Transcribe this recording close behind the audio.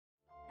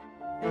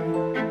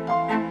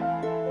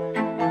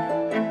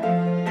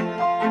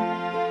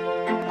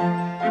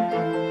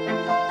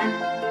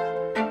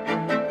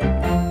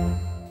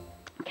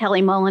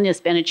Kelly Mullen has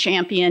been a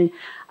champion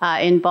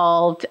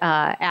involved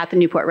at the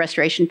Newport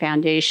Restoration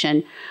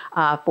Foundation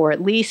for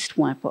at least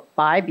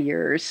 5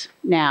 years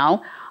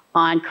now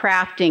on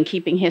crafting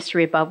Keeping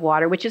History Above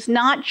Water, which is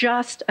not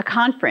just a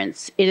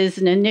conference. It is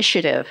an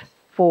initiative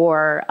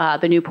for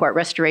the Newport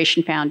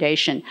Restoration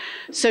Foundation.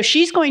 So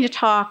she's going to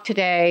talk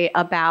today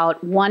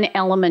about one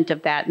element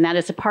of that, and that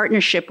is a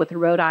partnership with the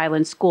Rhode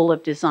Island School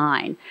of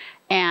Design.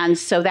 And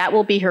so that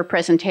will be her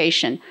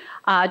presentation.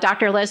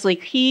 Dr. Leslie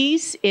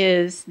Keys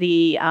is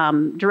the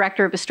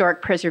Director of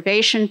Historic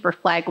Preservation for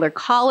Flagler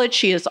College.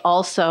 She is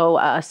also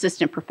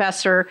assistant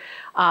professor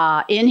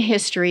in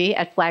history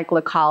at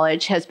Flagler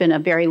College, has been a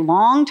very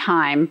long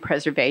time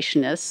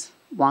preservationist,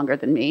 longer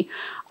than me,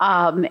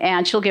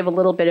 and she'll give a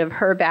little bit of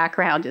her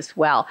background as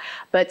well.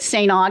 But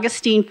St.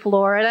 Augustine,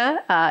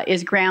 Florida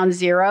is ground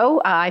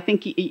zero. I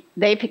think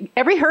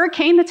every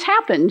hurricane that's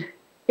happened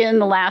in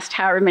the last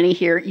however many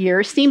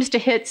years seems to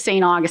hit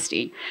St.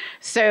 Augustine.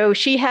 So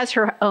she has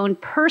her own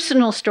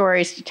personal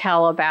stories to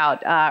tell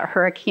about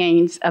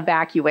hurricanes,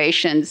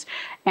 evacuations,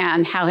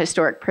 and how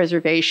historic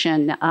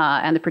preservation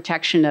and the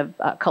protection of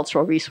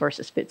cultural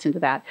resources fits into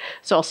that.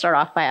 So I'll start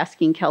off by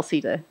asking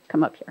Kelsey to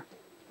come up here.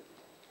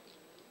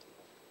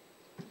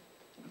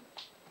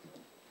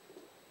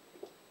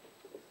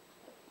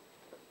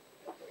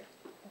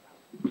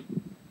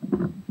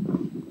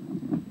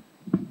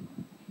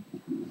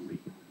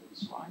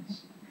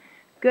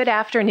 Good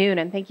afternoon,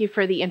 and thank you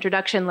for the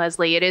introduction,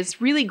 Leslie. It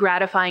is really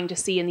gratifying to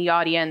see in the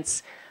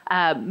audience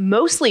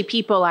mostly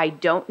people I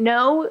don't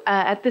know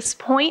at this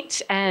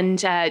point,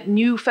 and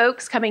new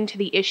folks coming to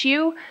the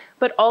issue,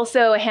 but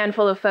also a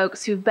handful of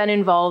folks who've been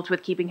involved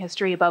with Keeping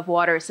History Above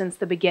Water since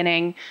the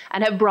beginning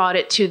and have brought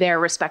it to their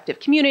respective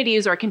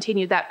communities or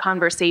continued that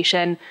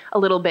conversation a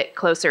little bit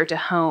closer to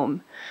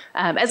home.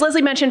 As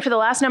Leslie mentioned, for the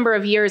last number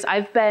of years,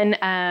 I've been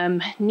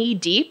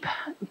knee-deep,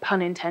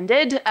 pun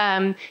intended,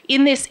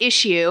 in this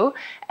issue,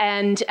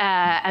 and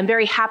I'm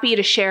very happy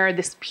to share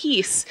this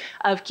piece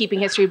of Keeping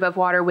History Above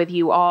Water with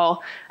you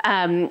all.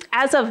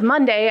 As of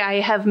Monday,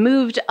 I have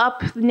moved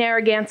up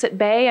Narragansett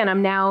Bay, and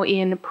I'm now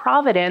in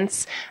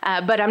Providence,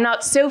 but I'm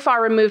not so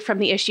far removed from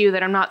the issue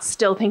that I'm not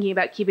still thinking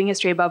about keeping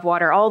history above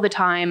water all the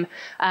time,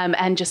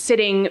 and just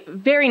sitting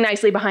very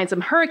nicely behind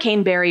some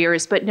hurricane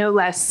barriers, but no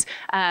less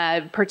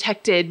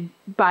protected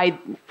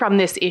from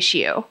this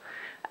issue.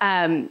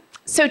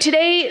 So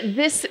today,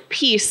 this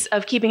piece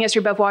of Keeping History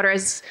Above Water,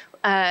 as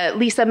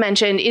Lisa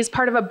mentioned, is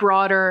part of a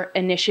broader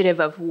initiative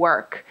of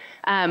work.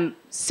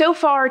 So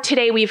far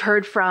today, we've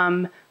heard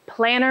from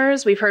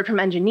planners, we've heard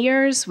from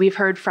engineers, we've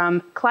heard from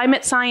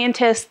climate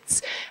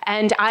scientists,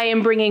 and I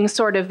am bringing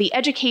sort of the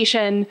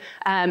education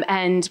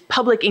and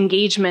public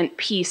engagement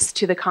piece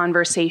to the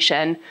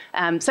conversation.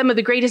 Some of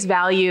the greatest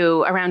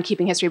value around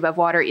Keeping History Above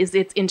Water is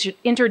its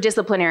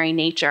interdisciplinary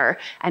nature,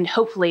 and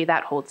hopefully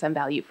that holds some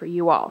value for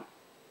you all.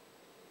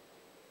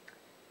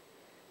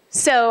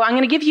 So I'm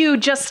going to give you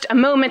just a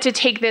moment to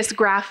take this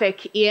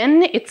graphic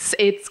in. It's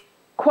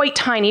quite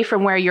tiny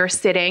from where you're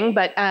sitting,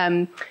 but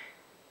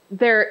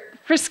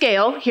for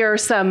scale, here are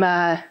some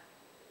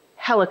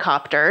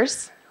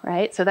helicopters,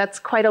 right? So that's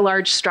quite a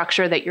large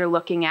structure that you're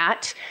looking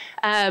at.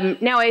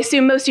 Now, I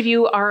assume most of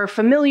you are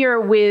familiar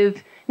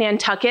with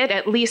Nantucket,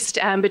 at least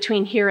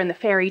between here and the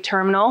ferry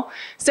terminal.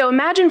 So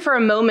imagine for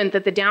a moment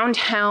that the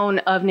downtown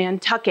of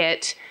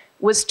Nantucket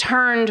was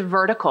turned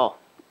vertical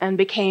and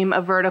became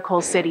a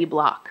vertical city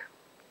block.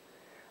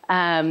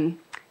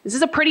 This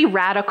is a pretty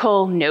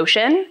radical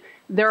notion.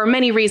 There are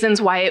many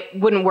reasons why it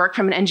wouldn't work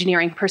from an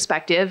engineering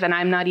perspective, and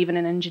I'm not even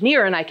an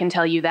engineer, and I can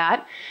tell you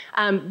that.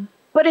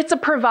 But it's a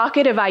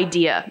provocative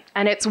idea,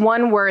 and it's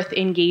one worth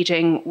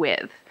engaging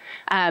with.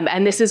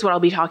 And this is what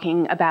I'll be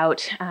talking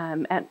about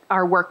at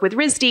our work with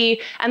RISD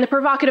and the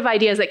provocative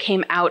ideas that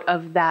came out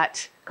of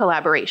that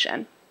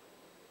collaboration.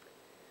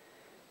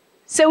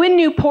 So in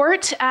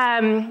Newport,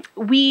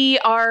 we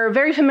are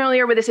very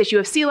familiar with this issue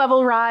of sea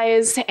level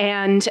rise,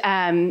 and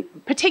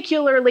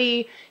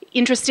particularly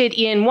interested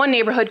in one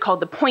neighborhood called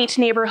the Point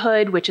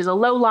neighborhood, which is a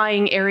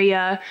low-lying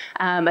area,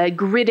 a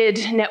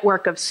gridded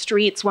network of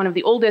streets, one of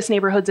the oldest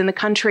neighborhoods in the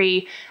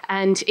country,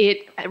 and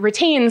it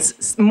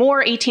retains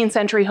more 18th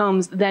century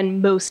homes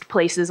than most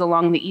places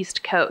along the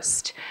East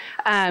Coast.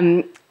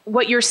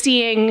 What you're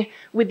seeing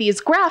with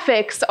these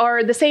graphics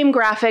are the same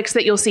graphics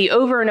that you'll see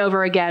over and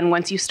over again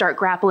once you start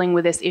grappling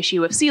with this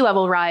issue of sea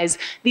level rise.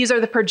 These are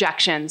the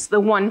projections, the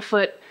 1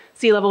 foot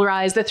sea level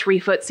rise, the 3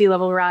 foot sea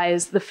level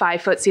rise, the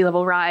 5 foot sea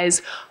level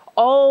rise,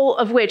 all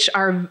of which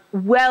are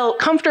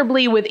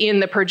comfortably within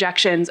the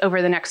projections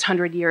over the next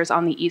 100 years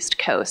on the East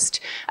Coast.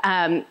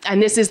 And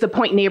this is the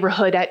Point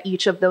neighborhood at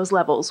each of those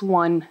levels,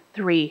 1,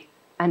 3,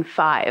 and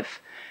 5.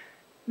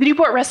 The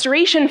Newport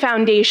Restoration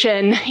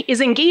Foundation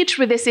is engaged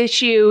with this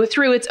issue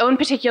through its own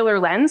particular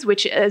lens,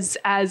 which is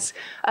as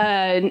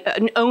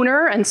an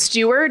owner and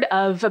steward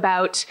of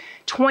about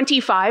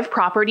 25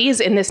 properties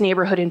in this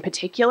neighborhood in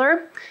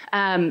particular,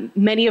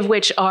 many of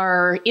which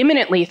are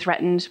imminently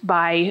threatened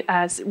by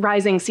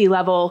rising sea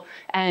level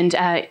and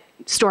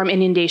storm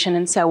inundation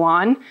and so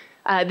on.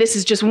 This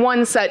is just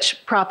one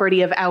such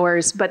property of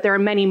ours, but there are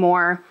many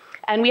more.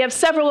 And we have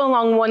several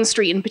along one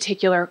street in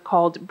particular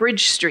called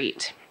Bridge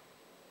Street.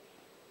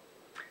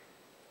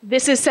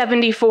 This is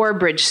 74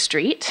 Bridge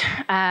Street.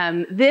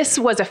 This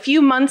was a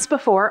few months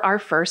before our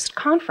first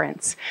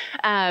conference,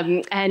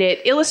 and it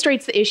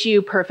illustrates the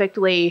issue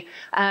perfectly.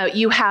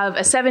 You have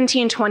a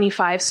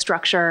 1725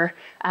 structure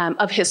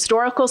of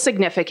historical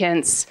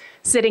significance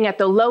sitting at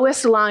the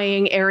lowest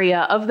lying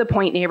area of the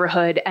Point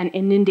neighborhood and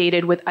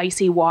inundated with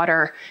icy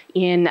water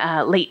in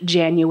late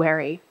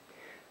January.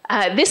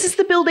 This is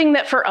the building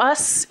that for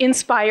us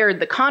inspired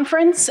the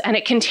conference, and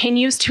it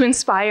continues to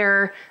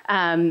inspire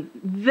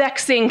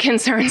vexing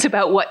concerns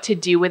about what to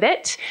do with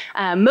it.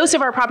 Most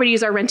of our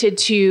properties are rented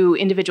to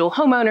individual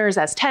homeowners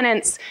as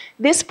tenants.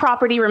 This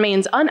property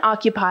remains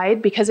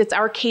unoccupied because it's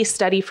our case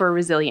study for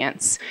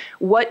resilience.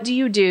 What do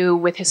you do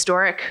with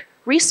historic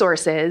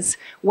resources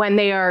when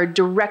they are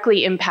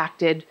directly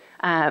impacted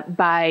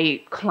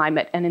by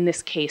climate, and in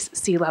this case,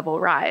 sea level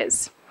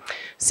rise?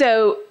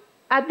 So,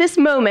 at this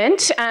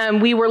moment,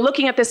 we were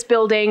looking at this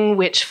building,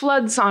 which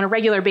floods on a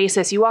regular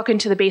basis. You walk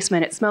into the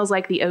basement, it smells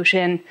like the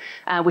ocean,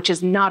 which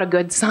is not a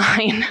good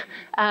sign,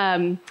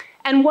 and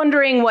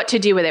wondering what to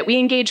do with it. We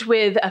engaged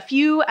with a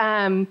few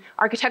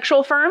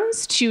architectural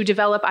firms to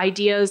develop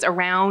ideas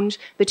around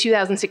the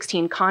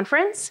 2016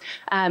 conference.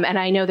 And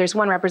I know there's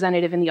one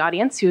representative in the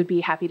audience who would be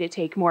happy to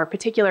take more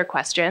particular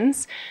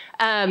questions.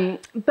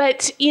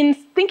 But in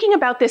thinking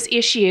about this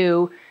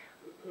issue,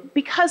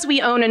 because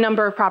we own a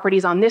number of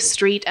properties on this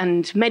street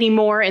and many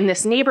more in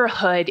this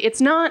neighborhood,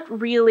 it's not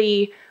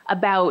really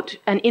about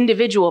an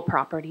individual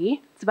property.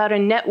 It's about a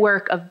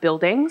network of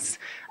buildings,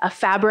 a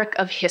fabric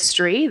of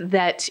history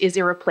that is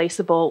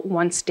irreplaceable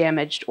once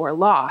damaged or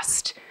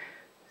lost.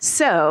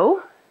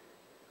 So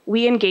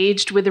we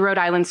engaged with the Rhode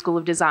Island School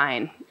of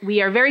Design. We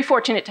are very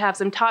fortunate to have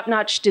some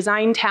top-notch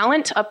design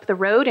talent up the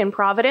road in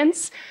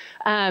Providence.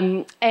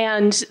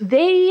 And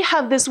they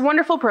have this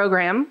wonderful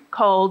program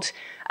called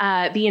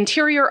the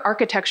Interior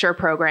Architecture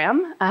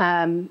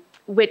Program,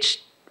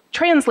 which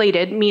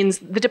translated means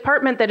the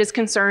department that is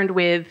concerned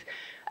with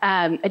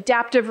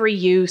adaptive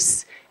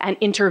reuse and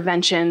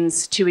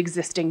interventions to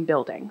existing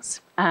buildings.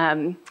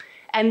 And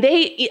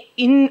they,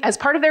 as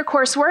part of their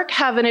coursework,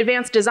 have an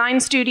advanced design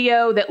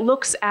studio that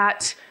looks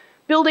at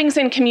buildings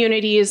and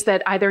communities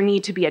that either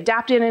need to be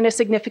adapted in a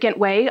significant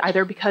way,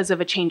 either because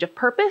of a change of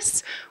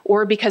purpose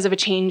or because of a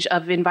change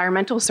of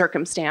environmental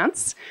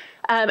circumstance.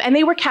 And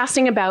they were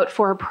casting about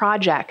for a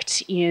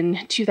project in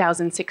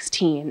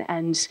 2016.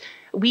 And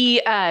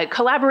we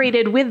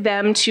collaborated with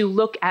them to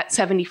look at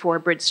 74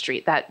 Bridge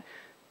Street, that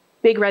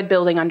big red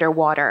building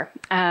underwater,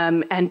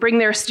 and bring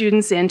their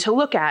students in to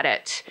look at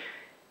it.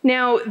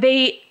 Now,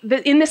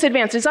 in this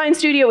advanced design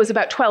studio, it was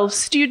about 12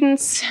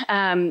 students,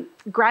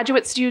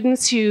 graduate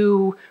students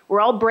who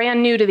were all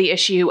brand new to the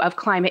issue of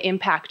climate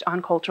impact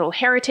on cultural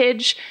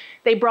heritage.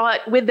 They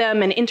brought with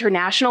them an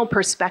international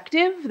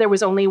perspective. There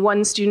was only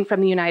one student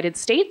from the United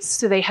States,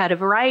 so they had a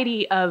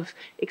variety of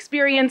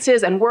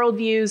experiences and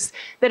worldviews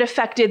that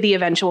affected the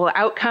eventual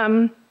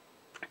outcome.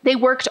 They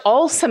worked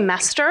all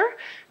semester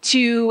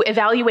to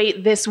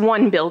evaluate this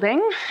one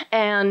building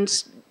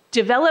and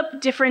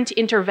develop different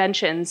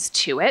interventions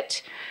to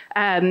it.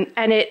 And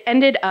it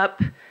ended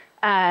up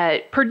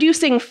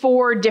producing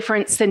 4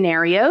 different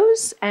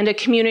scenarios and a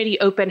community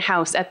open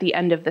house at the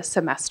end of the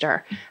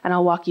semester. And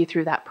I'll walk you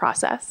through that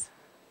process.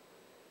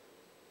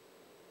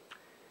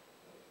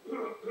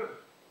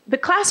 The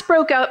class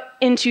broke up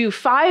into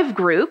 5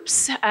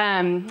 groups,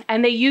 and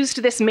they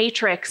used this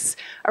matrix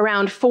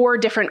around 4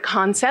 different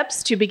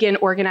concepts to begin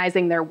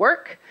organizing their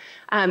work.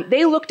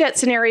 They looked at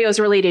scenarios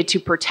related to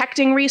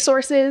protecting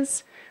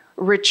resources,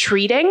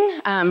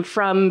 retreating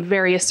from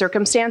various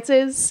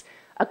circumstances,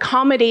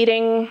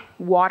 accommodating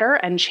water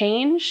and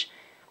change,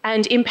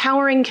 and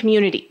empowering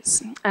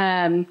communities.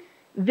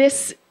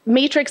 This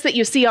matrix that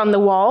you see on the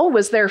wall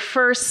was their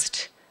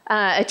first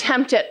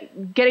attempt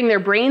at getting their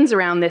brains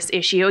around this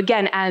issue,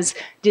 again, as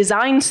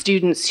design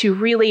students who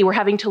really were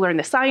having to learn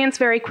the science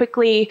very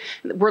quickly,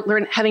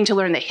 were having to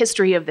learn the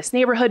history of this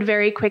neighborhood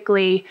very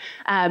quickly.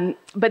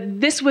 But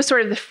this was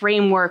sort of the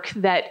framework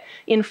that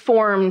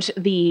informed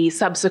the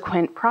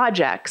subsequent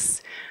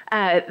projects.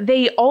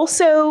 They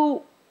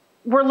also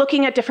were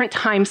looking at different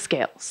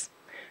timescales.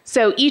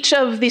 So each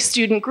of the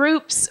student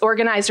groups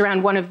organized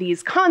around one of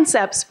these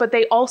concepts, but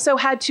they also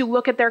had to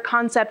look at their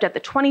concept at the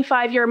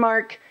 25-year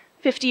mark,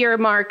 50-year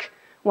mark,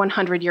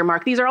 100-year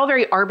mark. These are all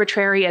very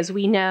arbitrary, as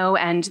we know,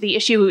 and the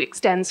issue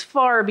extends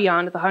far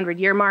beyond the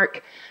 100-year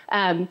mark.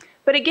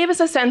 But it gave us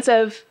a sense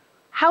of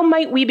how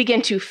might we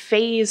begin to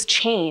phase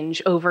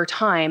change over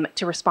time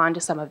to respond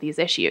to some of these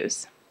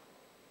issues.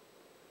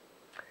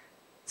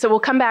 So we'll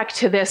come back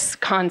to this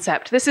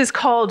concept. This is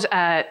called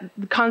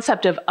the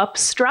concept of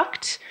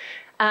obstruct.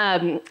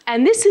 And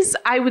this is,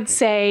 I would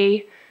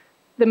say,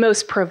 the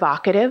most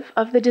provocative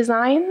of the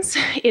designs.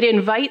 It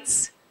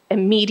invites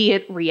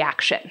immediate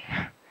reaction.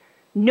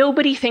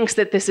 Nobody thinks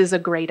that this is a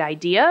great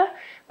idea,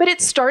 but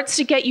it starts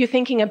to get you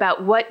thinking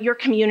about what your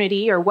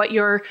community or what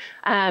your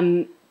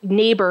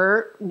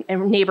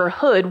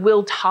neighborhood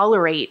will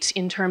tolerate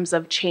in terms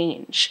of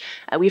change.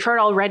 We've heard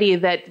already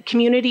that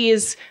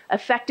communities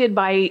affected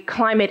by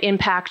climate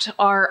impact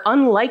are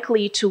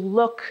unlikely to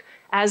look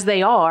as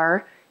they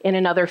are in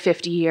another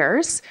 50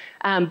 years.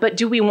 But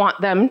do we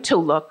want them to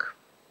look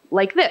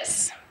like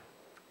this?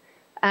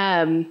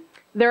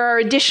 There are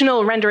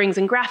additional renderings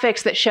and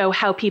graphics that show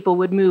how people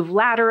would move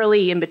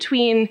laterally in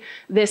between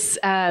this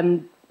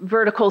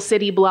vertical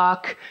city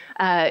block.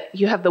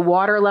 You have the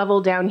water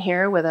level down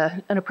here with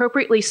an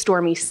appropriately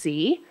stormy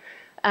sea.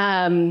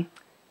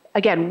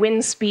 Again,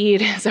 wind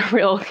speed is a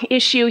real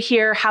issue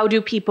here. How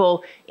do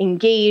people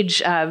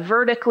engage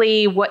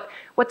vertically? What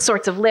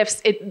sorts of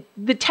lifts?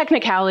 The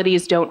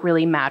technicalities don't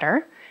really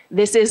matter.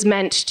 This is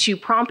meant to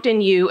prompt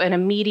in you an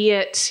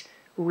immediate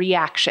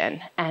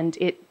reaction, and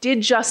it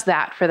did just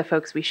that for the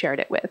folks we shared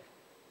it with.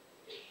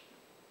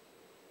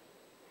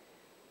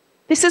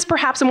 This is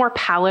perhaps a more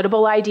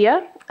palatable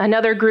idea.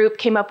 Another group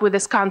came up with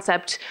this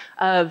concept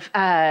of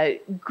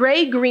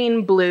gray,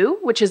 green, blue,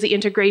 which is the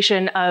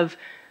integration of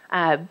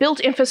built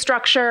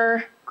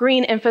infrastructure,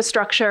 green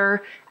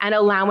infrastructure, and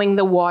allowing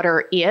the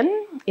water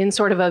in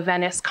sort of a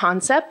Venice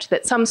concept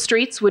that some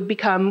streets would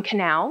become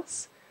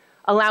canals,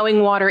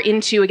 allowing water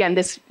into, again,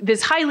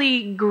 this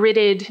highly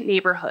gridded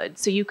neighborhood.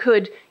 So you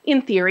could,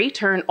 in theory,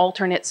 turn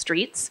alternate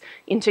streets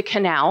into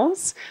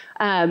canals,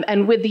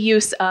 and with the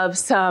use of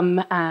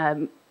some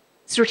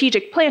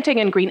strategic planting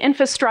and green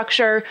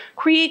infrastructure,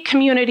 create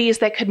communities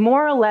that could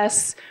more or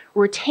less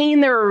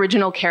retain their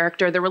original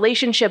character, the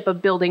relationship of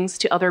buildings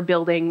to other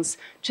buildings,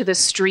 to the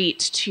street,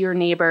 to your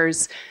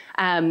neighbors,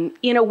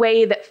 in a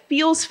way that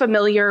feels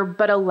familiar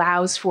but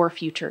allows for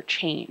future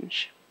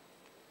change.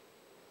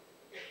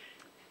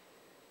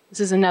 This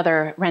is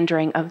another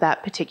rendering of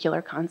that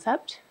particular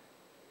concept.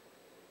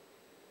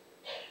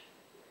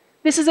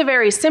 This is a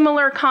very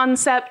similar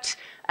concept,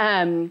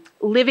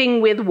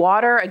 living with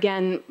water,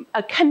 again,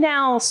 a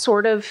canal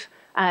sort of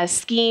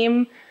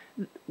scheme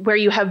where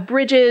you have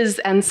bridges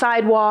and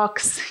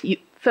sidewalks.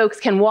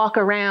 Folks can walk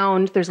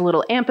around. There's a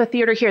little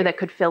amphitheater here that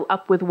could fill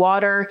up with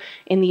water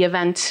in the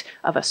event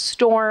of a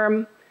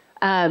storm.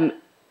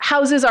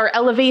 Houses are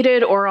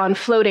elevated or on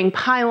floating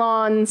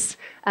pylons.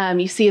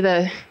 You see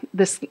the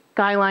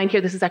skyline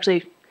here. This is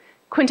actually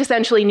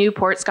quintessentially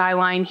Newport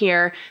skyline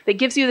here that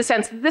gives you the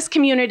sense that this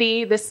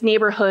community, this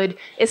neighborhood,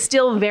 is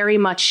still very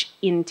much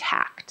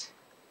intact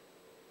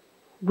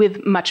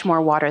with much more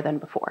water than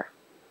before.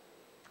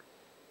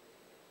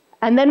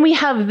 And then we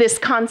have this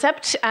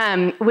concept,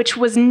 which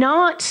was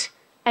not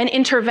an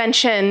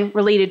intervention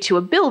related to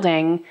a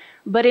building,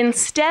 but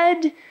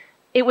instead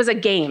it was a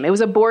game. It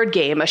was a board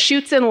game, a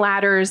chutes and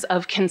ladders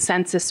of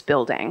consensus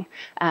building.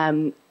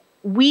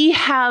 We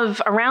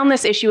have, around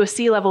this issue of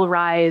sea level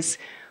rise,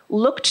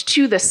 looked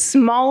to the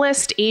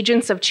smallest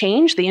agents of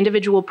change, the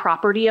individual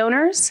property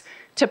owners,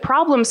 to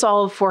problem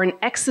solve for an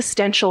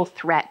existential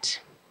threat.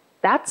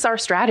 That's our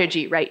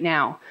strategy right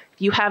now.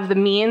 If you have the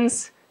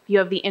means, if you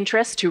have the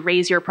interest to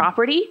raise your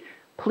property,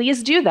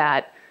 please do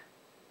that.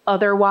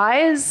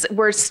 Otherwise,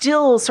 we're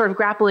still sort of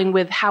grappling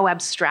with how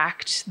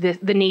abstract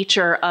the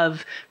nature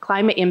of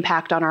climate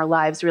impact on our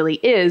lives really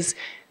is.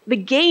 The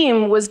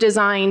game was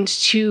designed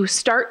to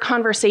start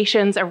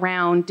conversations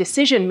around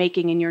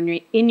decision-making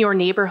in your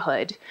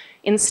neighborhood,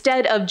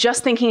 instead of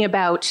just thinking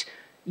about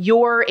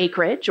your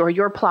acreage or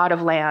your plot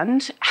of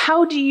land.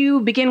 How do you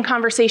begin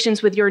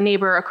conversations with your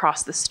neighbor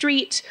across the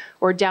street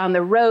or down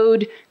the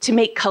road to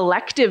make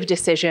collective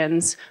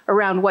decisions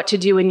around what to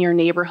do in your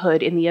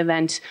neighborhood in the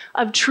event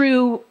of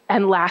true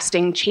and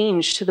lasting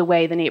change to the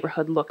way the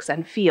neighborhood looks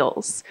and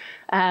feels?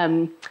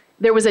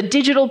 There was a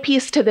digital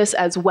piece to this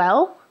as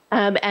well.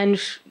 And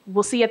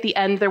we'll see at the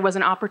end, there was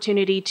an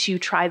opportunity to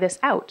try this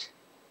out.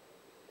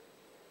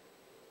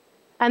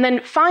 And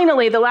then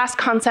finally, the last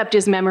concept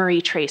is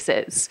memory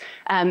traces.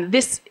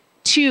 This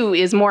too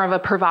is more of a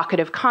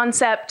provocative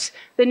concept.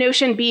 The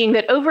notion being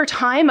that over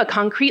time, a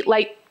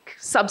concrete-like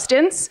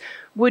substance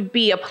would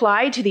be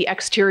applied to the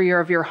exterior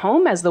of your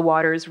home as the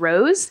waters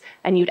rose,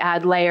 and you'd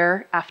add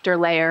layer after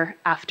layer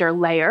after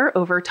layer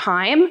over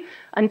time,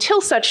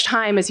 until such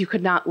time as you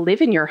could not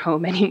live in your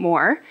home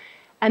anymore.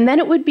 And then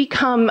it would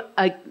become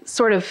a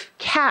sort of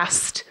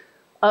cast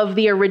of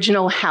the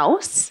original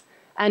house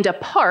and a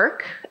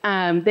park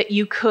that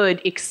you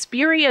could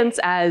experience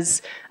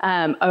as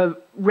a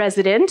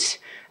resident,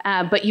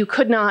 but you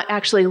could not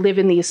actually live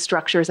in these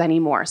structures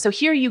anymore. So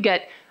here you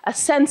get a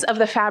sense of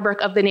the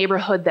fabric of the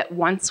neighborhood that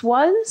once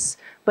was,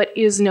 but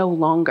is no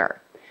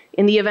longer.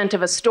 In the event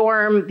of a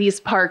storm,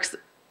 these parks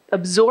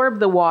absorb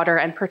the water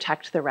and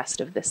protect the rest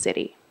of the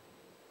city.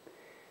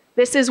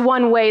 This is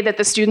one way that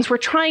the students were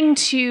trying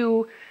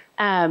to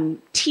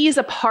tease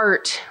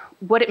apart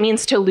what it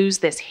means to lose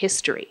this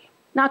history,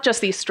 not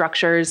just these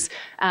structures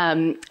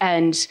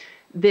and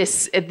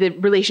the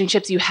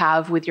relationships you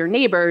have with your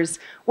neighbors.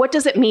 What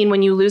does it mean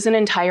when you lose an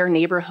entire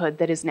neighborhood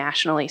that is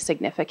nationally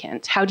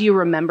significant? How do you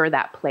remember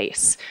that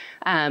place?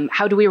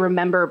 How do we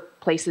remember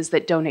places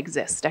that don't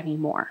exist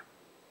anymore?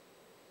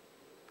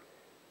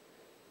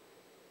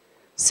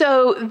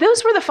 So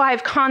those were the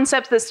 5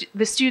 concepts that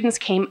the students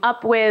came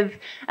up with.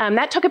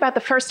 That took about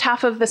the first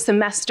half of the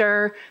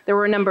semester. There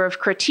were a number of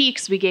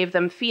critiques. We gave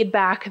them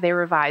feedback. They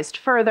revised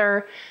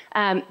further.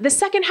 The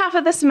second half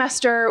of the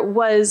semester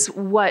was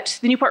what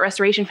the Newport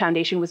Restoration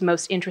Foundation was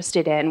most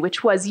interested in,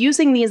 which was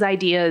using these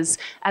ideas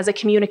as a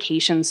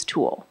communications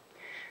tool.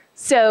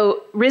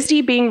 So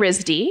RISD being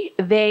RISD,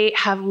 they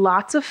have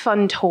lots of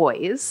fun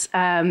toys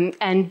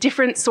and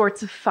different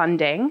sorts of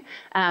funding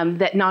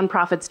that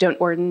nonprofits don't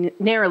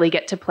ordinarily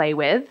get to play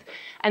with.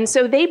 And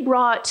so they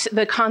brought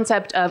the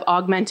concept of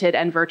augmented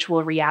and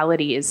virtual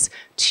realities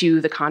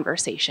to the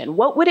conversation.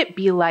 What would it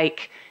be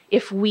like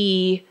if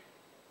we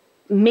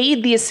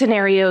made these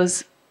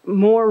scenarios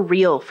more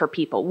real for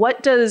people?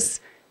 What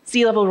does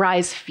sea level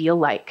rise feel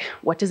like?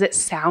 What does it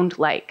sound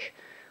like?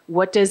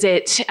 What does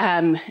it,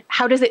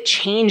 how does it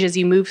change as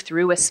you move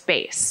through a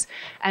space?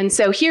 And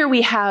so here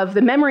we have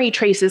the memory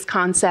traces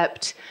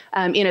concept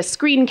in a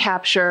screen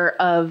capture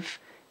of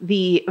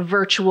the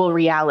virtual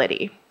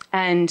reality.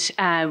 And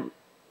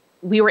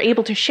we were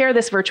able to share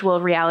this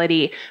virtual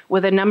reality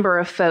with a number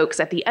of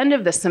folks at the end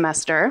of the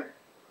semester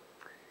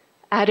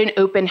at an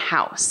open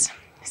house.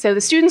 So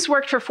the students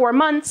worked for 4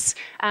 months,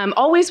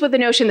 always with the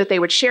notion that they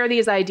would share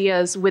these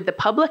ideas with the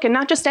public, and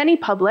not just any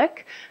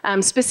public,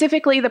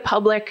 specifically the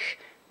public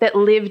that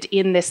lived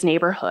in this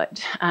neighborhood,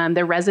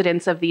 the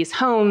residents of these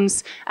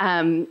homes,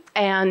 and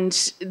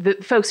the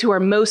folks who are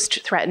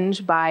most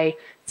threatened by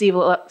sea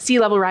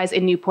level rise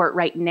in Newport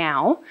right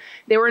now.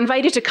 They were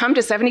invited to come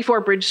to 74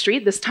 Bridge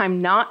Street, this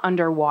time not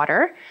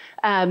underwater,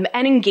 and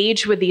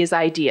engage with these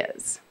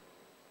ideas.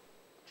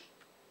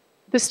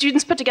 The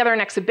students put together an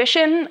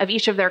exhibition of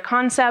each of their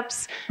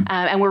concepts,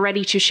 and were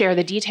ready to share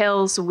the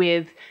details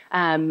with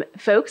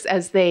folks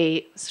as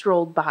they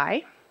strolled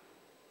by.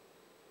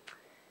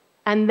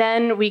 And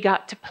then we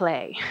got to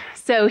play.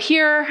 So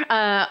here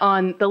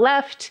on the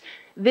left,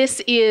 this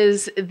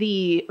is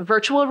the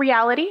virtual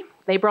reality.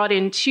 They brought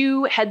in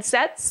 2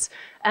 headsets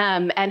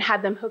and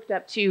had them hooked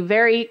up to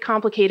very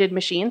complicated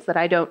machines that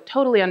I don't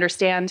totally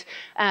understand.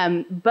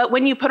 But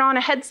when you put on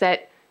a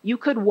headset, you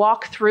could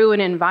walk through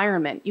an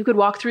environment. You could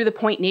walk through the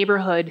Point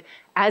neighborhood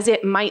as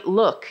it might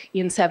look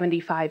in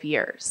 75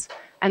 years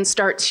and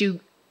start to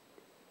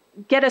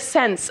get a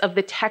sense of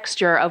the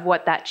texture of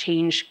what that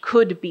change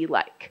could be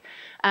like.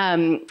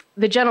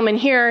 The gentleman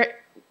here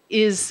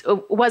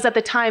was at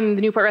the time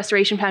the Newport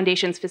Restoration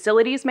Foundation's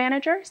facilities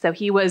manager. So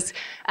he was,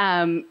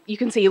 you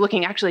can see,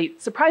 looking actually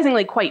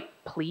surprisingly quite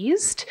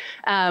pleased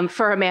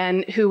for a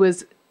man who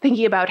was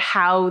thinking about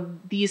how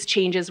these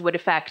changes would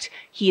affect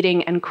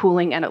heating and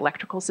cooling and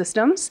electrical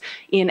systems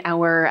in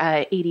our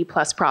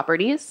 80+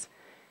 properties.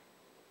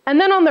 And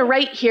then on the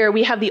right here,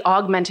 we have the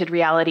augmented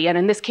reality. And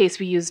in this case,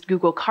 we used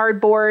Google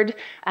Cardboard.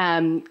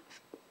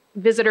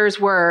 Visitors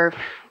were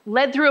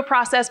led through a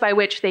process by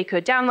which they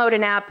could download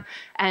an app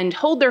and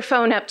hold their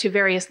phone up to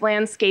various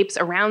landscapes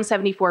around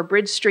 74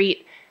 Bridge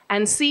Street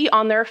and see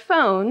on their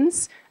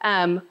phones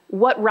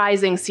what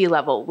rising sea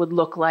level would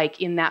look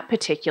like in that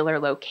particular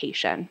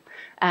location.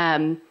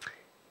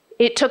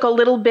 It took a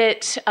little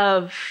bit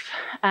of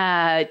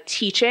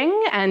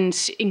teaching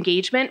and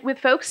engagement with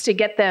folks to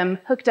get them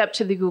hooked up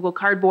to the Google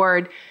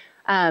Cardboard.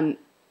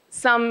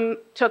 Some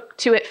took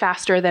to it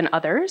faster than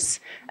others.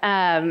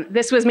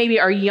 This was maybe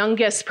our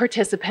youngest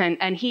participant,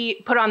 and he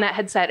put on that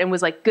headset and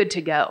was like, good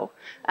to go.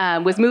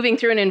 Was moving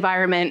through an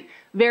environment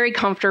very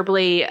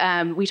comfortably.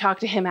 We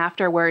talked to him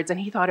afterwards, and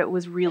he thought it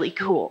was really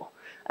cool.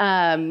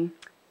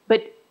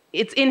 But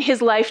it's in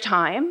his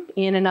lifetime,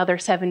 in another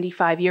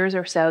 75 years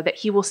or so, that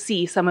he will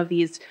see some of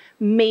these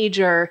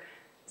major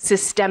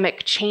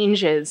systemic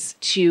changes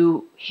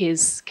to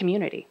his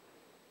community.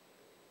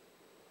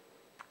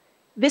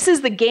 This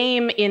is the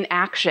game in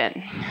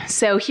action.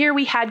 So here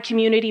we had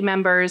community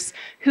members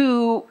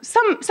who,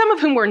 some of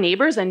whom were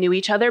neighbors and knew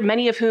each other,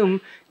 many of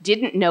whom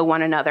didn't know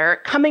one another,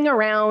 coming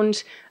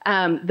around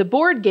the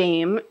board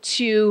game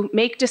to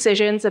make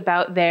decisions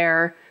about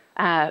their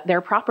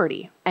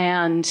property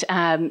and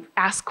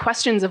ask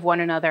questions of one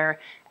another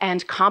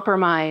and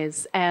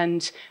compromise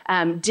and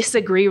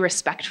disagree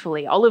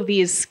respectfully. All of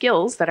these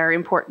skills that are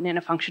important in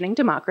a functioning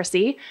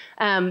democracy,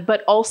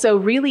 but also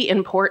really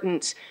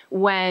important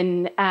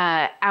when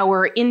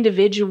our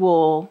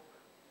individual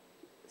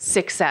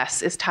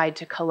success is tied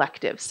to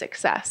collective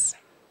success.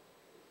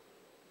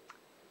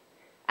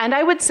 And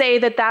I would say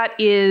that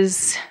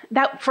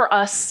that for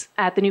us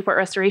at the Newport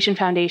Restoration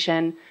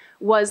Foundation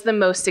was the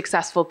most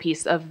successful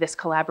piece of this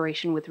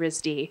collaboration with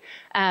RISD.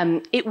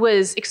 It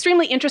was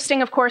extremely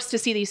interesting, of course, to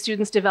see these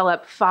students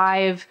develop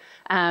 5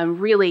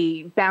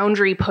 really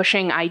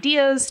boundary-pushing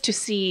ideas, to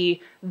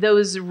see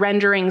those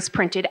renderings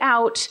printed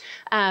out.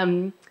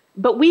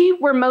 But we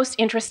were most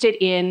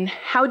interested in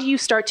how do you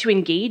start to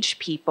engage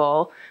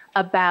people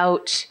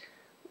about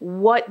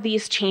what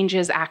these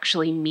changes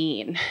actually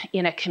mean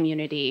in a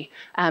community?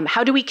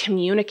 How do we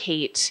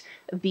communicate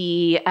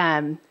the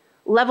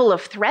level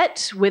of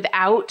threat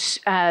without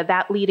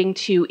that leading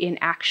to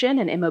inaction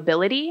and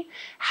immobility?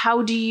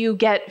 How do you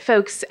get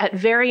folks at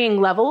varying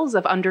levels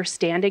of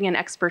understanding and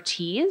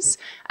expertise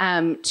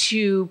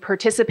to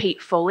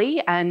participate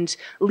fully and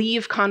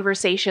leave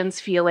conversations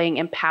feeling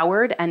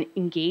empowered and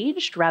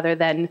engaged rather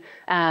than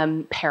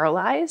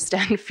paralyzed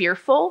and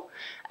fearful?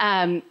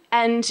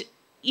 And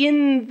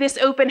in this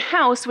open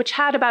house, which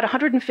had about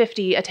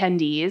 150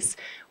 attendees,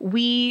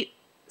 we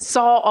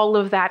saw all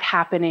of that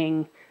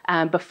happening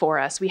before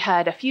us. We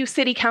had a few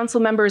city council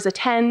members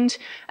attend,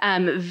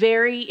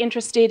 very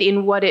interested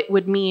in what it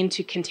would mean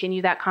to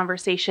continue that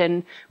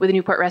conversation with the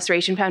Newport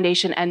Restoration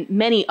Foundation and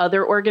many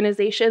other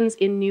organizations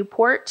in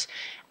Newport.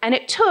 And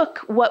it took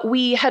what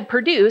we had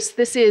produced.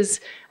 This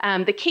is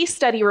the case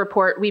study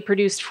report we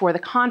produced for the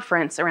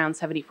conference around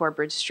 74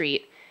 Bridge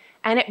Street.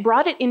 And it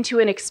brought it into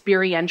an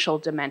experiential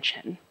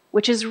dimension,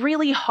 which is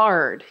really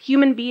hard.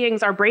 Human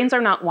beings, our brains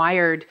are not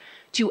wired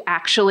to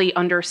actually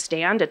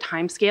understand a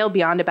timescale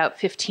beyond about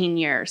 15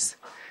 years.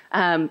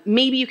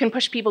 Maybe you can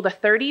push people to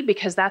 30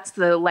 because that's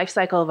the life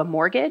cycle of a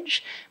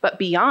mortgage. But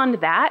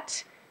beyond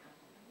that,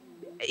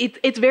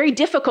 it's very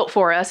difficult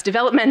for us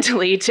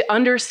developmentally to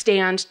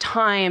understand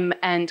time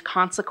and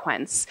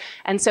consequence.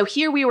 And so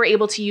here we were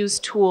able to use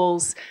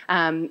tools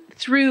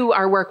through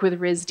our work with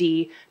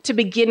RISD to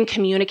begin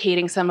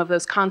communicating some of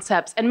those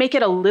concepts and make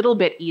it a little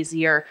bit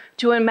easier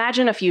to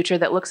imagine a future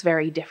that looks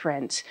very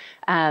different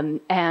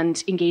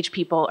and engage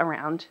people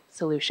around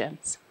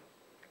solutions.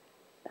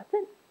 That's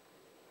it.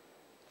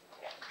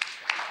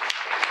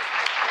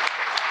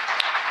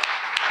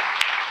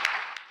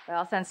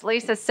 Well, since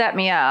Lisa set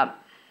me up,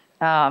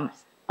 on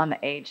the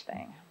age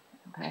thing,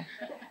 okay.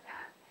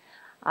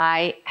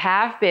 I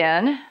have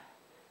been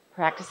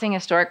practicing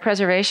historic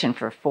preservation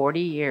for 40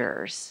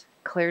 years.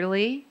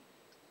 Clearly,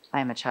 I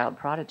am a child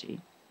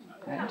prodigy.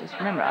 Okay? Just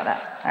remember all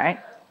that, all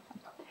right?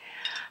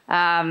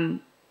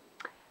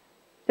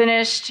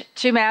 Finished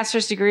 2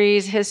 master's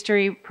degrees,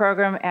 history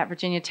program at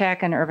Virginia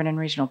Tech in urban and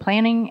regional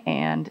planning,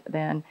 and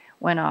then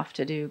went off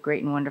to do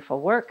great and wonderful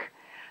work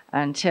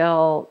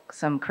until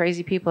some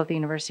crazy people at the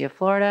University of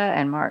Florida,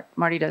 and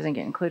Marty doesn't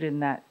get included in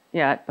that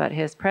yet, but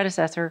his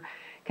predecessor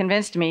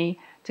convinced me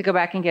to go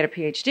back and get a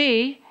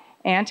PhD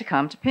and to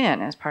come to Penn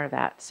as part of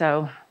that.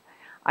 So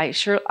I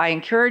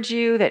encourage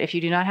you that if you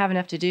do not have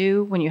enough to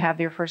do when you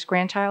have your first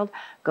grandchild,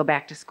 go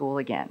back to school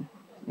again.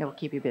 It will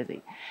keep you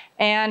busy.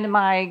 And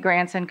my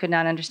grandson could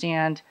not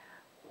understand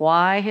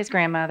why his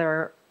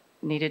grandmother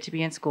needed to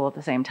be in school at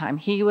the same time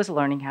he was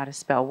learning how to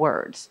spell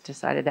words.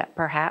 Decided that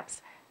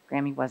perhaps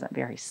Grammy wasn't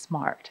very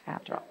smart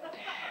after all.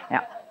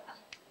 Now,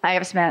 I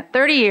have spent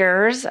 30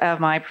 years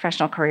of my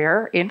professional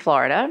career in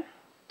Florida.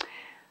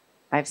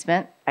 I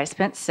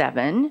spent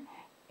 7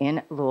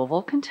 in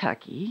Louisville,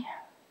 Kentucky.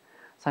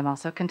 So I'm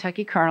also a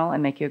Kentucky Colonel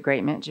and Make You a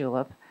Great Mint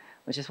Julep,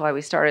 which is why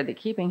we started the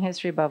Keeping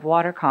History Above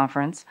Water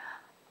conference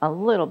a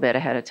little bit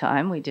ahead of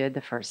time. We did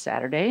the first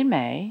Saturday in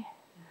May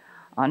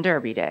on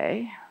Derby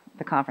Day.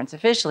 The conference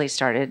officially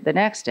started the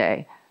next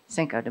day,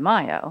 Cinco de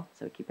Mayo,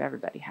 so we keep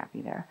everybody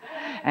happy there.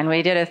 And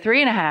we did a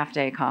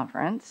 3.5-day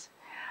conference,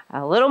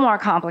 a little more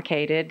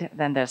complicated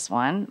than this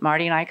one.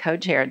 Marty and I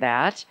co-chaired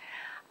that.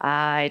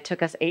 It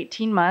took us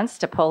 18 months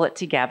to pull it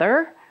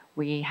together.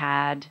 We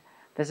had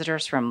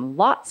visitors from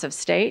lots of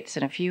states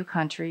and a few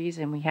countries,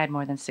 and we had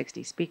more than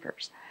 60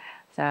 speakers.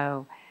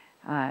 So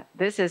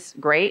this is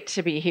great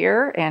to be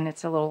here, and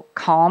it's a little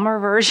calmer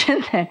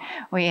version than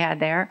we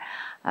had there.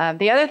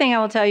 The other thing I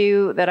will tell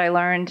you that I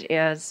learned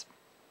is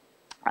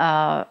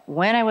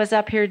when I was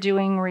up here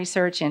doing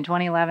research in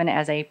 2011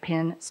 as a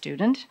Penn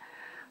student,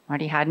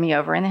 Marty had me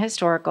over in the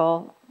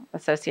Historical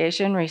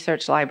Association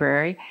Research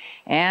Library,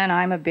 and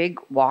I'm a big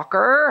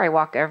walker. I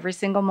walk every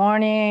single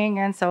morning,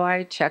 and so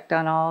I checked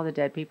on all the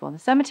dead people in the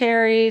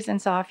cemeteries and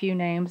saw a few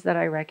names that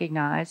I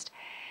recognized.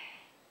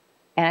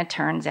 And it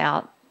turns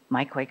out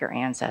my Quaker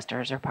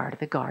ancestors are part of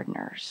the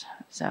Gardeners.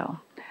 So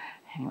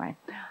anyway,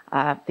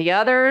 the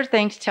other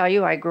thing to tell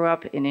you, I grew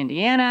up in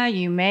Indiana.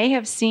 You may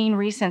have seen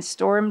recent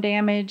storm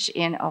damage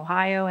in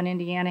Ohio and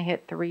Indiana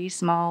hit 3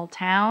 small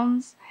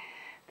towns.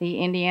 The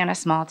Indiana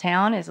small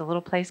town is a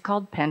little place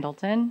called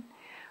Pendleton,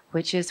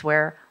 which is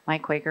where my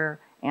Quaker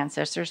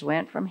ancestors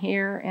went from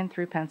here and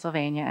through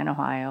Pennsylvania and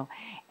Ohio.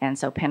 And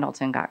so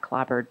Pendleton got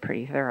clobbered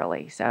pretty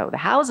thoroughly. So the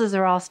houses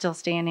are all still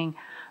standing,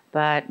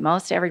 but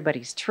most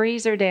everybody's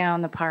trees are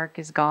down. The park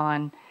is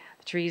gone.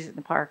 The trees in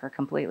the park are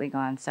completely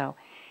gone. So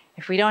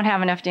if we don't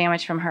have enough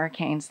damage from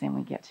hurricanes, then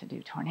we get to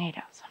do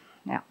tornadoes.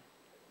 Now,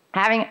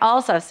 having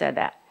also said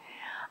that,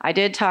 I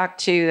did talk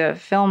to the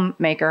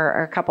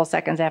filmmaker a couple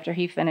seconds after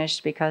he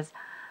finished, because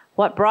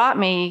what brought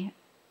me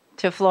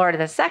to Florida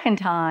the second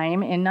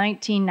time in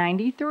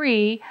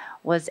 1993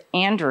 was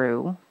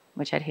Andrew,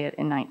 which had hit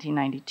in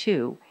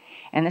 1992.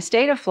 And the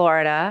state of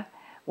Florida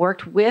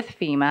worked with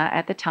FEMA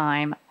at the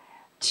time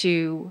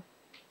to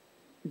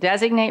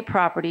designate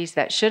properties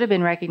that should have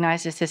been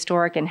recognized as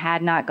historic and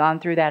had not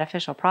gone through that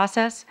official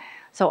process.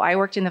 So I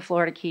worked in the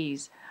Florida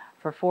Keys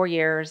for 4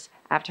 years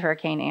after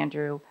Hurricane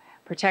Andrew,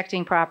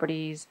 protecting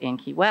properties in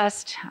Key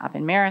West, up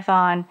in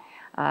Marathon,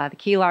 The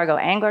Key Largo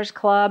Anglers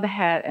Club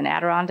had an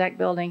Adirondack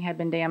building had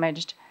been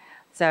damaged.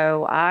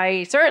 So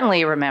I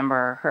certainly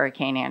remember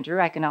Hurricane Andrew.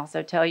 I can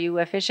also tell you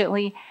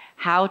efficiently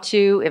how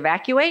to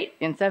evacuate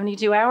in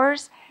 72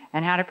 hours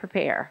and how to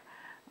prepare.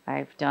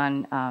 I've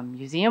done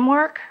museum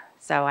work,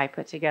 so I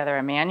put together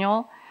a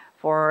manual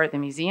for the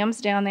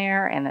museums down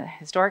there and the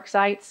historic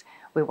sites.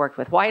 We worked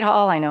with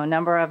Whitehall. I know a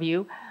number of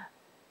you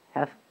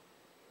have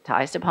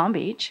ties to Palm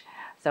Beach.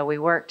 So we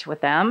worked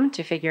with them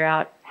to figure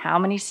out how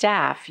many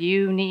staff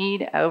you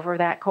need over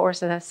that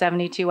course of the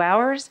 72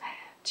 hours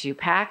to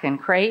pack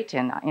and crate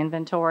and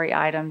inventory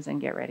items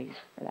and get ready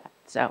for that.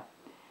 So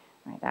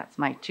that's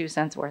my 2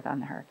 cents worth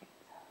on the hurricanes.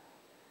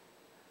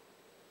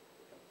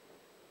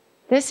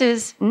 This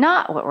is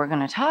not what we're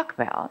going to talk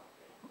about,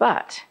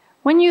 but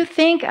when you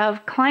think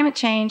of climate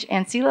change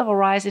and sea level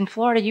rise in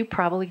Florida, you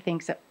probably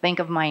think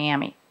of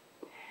Miami.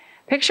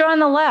 Picture on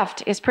the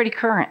left is pretty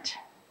current.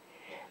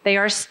 They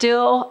are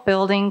still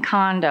building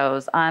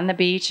condos on the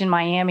beach in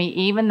Miami,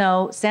 even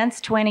though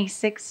since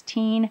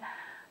 2016,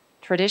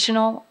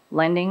 traditional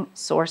lending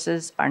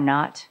sources are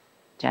not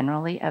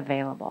generally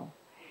available.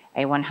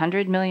 A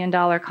 $100 million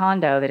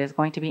condo that is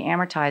going to be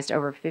amortized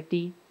over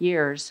 50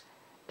 years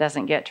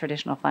doesn't get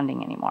traditional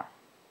funding anymore.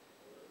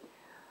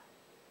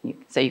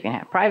 So you can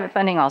have private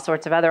funding, all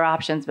sorts of other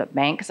options, but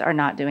banks are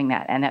not doing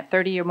that. And that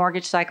 30-year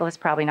mortgage cycle is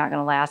probably not going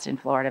to last in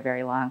Florida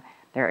very long.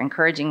 They're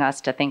encouraging us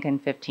to think in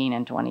 15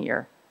 and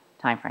 20-year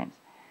timeframes.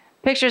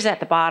 Pictures at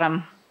the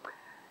bottom.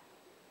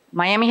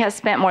 Miami has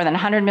spent more than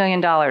 $100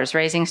 million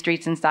raising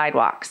streets and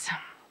sidewalks.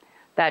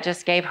 That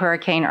just gave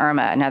Hurricane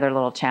Irma another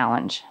little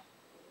challenge,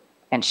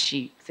 and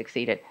she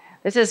succeeded.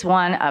 This is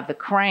one of the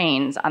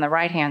cranes on the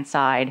right-hand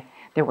side.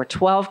 There were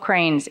 12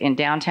 cranes in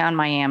downtown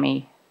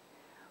Miami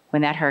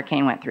when that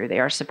hurricane went through. They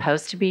are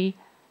supposed to be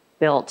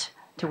built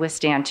to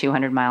withstand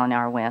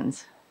 200-mile-an-hour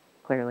winds.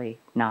 Clearly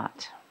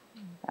not.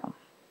 So.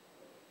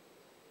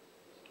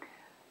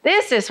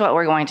 This is what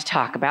we're going to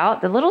talk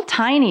about. The little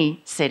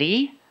tiny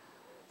city,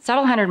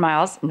 several hundred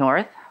miles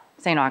north,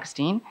 St.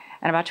 Augustine,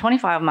 and about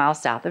 25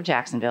 miles south of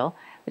Jacksonville.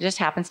 It just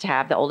happens to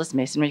have the oldest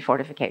masonry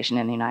fortification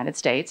in the United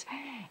States.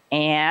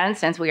 And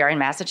since we are in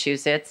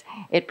Massachusetts,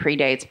 it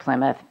predates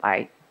Plymouth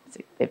by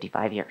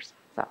 55 years.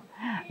 So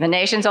the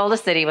nation's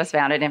oldest city was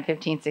founded in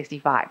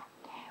 1565.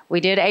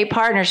 We did a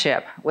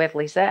partnership with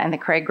Lisa and the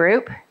Craig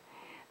Group,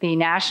 the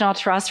National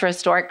Trust for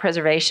Historic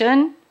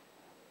Preservation,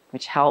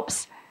 which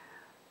helps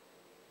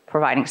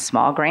providing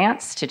small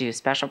grants to do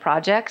special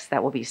projects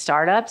that will be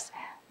startups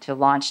to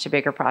launch to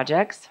bigger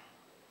projects.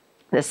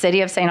 The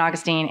City of St.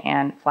 Augustine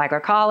and Flagler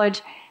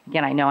College.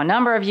 Again, I know a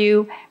number of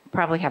you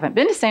probably haven't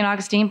been to St.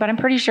 Augustine, but I'm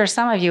pretty sure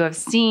some of you have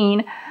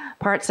seen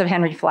parts of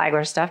Henry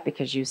Flagler stuff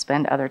because you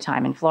spend other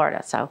time in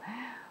Florida. So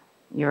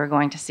you're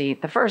going to see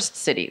the first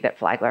city that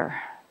Flagler,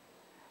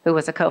 who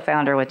was a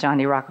co-founder with John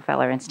D.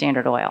 Rockefeller and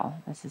Standard Oil.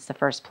 This is the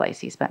first place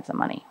he spent some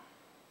money.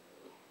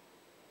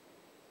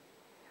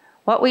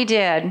 What we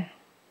did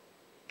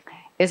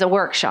is a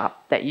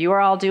workshop that you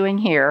are all doing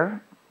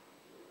here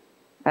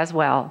as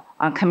well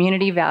on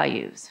community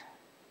values.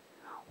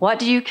 What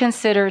do you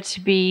consider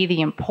to be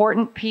the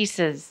important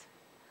pieces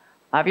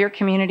of your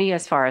community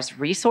as far as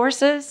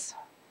resources?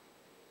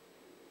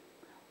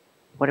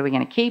 What are we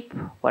going to keep?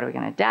 What are we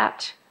going to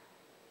adapt?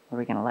 What are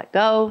we going to let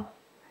go?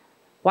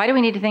 Why do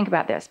we need to think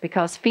about this?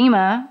 Because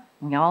FEMA,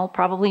 we all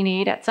probably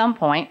need at some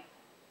point,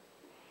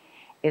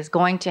 is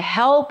going to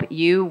help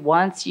you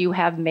once you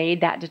have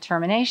made that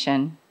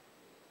determination.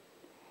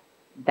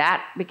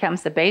 That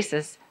becomes the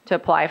basis to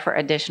apply for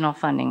additional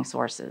funding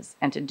sources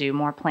and to do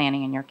more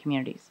planning in your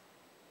communities.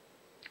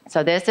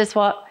 So this is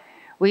what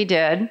we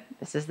did.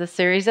 This is the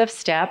series of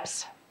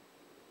steps.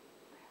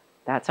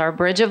 That's our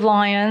Bridge of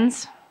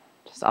Lions,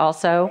 which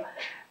also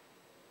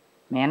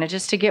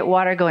manages to get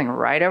water going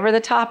right over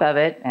the top of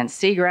it, and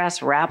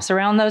seagrass wraps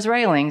around those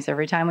railings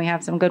every time we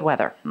have some good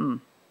weather.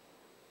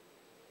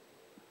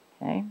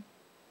 Okay.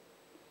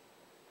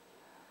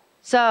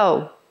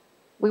 So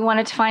we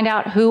wanted to find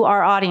out who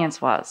our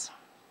audience was.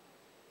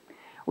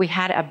 We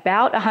had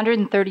about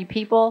 130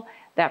 people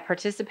that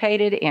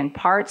participated in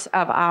parts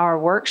of our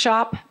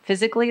workshop.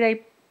 Physically,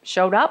 they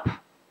showed up.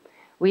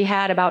 We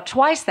had about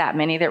twice that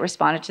many that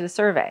responded to the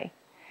survey.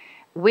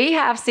 We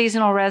have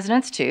seasonal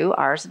residents too.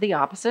 Ours is the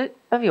opposite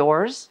of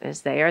yours,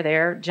 as they are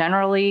there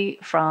generally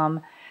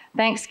from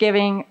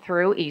Thanksgiving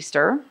through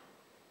Easter.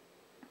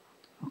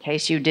 In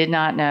case you did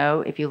not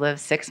know, if you live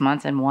 6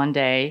 months and 1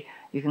 day,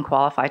 you can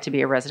qualify to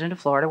be a resident of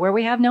Florida, where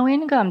we have no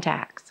income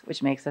tax,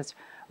 which makes us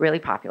really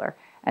popular.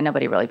 And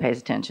nobody really pays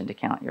attention to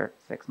count your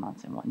 6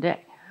 months in 1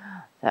 day.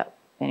 So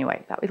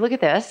anyway, thought we'd look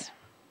at this,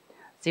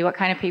 see what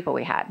kind of people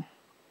we had.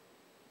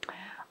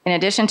 In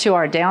addition to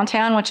our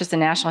downtown, which is the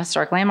National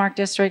Historic Landmark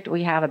District,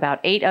 we have about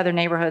 8 other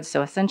neighborhoods.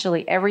 So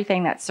essentially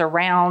everything that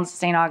surrounds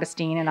St.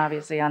 Augustine, and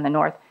obviously on the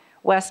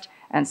northwest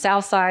and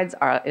south sides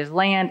is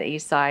land. The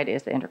east side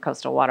is the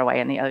Intercoastal Waterway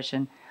and the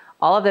ocean.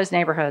 All of those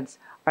neighborhoods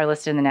are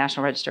listed in the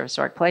National Register of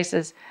Historic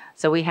Places.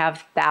 So we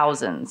have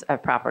thousands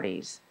of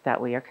properties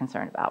that we are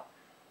concerned about.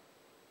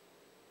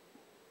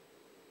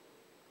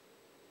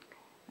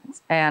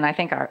 And I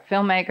think our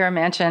filmmaker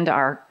mentioned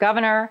our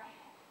governor,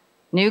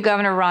 new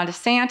Governor Ron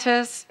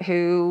DeSantis,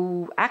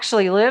 who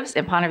actually lives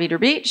in Ponte Vedra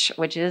Beach,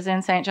 which is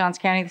in St. Johns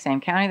County, the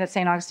same county that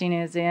St. Augustine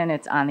is in.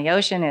 It's on the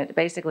ocean. It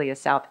basically is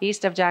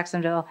southeast of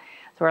Jacksonville.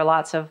 It's where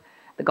lots of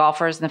the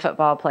golfers and the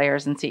football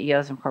players and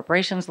CEOs and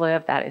corporations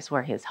live. That is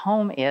where his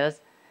home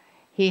is.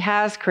 He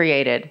has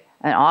created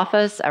an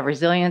Office of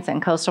Resilience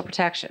and Coastal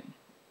Protection.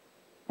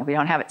 And we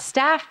don't have it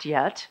staffed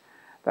yet,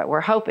 but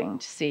we're hoping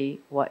to see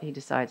what he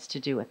decides to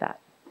do with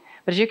that.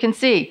 But as you can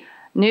see,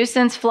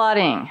 nuisance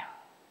flooding,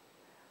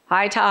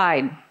 high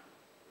tide,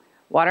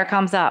 water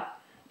comes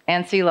up,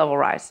 and sea level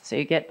rise, so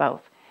you get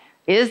both.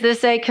 Is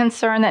this a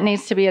concern that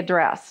needs to be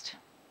addressed?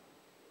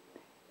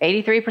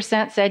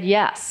 83% said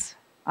yes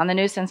on the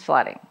nuisance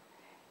flooding,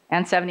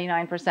 and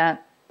 79%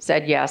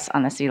 said yes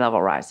on the sea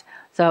level rise.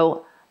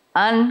 So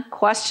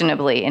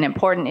unquestionably an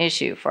important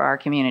issue for our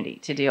community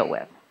to deal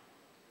with.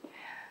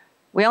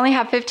 We only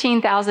have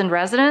 15,000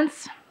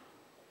 residents.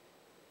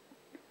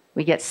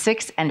 We get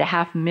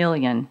 6.5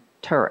 million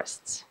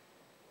tourists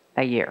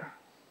a year.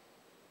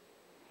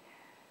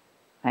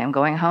 I am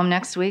going home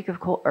next week,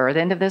 or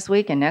the end of this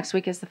week, and next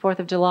week is the 4th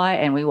of July,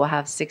 and we will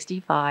have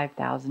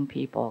 65,000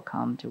 people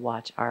come to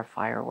watch our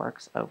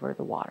fireworks over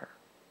the water.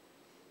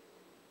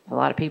 A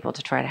lot of people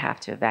to try to have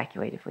to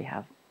evacuate if we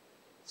have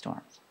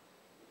storms.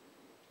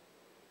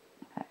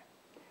 Okay.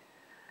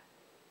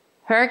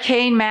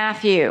 Hurricane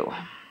Matthew.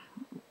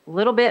 A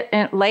little bit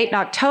late in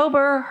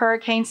October,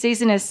 hurricane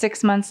season is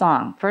 6 months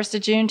long, 1st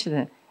of June to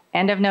the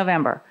end of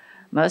November.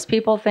 Most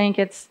people think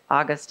it's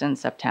August and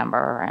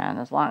September, and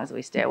as long as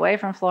we stay away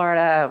from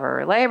Florida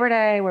over Labor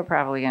Day, we're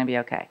probably going to be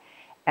okay.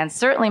 And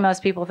certainly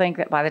most people think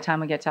that by the time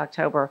we get to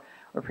October,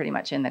 we're pretty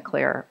much in the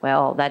clear.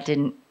 Well, that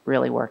didn't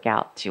really work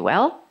out too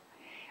well.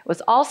 It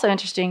was also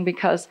interesting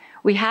because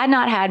we had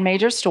not had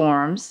major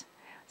storms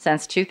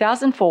since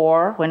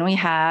 2004, when we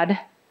had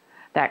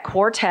that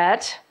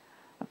quartet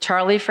of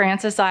Charlie,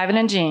 Francis, Ivan,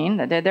 and Jean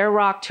that did their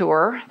rock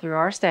tour through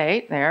our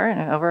state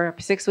there over a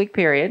 6-week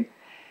period.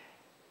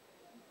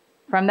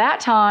 From that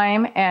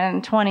time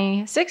in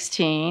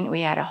 2016,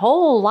 we had a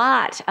whole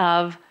lot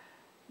of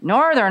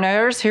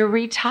Northerners who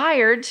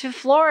retired to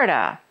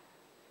Florida.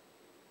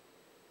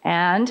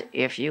 And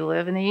if you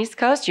live in the East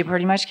Coast, you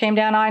pretty much came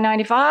down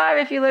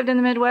I-95. If you lived in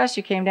the Midwest,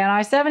 you came down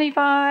I-75.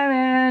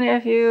 And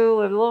if you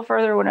lived a little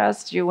further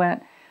west, you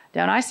went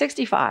down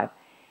I-65.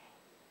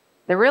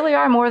 There really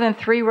are more than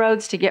 3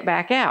 roads to get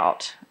back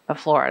out of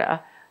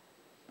Florida,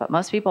 but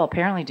most people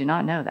apparently do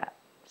not know that.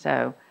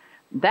 So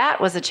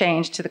that was a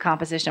change to the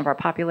composition of our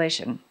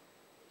population.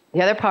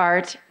 The other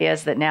part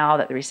is that now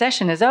that the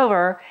recession is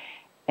over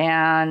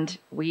and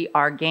we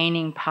are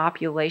gaining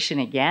population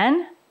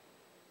again,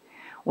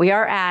 we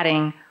are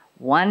adding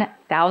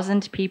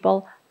 1,000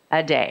 people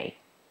a day,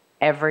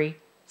 every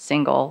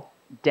single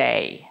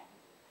day,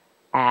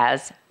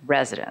 as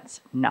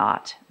residents,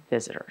 not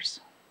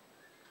visitors.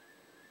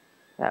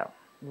 So,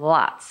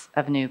 lots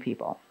of new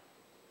people.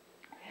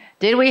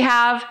 Did we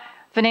have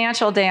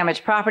financial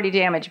damage, property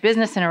damage,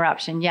 business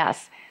interruption?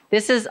 Yes.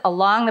 This is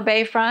along the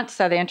bayfront,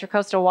 so the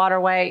Intracoastal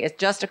Waterway is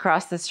just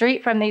across the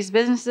street from these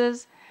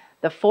businesses.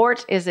 The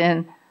fort is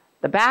in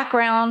the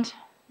background.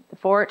 The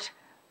fort,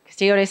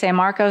 Castillo de San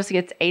Marcos,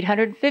 gets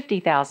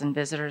 850,000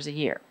 visitors a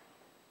year.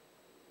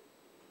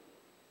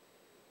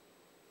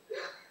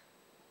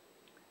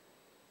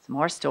 Some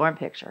more storm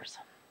pictures.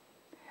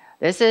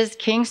 This is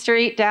King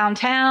Street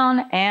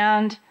downtown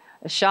and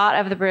a shot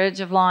of the Bridge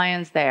of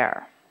Lions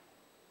there.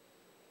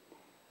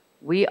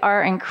 We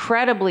are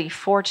incredibly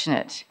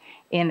fortunate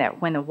in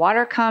that when the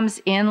water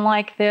comes in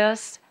like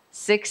this,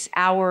 6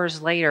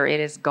 hours later, it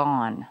is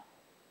gone.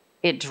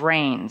 It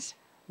drains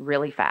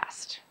really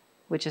fast,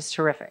 which is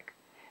terrific.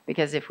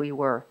 Because if we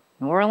were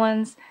New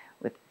Orleans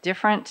with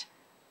different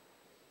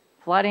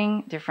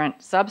flooding,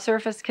 different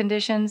subsurface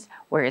conditions,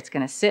 where it's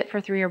going to sit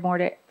for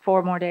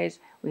 4 more days,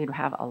 we'd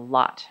have a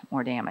lot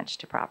more damage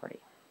to property.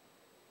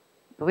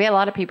 But we had a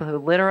lot of people who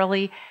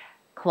literally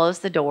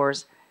closed the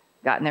doors,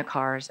 got in their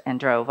cars, and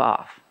drove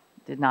off.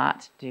 Did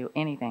not do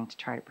anything to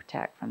try to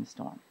protect from the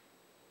storm.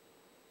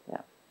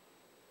 So.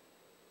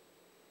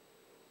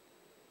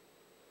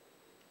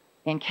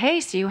 In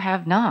case you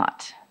have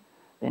not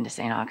been to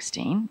St.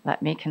 Augustine,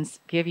 let me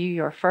give you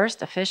your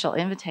first official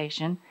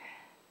invitation.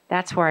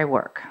 That's where I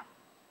work.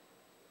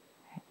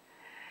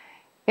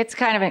 It's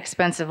kind of an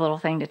expensive little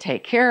thing to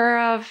take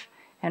care of.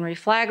 Henry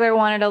Flagler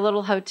wanted a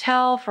little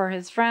hotel for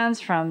his friends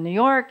from New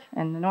York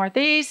and the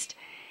Northeast.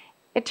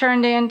 It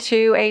turned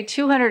into a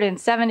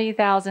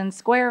 270,000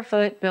 square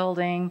foot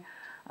building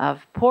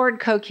of poured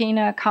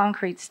coquina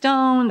concrete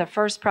stone, the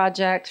first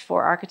project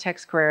for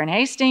architects' career in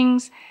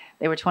Hastings.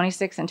 They were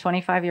 26 and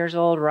 25 years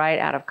old right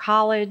out of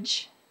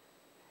college.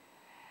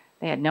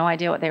 They had no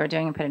idea what they were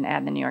doing and put an ad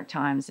in the New York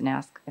Times and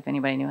asked if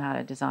anybody knew how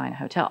to design a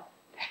hotel.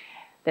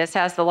 This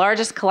has the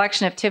largest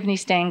collection of Tiffany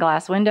stained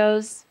glass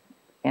windows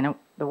in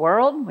the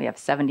world. We have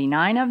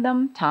 79 of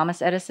them.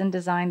 Thomas Edison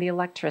designed the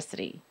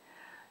electricity.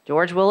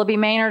 George Willoughby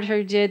Maynard,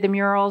 who did the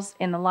murals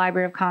in the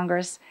Library of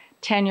Congress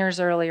 10 years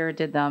earlier,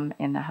 did them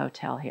in the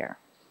hotel here.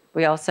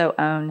 We also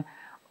own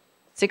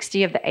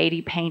 60 of the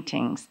 80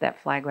 paintings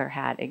that Flagler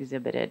had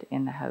exhibited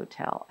in the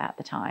hotel at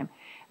the time.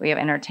 We have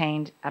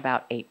entertained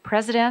about 8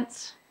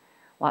 presidents,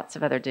 lots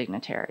of other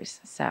dignitaries.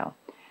 So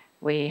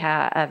we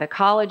have the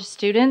college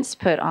students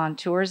put on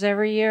tours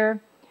every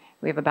year.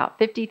 We have about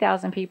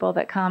 50,000 people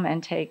that come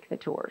and take the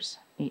tours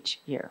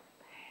each year.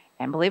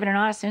 And believe it or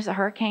not, as soon as the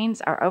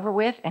hurricanes are over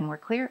with and we're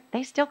clear,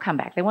 they still come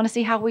back. They want to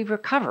see how we've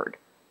recovered.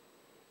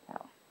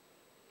 So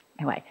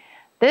anyway,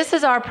 this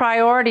is our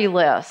priority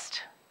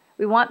list.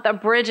 We want the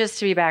bridges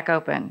to be back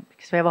open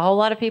because we have a whole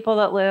lot of people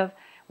that live.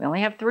 We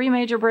only have 3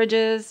 major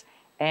bridges,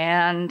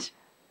 and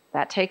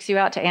that takes you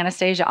out to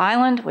Anastasia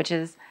Island, which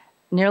is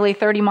nearly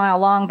 30-mile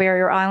long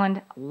barrier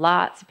island.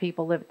 Lots of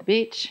people live at the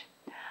beach.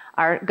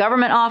 Our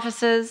government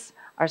offices,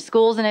 our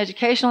schools and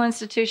educational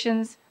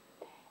institutions,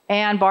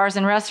 and bars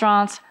and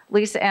restaurants.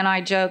 Lisa and I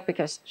joked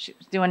because she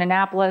was doing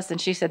Annapolis, and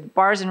she said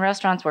bars and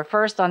restaurants were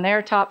first on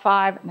their top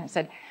 5. And I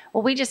said,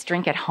 well, we just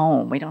drink at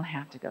home. We don't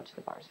have to go to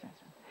the bars and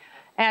restaurants.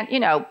 And, you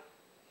know,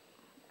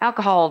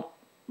 alcohol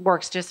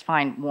works just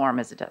fine warm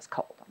as it does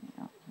cold.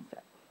 You know, so,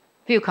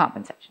 few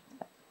compensations.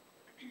 But.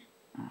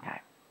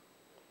 Okay.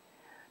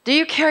 Do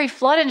you carry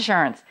flood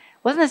insurance?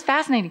 Wasn't this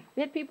fascinating?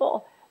 We had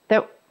people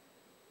that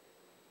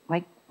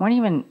like weren't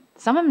even,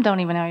 some of them don't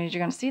even know you're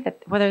going to see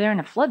that whether they're in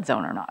a flood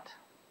zone or not.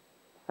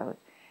 So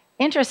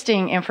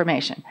interesting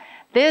information.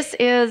 This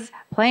is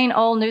plain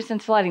old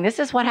nuisance flooding. This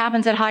is what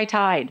happens at high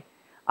tide.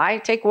 I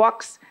take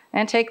walks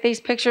and take these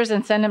pictures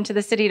and send them to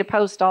the city to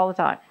post all the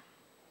time.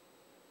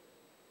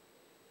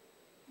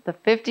 The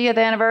 50th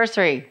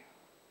anniversary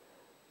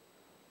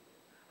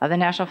of the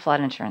National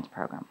Flood Insurance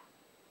Program.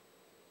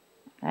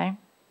 Okay.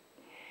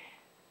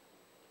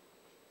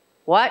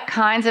 What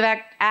kinds of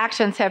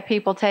actions have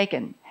people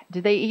taken? Do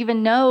they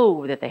even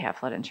know that they have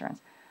flood insurance?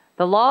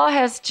 The law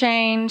has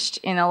changed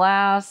in the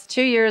last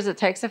 2 years. It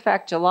takes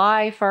effect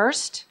July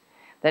 1st,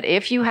 that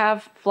if you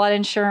have flood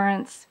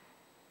insurance,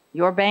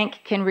 your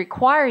bank can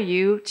require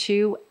you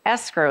to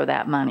escrow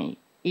that money,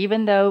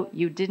 even though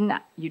you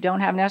don't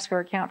have an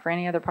escrow account for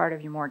any other part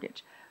of your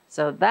mortgage.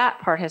 So that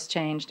part has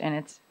changed, and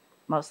it's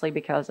mostly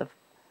because of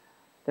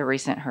the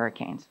recent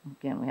hurricanes.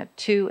 Again, we had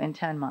 2 in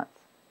 10 months.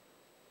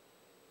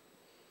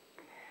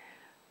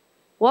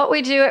 What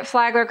we do at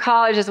Flagler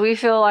College is we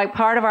feel like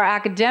part of our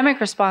academic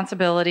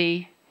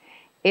responsibility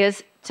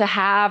is to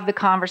have the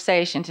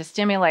conversation, to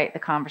stimulate the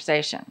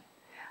conversation.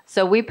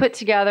 So we put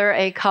together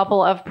a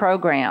couple of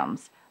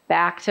programs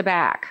back to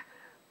back.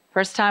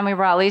 First time we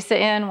brought Lisa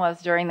in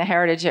was during the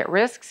Heritage at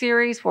Risk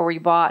series, where we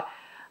brought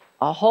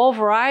a whole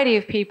variety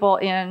of people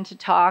in to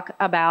talk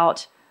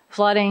about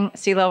flooding,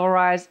 sea level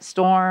rise,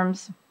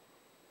 storms.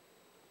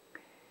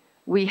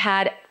 We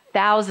had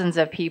thousands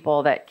of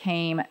people that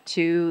came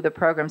to the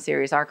program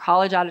series. Our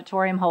college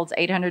auditorium holds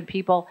 800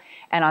 people,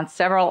 and on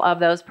several of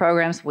those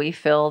programs, we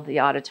filled the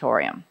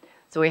auditorium.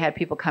 So we had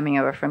people coming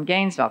over from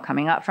Gainesville,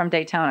 coming up from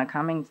Daytona,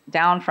 coming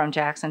down from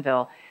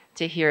Jacksonville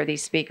to hear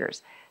these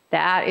speakers.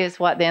 That is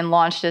what then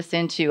launched us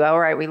into, all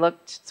right, we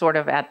looked sort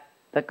of at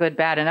the good,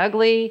 bad, and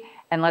ugly,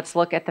 and let's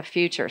look at the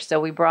future. So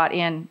we brought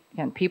in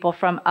people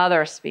from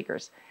other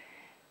speakers.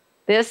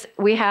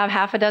 We have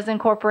half a dozen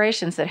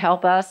corporations that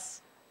help us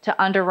to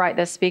underwrite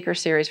this speaker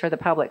series for the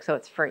public, so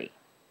it's free.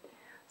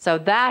 So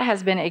that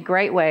has been a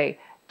great way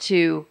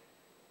to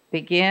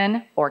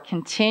begin or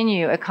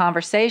continue a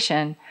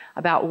conversation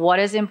about what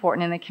is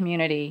important in the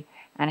community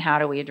and how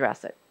do we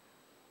address it.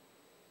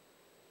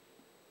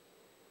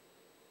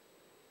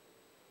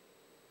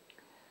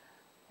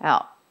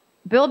 Now,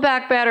 Build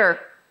Back Better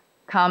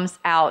comes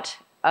out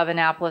of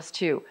Annapolis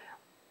too.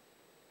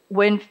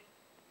 When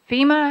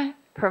FEMA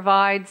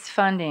provides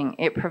funding,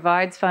 it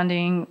provides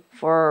funding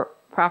for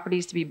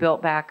properties to be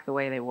built back the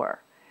way they were.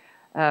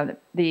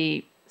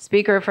 The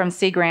speaker from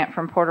Sea Grant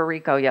from Puerto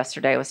Rico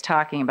yesterday was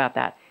talking about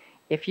that.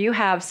 If you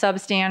have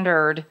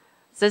substandard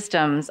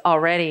systems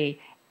already,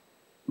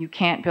 you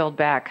can't build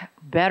back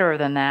better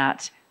than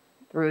that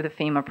through the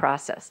FEMA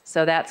process.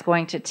 So that's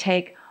going to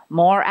take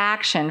more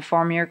action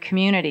from your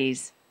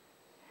communities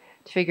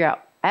to figure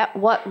out at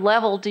what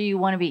level do you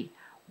want to be?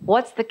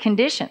 What's the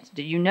conditions?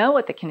 Do you know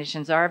what the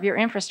conditions are of your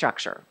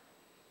infrastructure?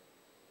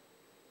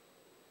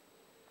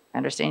 I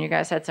understand you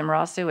guys had some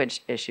raw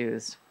sewage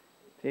issues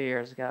a few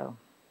years ago.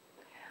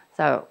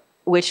 So,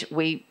 which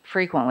we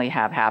frequently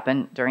have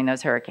happen during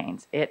those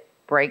hurricanes. It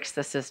breaks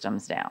the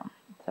systems down.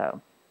 So,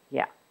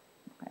 yeah.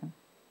 Okay.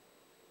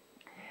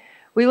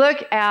 We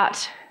look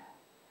at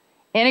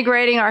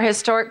integrating our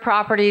historic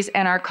properties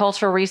and our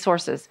cultural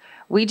resources.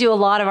 We do a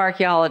lot of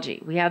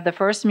archaeology. We have the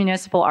first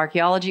municipal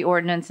archaeology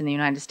ordinance in the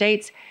United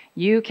States.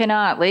 You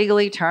cannot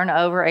legally turn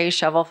over a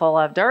shovel full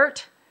of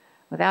dirt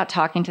without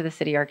talking to the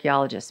city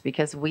archaeologists,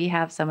 because we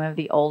have some of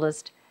the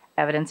oldest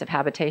evidence of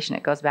habitation.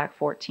 It goes back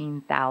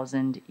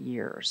 14,000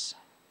 years.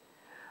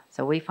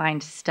 So we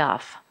find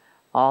stuff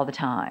all the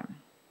time.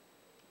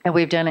 And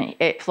we've done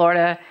it.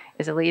 Florida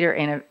is a leader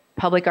in a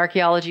public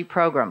archaeology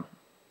program.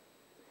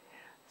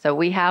 So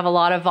we have a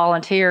lot of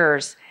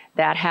volunteers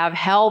that have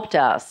helped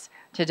us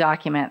to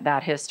document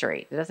that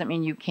history. It doesn't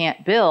mean you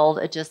can't build,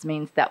 it just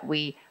means that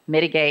we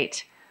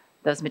mitigate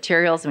those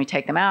materials and we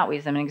take them out, we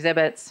use them in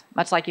exhibits.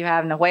 Much like you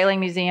have in the Whaling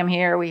Museum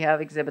here, we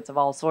have exhibits of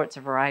all sorts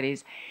of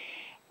varieties.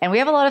 And we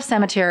have a lot of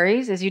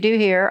cemeteries, as you do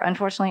here.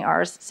 Unfortunately,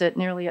 ours sit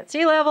nearly at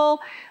sea level.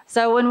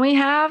 So when we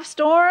have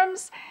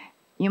storms,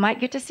 you might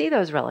get to see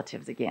those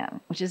relatives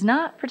again, which is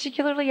not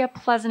particularly a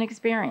pleasant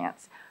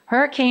experience.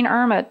 Hurricane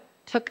Irma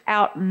took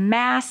out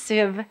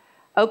massive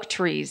oak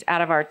trees out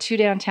of our 2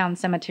 downtown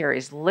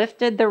cemeteries,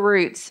 lifted the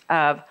roots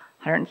of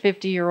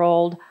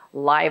 150-year-old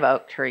live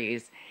oak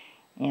trees.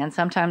 And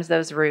sometimes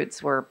those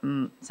roots were,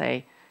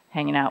 say,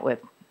 hanging out with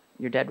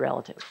your dead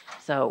relative.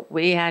 So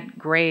we had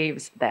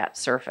graves that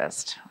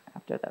surfaced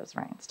after those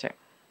rains too.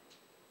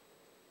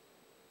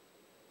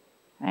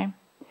 Okay.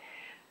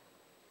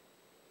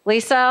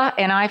 Lisa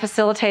and I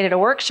facilitated a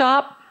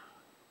workshop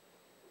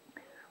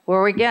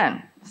where we,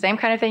 again, same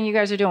kind of thing you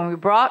guys are doing. We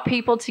brought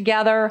people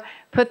together,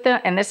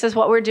 and this is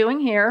what we're doing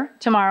here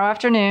tomorrow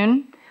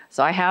afternoon.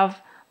 So I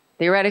have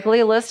theoretically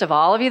a list of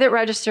all of you that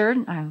registered.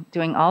 I'm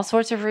doing all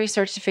sorts of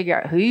research to figure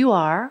out who you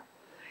are.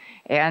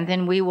 And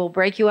then we will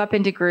break you up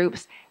into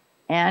groups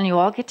and you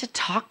all get to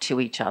talk to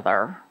each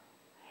other.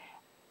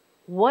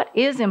 What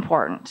is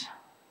important?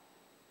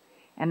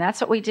 And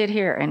that's what we did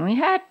here. And we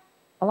had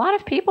a lot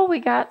of people. We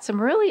got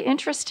some really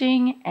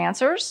interesting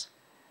answers.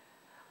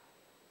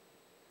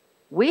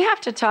 We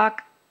have to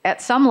talk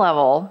at some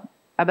level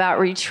about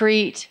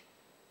retreat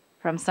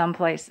from some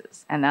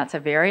places, and that's a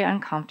very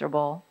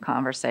uncomfortable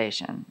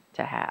conversation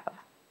to have.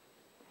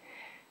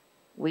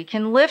 We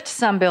can lift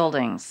some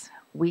buildings.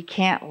 We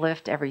can't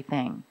lift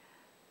everything.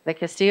 The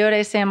Castillo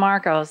de San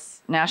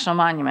Marcos National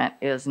Monument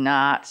is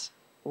not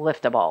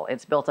liftable.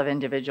 It's built of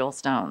individual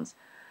stones.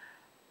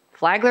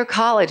 Flagler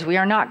College, we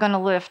are not going to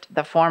lift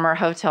the former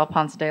Hotel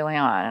Ponce de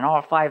Leon and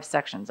all 5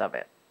 sections of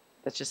it.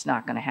 That's just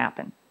not going to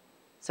happen.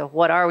 So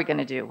what are we going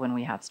to do when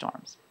we have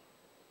storms?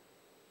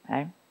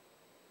 Okay.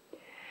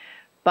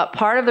 But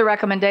part of the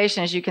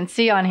recommendation, as you can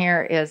see on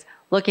here, is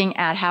looking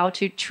at how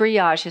to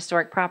triage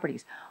historic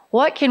properties.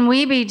 What can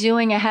we be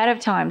doing ahead of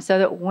time so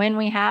that when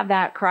we have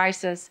that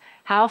crisis,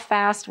 how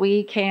fast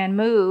we can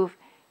move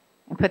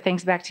and put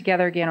things back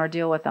together again or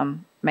deal with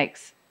them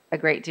makes a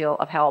great deal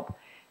of help.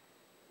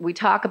 We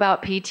talk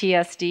about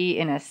PTSD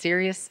in a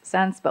serious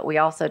sense, but we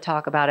also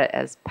talk about it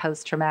as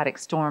post-traumatic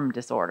storm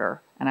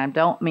disorder. And I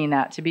don't mean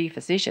that to be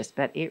facetious,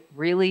 but it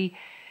really,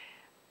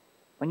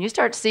 when you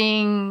start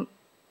seeing,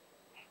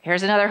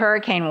 here's another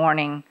hurricane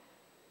warning,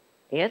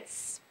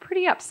 it's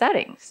pretty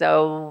upsetting.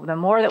 So the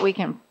more that we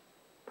can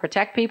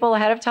protect people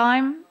ahead of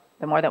time,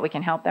 the more that we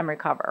can help them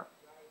recover.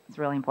 It's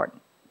really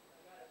important.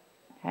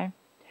 Okay.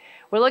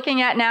 We're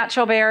looking at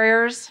natural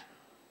barriers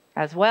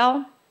as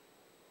well.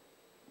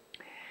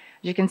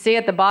 As you can see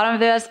at the bottom of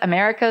this,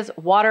 America's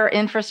Water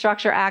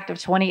Infrastructure Act of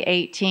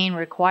 2018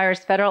 requires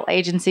federal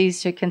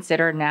agencies to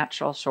consider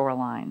natural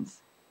shorelines.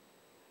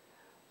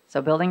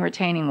 So building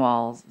retaining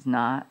walls is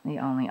not the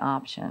only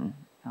option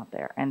out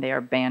there. And they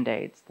are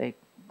Band-Aids. They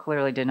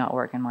clearly did not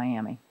work in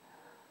Miami.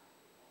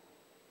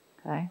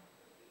 Okay.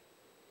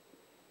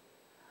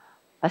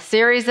 A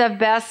series of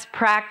best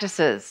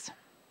practices.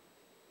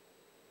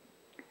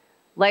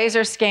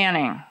 Laser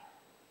scanning.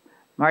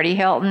 Marty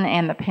Hilton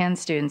and the Penn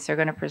students are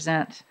going to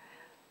present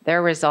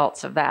their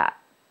results of that.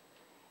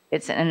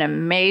 It's an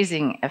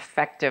amazing,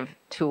 effective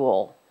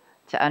tool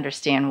to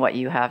understand what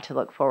you have to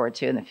look forward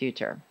to in the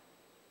future.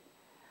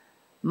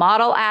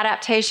 Model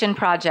adaptation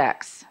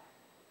projects.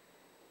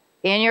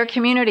 In your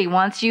community,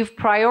 once you've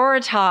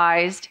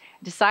prioritized,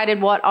 decided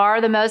what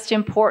are the most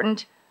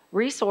important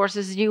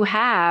resources you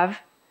have,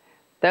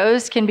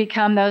 those can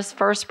become those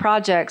first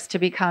projects to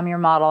become your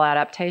model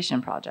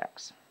adaptation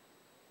projects.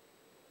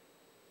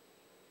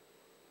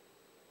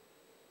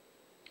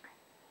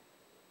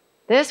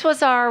 This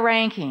was our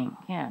ranking.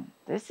 Again,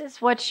 this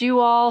is what you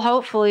all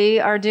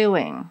hopefully are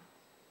doing.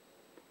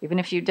 Even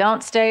if you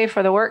don't stay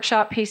for the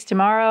workshop piece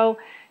tomorrow,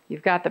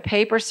 you've got the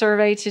paper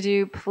survey to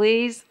do.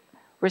 Please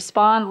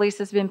respond.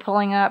 Lisa's been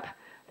pulling up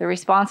the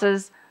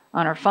responses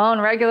on her phone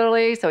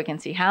regularly so we can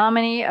see how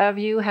many of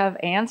you have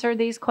answered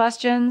these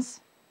questions.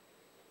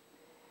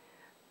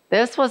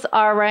 This was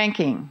our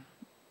ranking.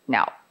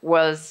 Now,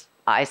 was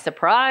I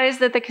surprised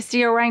that the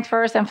Castillo ranked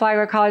first and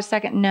Flagler College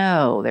second?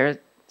 No, they're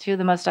 2 of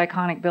the most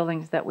iconic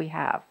buildings that we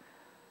have.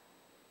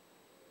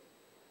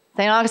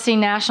 St.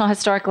 Augustine National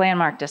Historic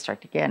Landmark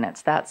District, again,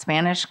 it's that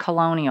Spanish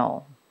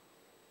colonial.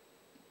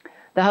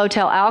 The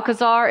Hotel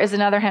Alcazar is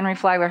another Henry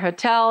Flagler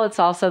hotel. It's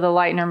also the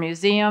Leitner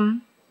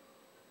Museum.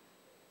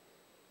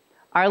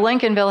 Our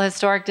Lincolnville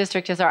Historic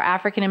District is our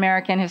African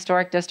American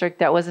historic district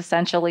that was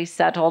essentially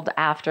settled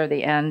after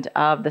the end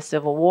of the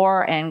Civil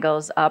War and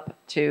goes up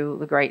to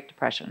the Great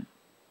Depression.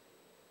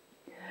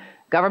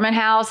 Government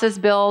House is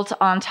built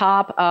on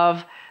top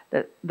of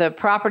the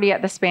property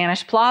at the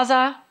Spanish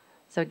Plaza.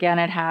 So again,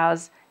 it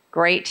has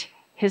great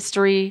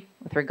history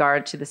with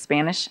regard to the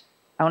Spanish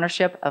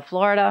ownership of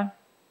Florida.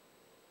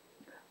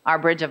 Our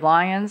Bridge of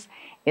Lions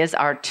is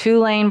our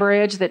 2-lane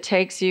bridge that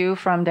takes you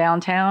from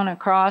downtown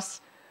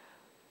across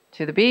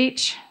to the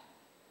beach.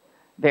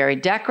 very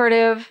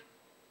decorative,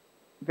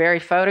 very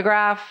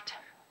photographed.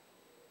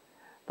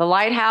 The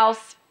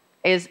lighthouse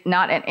is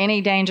not in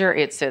any danger.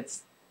 It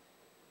sits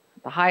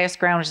at the highest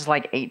ground, which is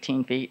like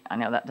 18 feet. I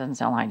know that doesn't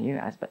sound like you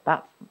guys, but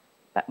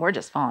that we're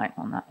just fine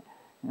on that,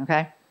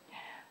 okay?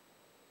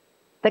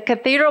 The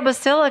Cathedral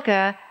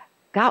Basilica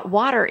got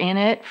water in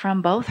it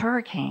from both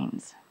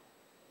hurricanes.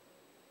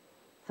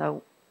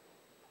 So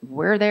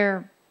we're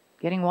there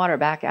getting water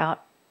back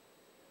out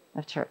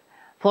of church.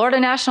 Florida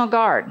National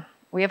Guard.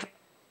 We have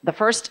the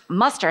first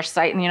muster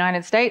site in the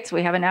United States.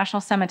 We have a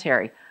national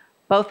cemetery.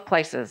 Both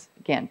places,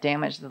 again,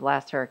 damaged the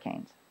last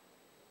hurricanes.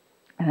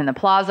 And then the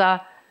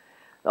plaza,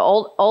 the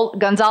old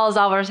Gonzalez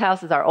Alvarez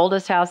house is our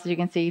oldest house, as you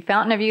can see.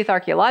 Fountain of Youth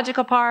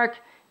Archaeological Park.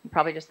 You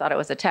probably just thought it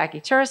was a tacky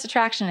tourist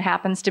attraction. It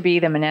happens to be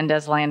the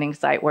Menendez landing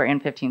site where in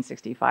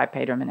 1565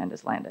 Pedro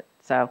Menendez landed.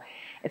 So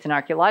it's an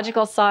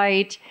archaeological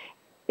site.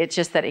 It's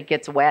just that it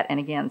gets wet, and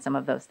again, some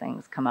of those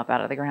things come up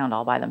out of the ground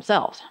all by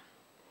themselves.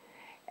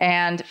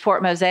 And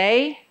Fort Mose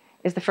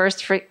is the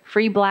first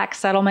free black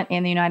settlement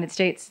in the United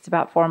States. It's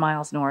about 4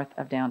 miles north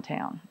of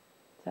downtown.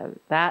 So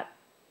that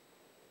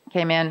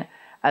came in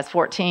as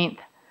 14th.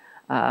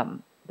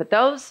 But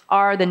those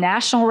are the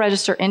National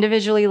Register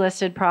individually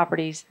listed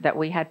properties that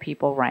we had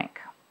people rank.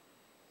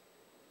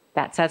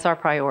 That sets our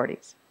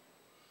priorities.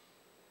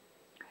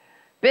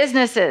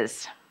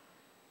 Businesses.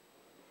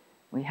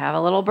 We have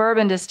a little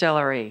bourbon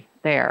distillery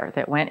there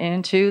that went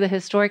into the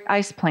historic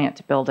ice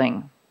plant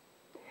building.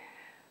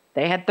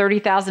 They had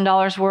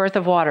 $30,000 worth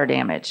of water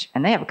damage,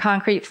 and they have a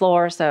concrete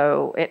floor,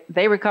 so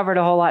they recovered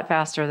a whole lot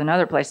faster than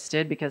other places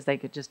did because they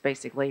could just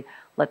basically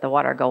let the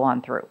water go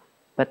on through.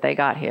 But they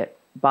got hit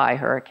by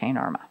Hurricane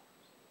Irma,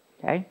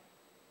 okay?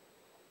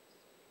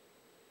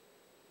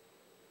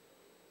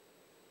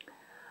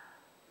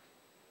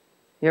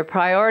 Your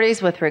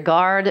priorities with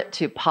regard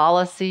to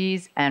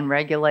policies and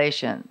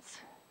regulations.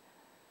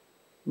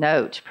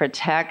 Note,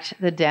 protect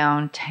the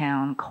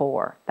downtown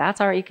core. That's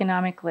our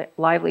economic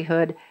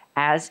livelihood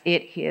as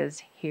it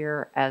is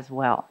here as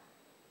well.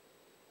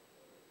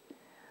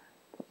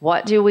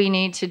 What do we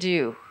need to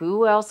do?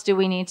 Who else do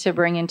we need to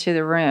bring into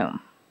the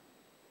room?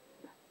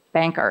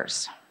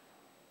 Bankers,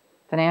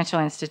 financial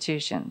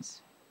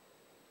institutions.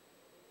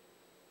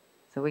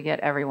 So we get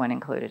everyone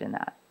included in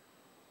that.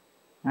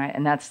 All right,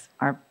 and that's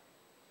our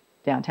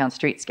downtown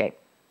streetscape.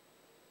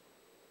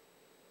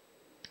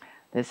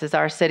 This is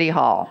our city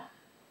hall.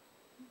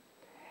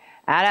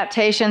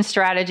 Adaptation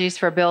strategies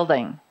for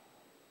building.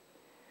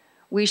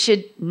 We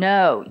should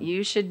know,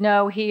 you should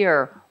know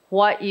here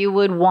what you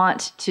would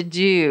want to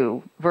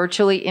do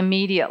virtually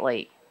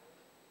immediately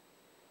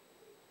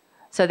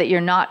so that you're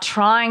not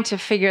trying to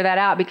figure that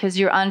out because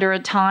you're under a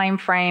time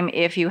frame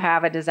if you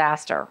have a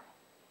disaster.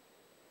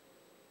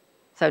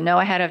 So know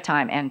ahead of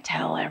time and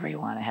tell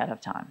everyone ahead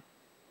of time.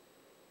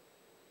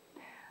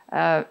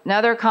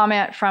 Another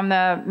comment from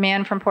the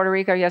man from Puerto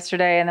Rico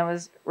yesterday, and that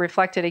was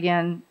reflected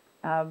again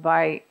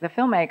by the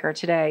filmmaker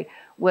today,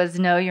 was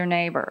know your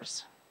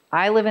neighbors.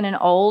 I live in an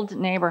old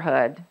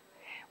neighborhood.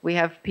 We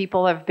have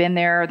people have been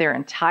there their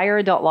entire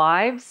adult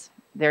lives.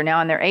 They're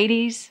now in their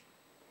 80s.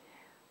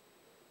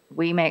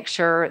 We make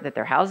sure that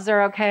their houses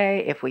are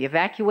okay. If we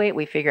evacuate,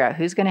 we figure out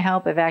who's going to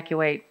help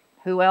evacuate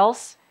who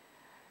else.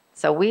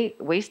 So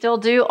we still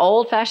do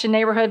old-fashioned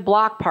neighborhood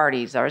block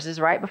parties. Ours is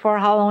right before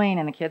Halloween,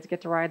 and the kids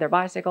get to ride their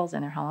bicycles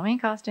in their Halloween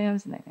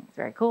costumes, and they think it's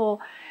very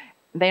cool.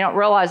 They don't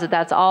realize that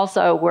that's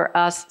also we're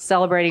us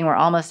celebrating. We're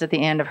almost at the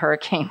end of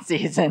hurricane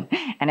season,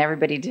 and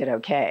everybody did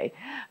okay.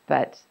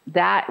 But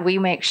that we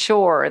make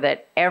sure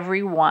that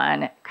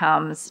everyone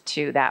comes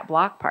to that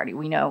block party.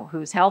 We know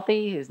who's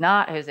healthy, who's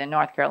not, who's in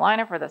North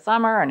Carolina for the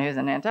summer, and who's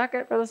in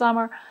Nantucket for the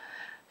summer.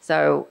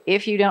 So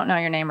if you don't know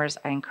your neighbors,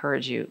 I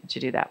encourage you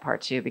to do that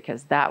part too,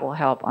 because that will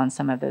help on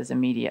some of those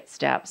immediate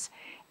steps.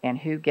 And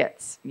who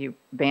gets, you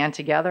band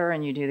together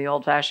and you do the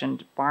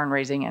old-fashioned barn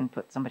raising and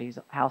put somebody's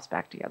house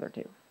back together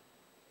too.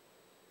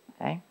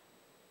 Okay?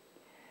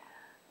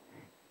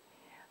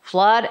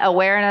 Flood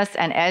awareness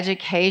and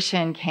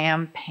education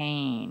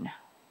campaign.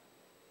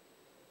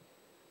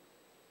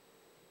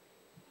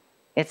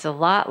 It's a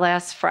lot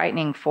less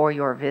frightening for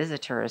your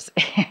visitors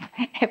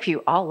if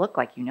you all look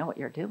like you know what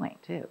you're doing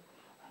too.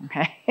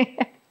 Okay.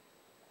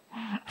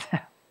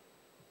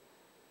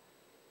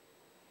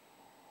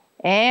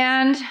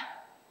 And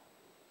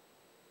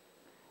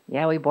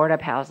yeah, we board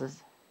up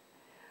houses.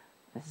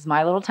 This is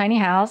my little tiny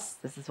house.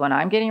 This is when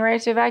I'm getting ready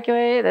to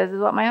evacuate. This is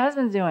what my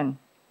husband's doing.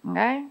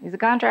 Okay. He's a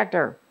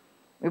contractor.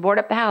 We board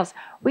up the house.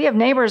 We have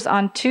neighbors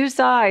on 2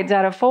 sides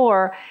out of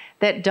 4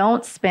 that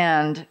don't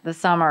spend the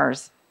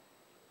summers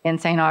in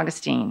St.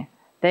 Augustine.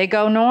 They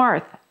go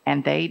north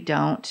and they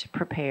don't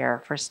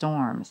prepare for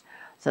storms.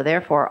 So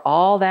therefore,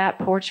 all that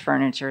porch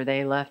furniture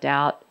they left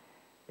out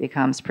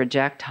becomes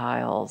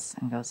projectiles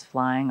and goes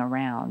flying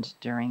around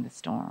during the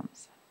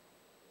storms.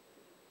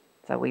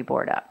 So we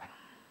board up.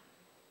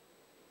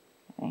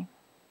 Okay.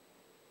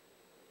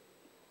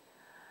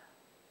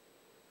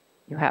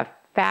 You have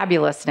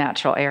fabulous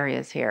natural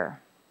areas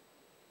here.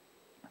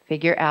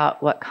 Figure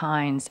out what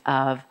kinds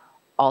of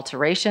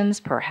alterations,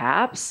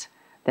 perhaps,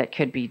 that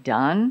could be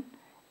done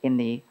in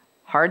the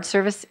hard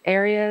surface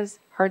areas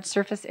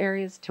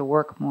to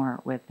work more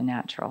with the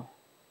natural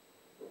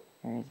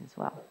areas as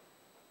well.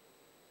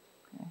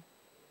 Okay.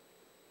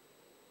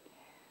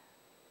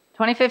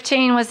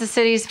 2015 was the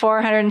city's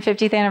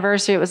 450th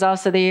anniversary. It was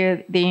also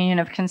the Union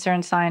of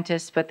Concerned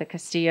Scientists put the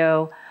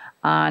Castillo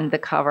on the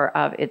cover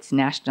of its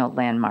National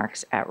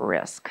Landmarks at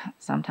Risk.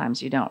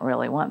 Sometimes you don't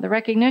really want the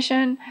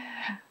recognition,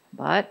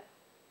 but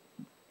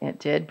it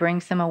did bring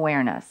some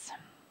awareness.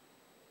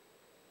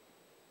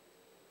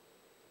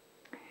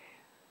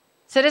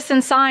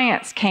 Citizen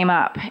science came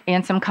up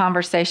in some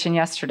conversation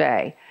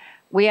yesterday.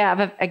 We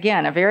have,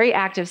 again, a very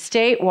active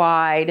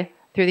statewide,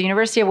 through the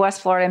University of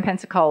West Florida in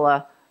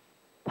Pensacola,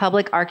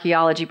 public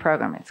archaeology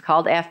program. It's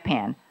called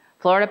FPAN,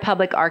 Florida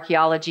Public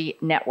Archaeology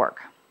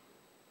Network.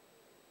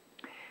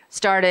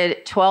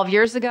 Started 12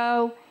 years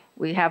ago.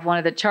 We have one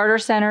of the charter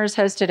centers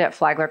hosted at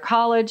Flagler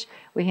College.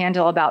 We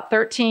handle about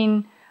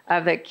 13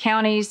 of the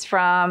counties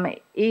from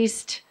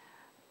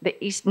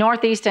the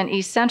northeast and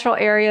east central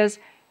areas.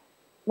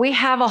 We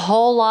have a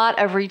whole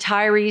lot of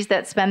retirees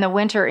that spend the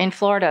winter in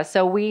Florida,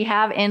 so we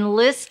have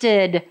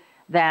enlisted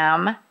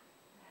them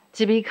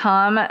to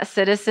become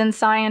citizen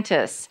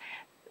scientists.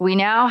 We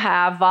now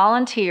have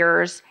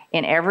volunteers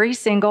in every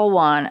single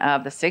one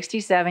of the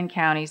 67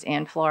 counties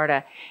in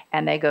Florida,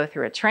 and they go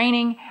through a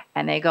training,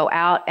 and they go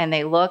out and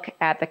they look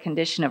at the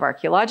condition of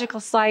archaeological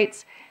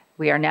sites.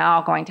 We are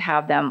now going to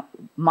have them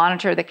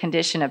monitor the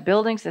condition of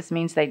buildings. This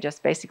means they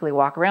just basically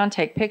walk around,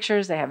 take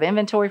pictures, they have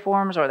inventory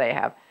forms, or they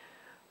have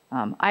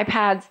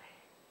iPads.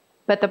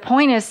 But the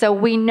point is, so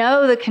we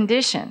know the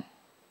condition.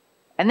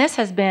 And this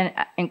has been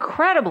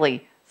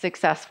incredibly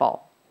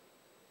successful.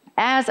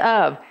 As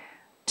of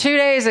 2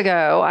 days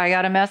ago, I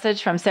got a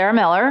message from Sarah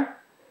Miller,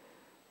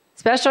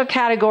 special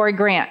category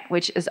grant,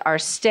 which is our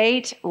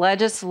state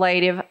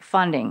legislative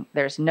funding.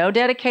 There's no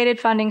dedicated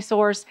funding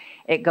source.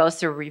 It goes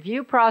through a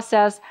review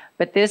process,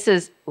 but this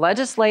is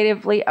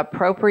legislatively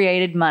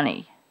appropriated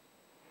money.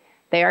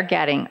 They are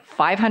getting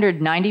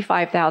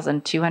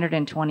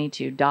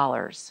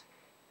 $595,222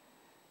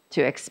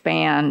 to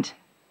expand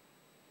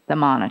the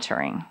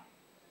monitoring.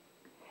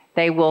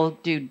 They will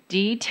do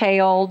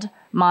detailed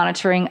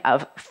monitoring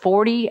of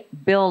 40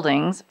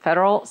 buildings,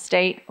 federal,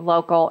 state,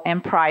 local,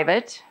 and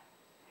private,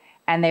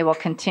 and they will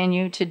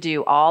continue to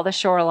do all the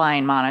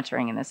shoreline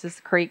monitoring, and this is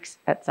creeks,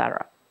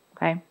 etc.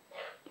 Okay?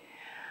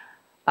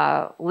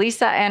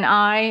 Lisa and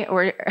I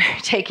were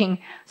taking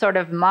sort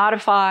of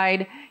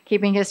modified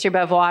Keeping History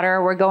Above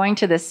Water. We're going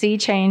to the Sea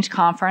Change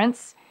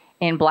Conference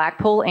in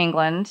Blackpool,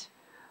 England,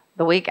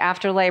 the week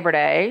after Labor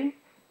Day,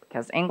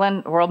 because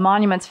England World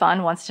Monuments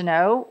Fund wants to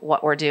know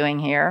what we're doing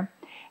here.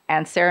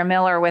 And Sarah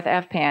Miller with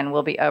FPAN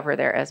will be over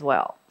there as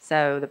well.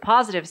 So the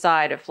positive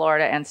side of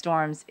Florida and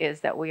storms is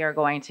that we are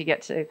going to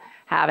get to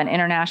have an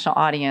international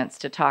audience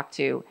to talk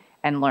to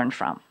and learn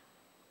from.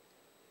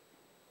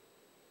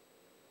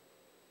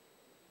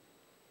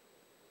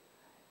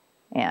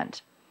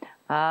 And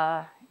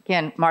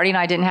again, Marty and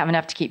I didn't have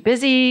enough to keep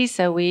busy,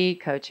 so we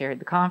co-chaired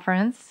the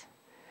conference.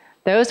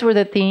 Those were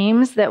the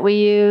themes that we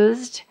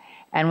used,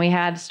 and we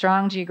had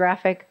strong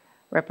geographic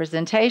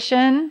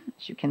representation,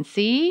 as you can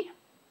see.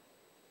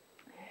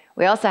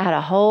 We also had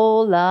a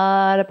whole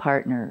lot of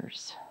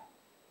partners.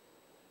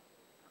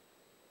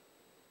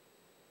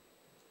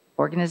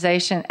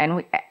 Organization, and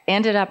we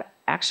ended up,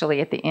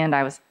 actually at the end,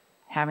 I was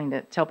having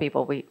to tell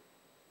people we're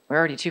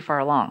already too far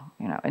along.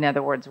 You know, in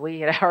other words, we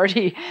had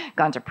already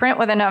gone to print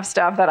with enough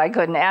stuff that I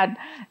couldn't add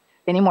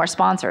any more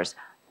sponsors.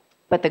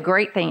 But the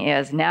great thing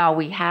is now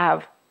we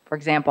have, for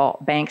example,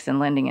 banks and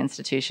lending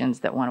institutions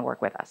that want to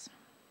work with us.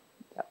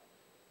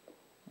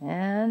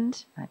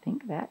 And I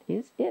think that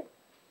is it.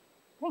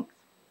 Thanks.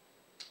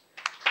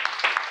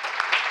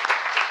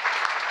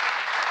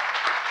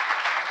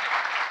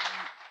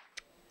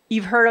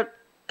 You've heard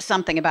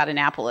something about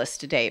Annapolis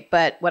today,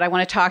 but what I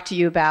want to talk to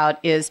you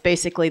about is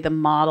basically the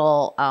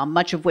model,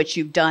 much of which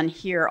you've done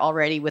here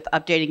already with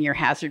updating your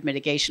hazard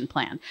mitigation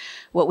plan.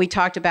 What we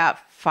talked about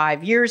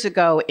 5 years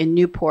ago in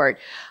Newport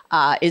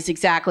is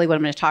exactly what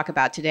I'm going to talk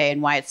about today,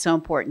 and why it's so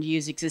important to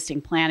use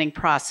existing planning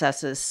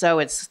processes so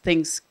it's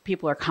things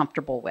people are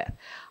comfortable with.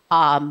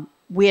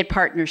 We had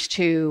partners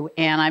too,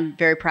 and I'm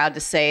very proud to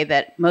say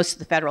that most of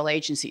the federal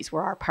agencies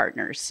were our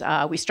partners.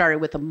 We started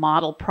with a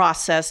model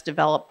process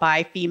developed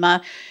by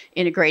FEMA,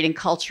 integrating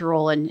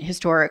cultural and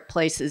historic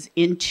places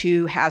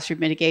into hazard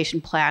mitigation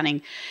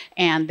planning,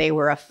 and they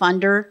were a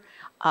funder,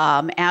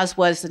 as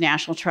was the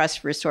National Trust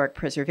for Historic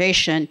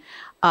Preservation.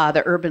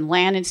 The Urban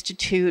Land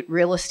Institute,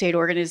 real estate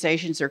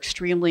organizations are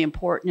extremely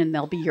important, and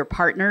they'll be your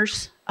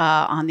partners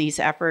on these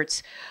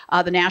efforts.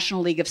 The National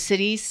League of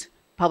Cities,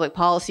 public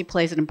policy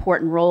plays an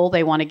important role.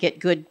 They want to get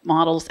good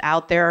models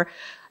out there.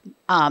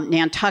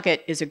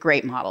 Nantucket is a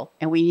great model,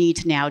 and we need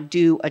to now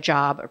do a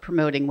job of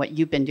promoting what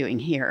you've been doing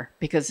here,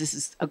 because this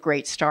is a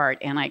great start,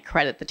 and I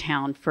credit the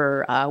town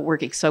for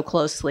working so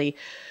closely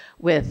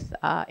with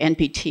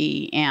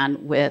NPT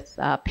and with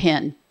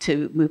PIN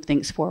to move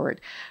things forward.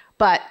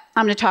 But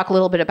I'm going to talk a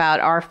little bit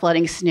about our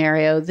flooding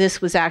scenario.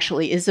 This was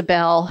actually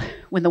Isabel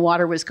when the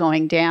water was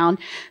going down.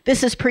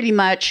 This is pretty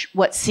much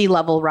what sea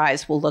level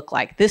rise will look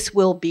like. This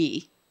will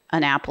be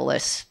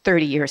Annapolis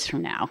 30 years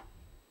from now,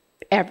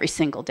 every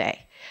single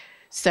day.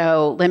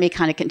 So let me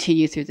kind of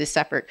continue through this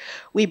effort.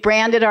 We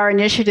branded our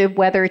initiative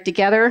Weather It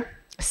Together,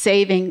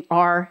 saving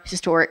our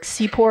historic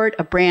seaport.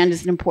 A brand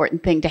is an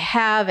important thing to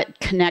have. It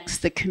connects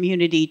the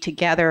community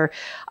together.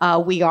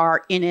 We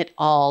are in it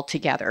all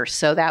together.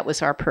 So that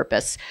was our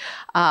purpose.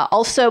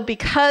 Also,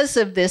 because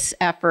of this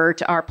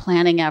effort, our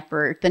planning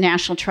effort, the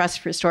National Trust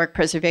for Historic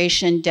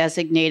Preservation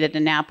designated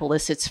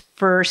Annapolis its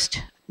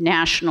first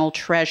national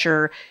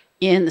treasure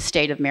in the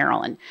state of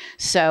Maryland.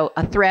 So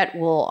a threat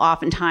will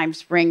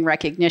oftentimes bring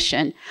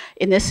recognition.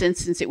 In this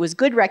instance, it was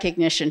good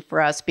recognition for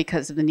us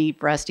because of the need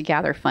for us to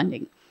gather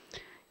funding.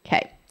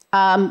 Okay.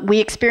 We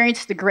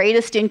experienced the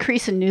greatest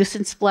increase in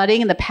nuisance flooding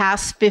in the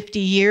past 50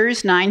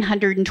 years,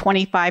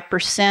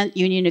 925%.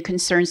 Union of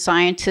Concerned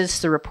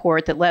Scientists, the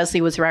report that Leslie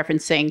was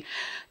referencing,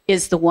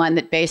 is the one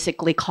that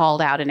basically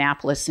called out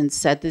Annapolis and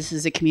said this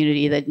is a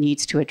community that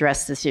needs to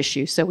address this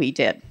issue. So we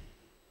did.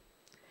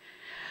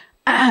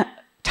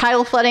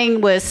 Tidal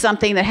flooding was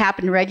something that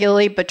happened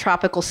regularly, but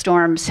tropical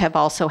storms have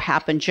also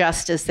happened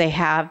just as they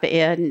have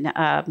in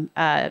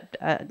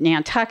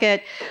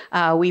Nantucket.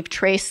 We've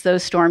traced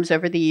those storms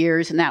over the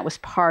years, and that was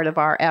part of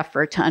our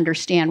effort to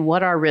understand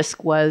what our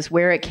risk was,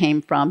 where it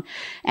came from,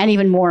 and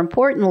even more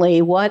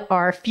importantly, what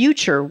our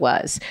future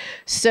was.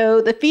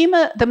 So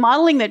the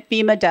modeling that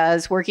FEMA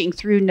does, working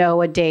through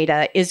NOAA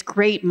data, is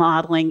great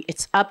modeling.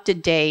 It's up to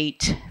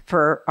date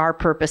for our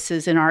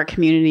purposes in our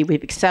community.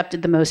 We've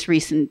accepted the most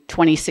recent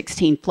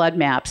 2016 flood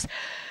maps.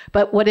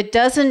 But what it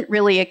doesn't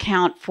really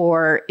account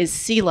for is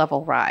sea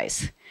level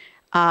rise.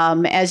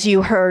 As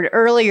you heard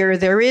earlier,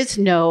 there is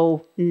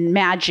no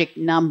magic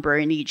number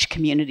in each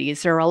community.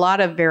 There are a lot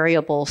of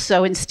variables.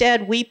 So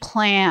instead, we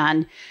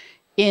plan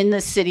in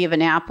the city of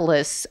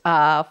Annapolis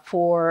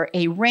for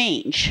a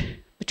range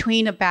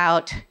between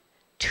about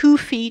 2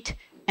 feet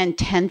and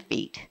 10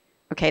 feet.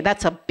 Okay,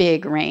 that's a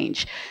big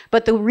range.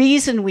 But the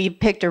reason we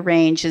picked a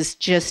range is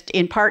just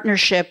in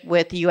partnership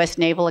with the U.S.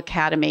 Naval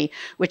Academy,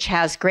 which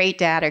has great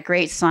data,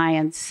 great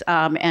science,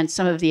 and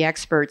some of the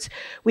experts.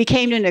 We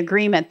came to an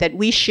agreement that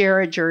we share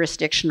a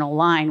jurisdictional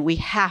line. We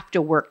have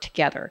to work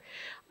together.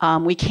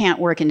 We can't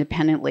work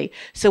independently.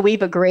 So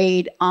we've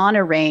agreed on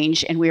a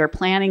range, and we are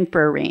planning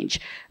for a range.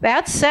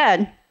 That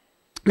said,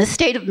 the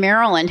state of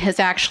Maryland has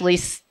actually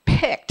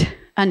picked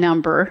a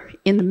number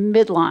in the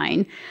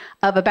midline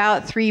of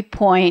about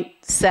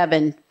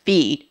 3.7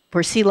 feet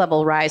for sea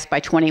level rise by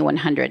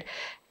 2100.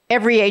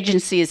 Every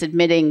agency is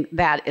admitting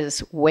that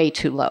is way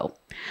too low.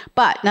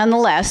 But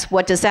nonetheless,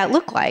 what does that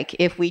look like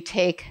if we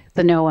take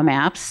the NOAA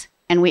maps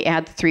and we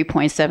add the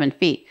 3.7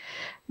 feet?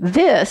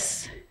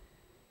 This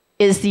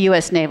is the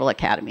U.S. Naval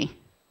Academy.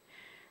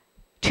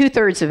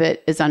 2/3 of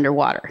it is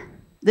underwater.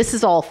 This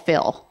is all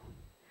fill.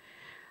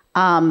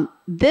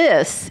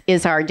 This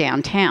is our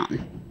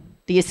downtown.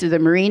 These are the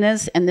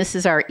marinas, and this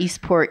is our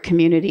Eastport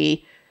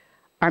community,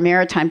 our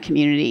maritime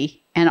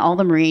community, and all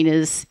the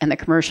marinas and the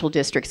commercial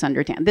districts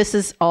under town. This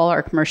is all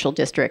our commercial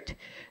district.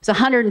 There's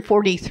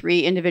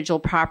 143 individual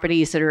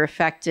properties that are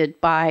affected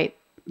by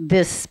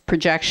this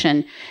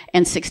projection,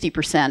 and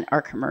 60%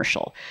 are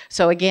commercial.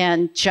 So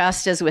again,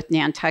 just as with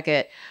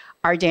Nantucket,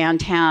 our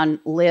downtown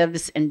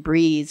lives and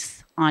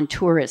breathes on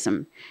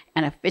tourism.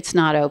 And if it's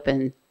not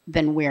open,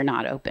 then we're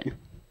not open.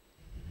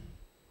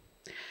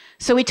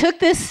 So we took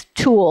this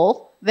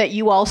tool that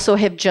you also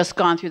have just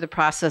gone through the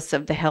process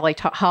of the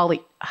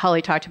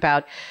Holly talked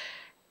about,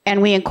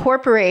 and we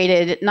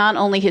incorporated not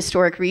only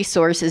historic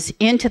resources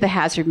into the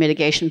hazard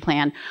mitigation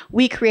plan,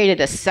 we created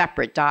a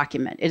separate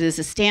document. It is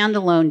a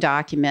standalone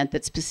document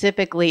that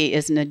specifically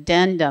is an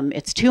addendum.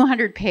 It's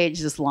 200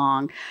 pages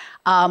long,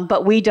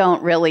 but we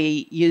don't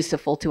really use the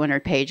full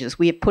 200 pages.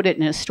 We have put it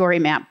in a story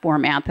map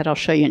format that I'll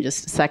show you in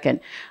just a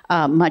second,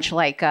 much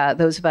like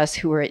those of us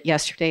who were at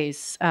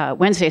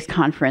Wednesday's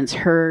conference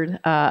heard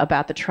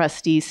about the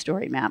trustees'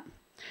 story map.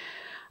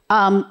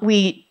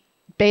 We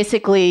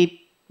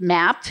basically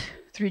mapped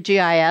through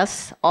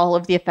GIS all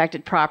of the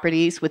affected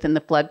properties within the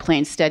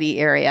floodplain study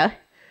area.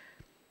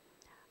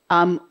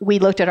 We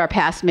looked at our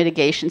past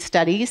mitigation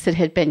studies that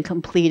had been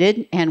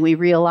completed, and we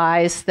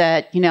realized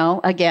that,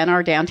 again,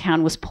 our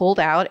downtown was pulled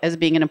out as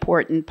being an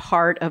important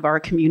part of our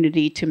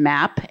community to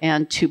map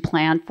and to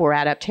plan for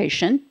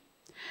adaptation.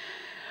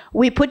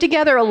 We put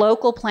together a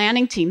local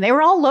planning team. They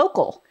were all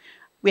local.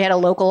 We had a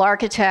local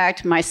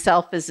architect,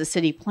 myself as the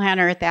city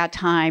planner at that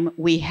time.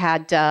 We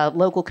had a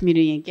local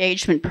community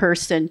engagement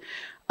person,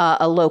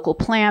 a local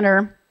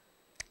planner,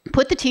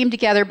 put the team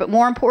together, but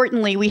more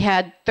importantly, we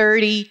had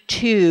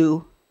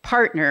 32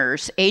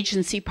 partners,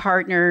 agency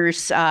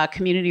partners,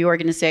 community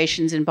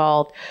organizations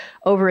involved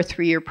over a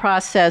 3-year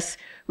process.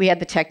 We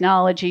had the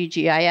technology,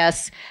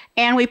 GIS,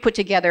 and we put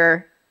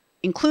together,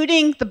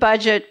 including the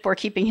budget for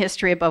keeping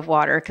history above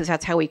water, because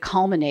that's how we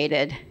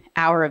culminated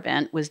our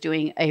event, was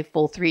doing a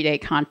full 3-day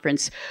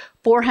conference,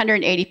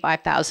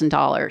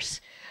 $485,000.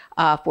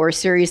 for a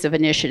series of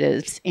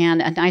initiatives.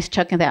 And a nice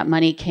chunk of that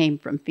money came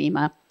from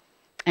FEMA,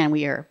 and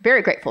we are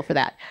very grateful for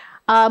that.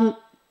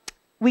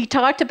 We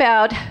talked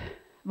about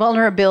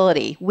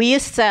vulnerability. We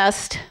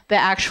assessed the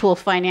actual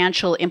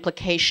financial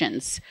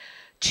implications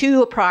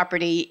to a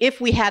property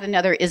if we had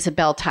another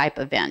Isabel type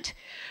event.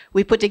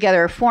 We put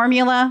together a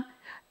formula,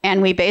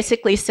 and we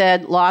basically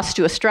said loss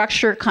to a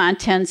structure,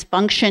 contents,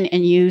 function,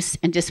 and use,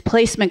 and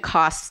displacement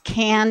costs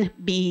can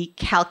be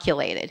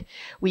calculated.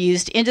 We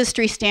used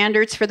industry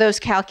standards for those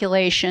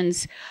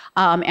calculations,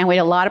 and we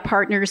had a lot of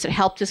partners that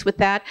helped us with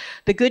that.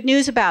 The good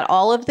news about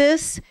all of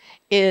this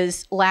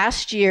is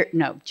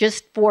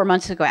just 4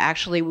 months ago,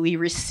 actually, we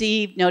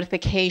received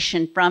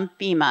notification from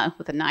FEMA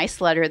with a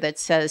nice letter that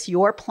says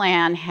your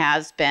plan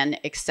has been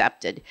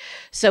accepted.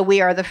 So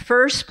we are the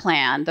first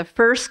plan, the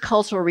first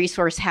cultural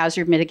resource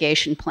hazard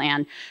mitigation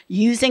plan,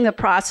 using the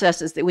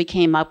processes that we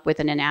came up with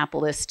in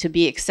Annapolis to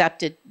be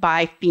accepted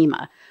by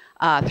FEMA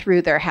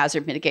through their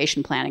hazard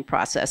mitigation planning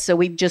process. So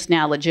we've just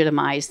now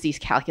legitimized these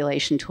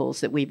calculation tools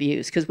that we've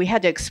used because we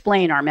had to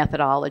explain our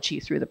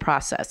methodology through the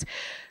process.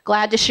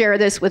 Glad to share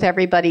this with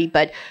everybody,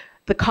 but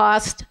the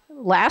cost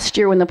last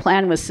year when the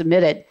plan was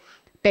submitted,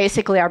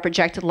 basically our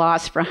projected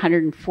loss for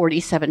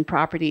 147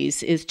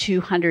 properties is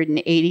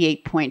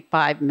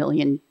 $288.5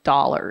 million.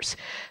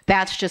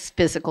 That's just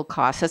physical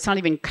costs. That's not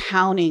even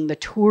counting the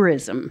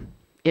tourism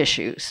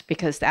issues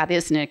because that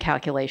isn't a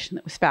calculation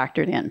that was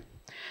factored in.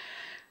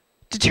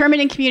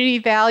 Determining community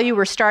value,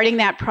 we're starting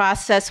that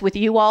process with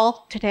you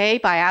all today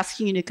by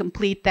asking you to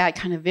complete that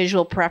kind of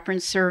visual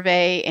preference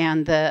survey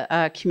and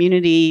the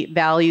community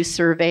value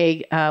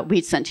survey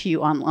we sent to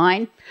you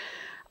online.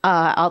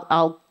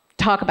 I'll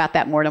talk about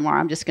that more tomorrow.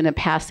 I'm just going to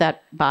pass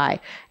that by.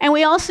 And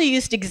we also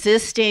used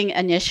existing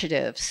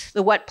initiatives,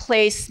 the What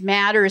Place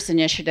Matters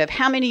initiative.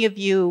 How many of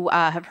you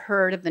have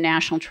heard of the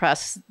National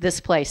Trust's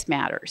This Place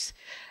Matters?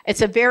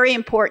 It's a very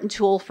important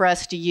tool for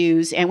us to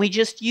use, and we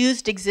just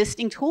used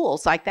existing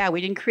tools like that.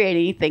 We didn't create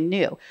anything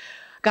new.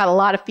 Got a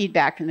lot of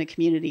feedback from the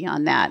community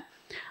on that.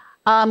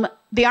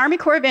 The Army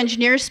Corps of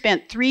Engineers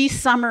spent 3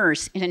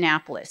 summers in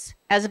Annapolis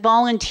as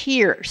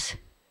volunteers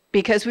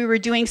because we were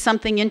doing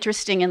something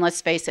interesting, and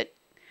let's face it,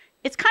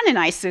 it's kind of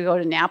nice to go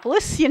to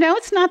Annapolis. You know,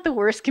 it's not the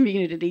worst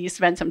community to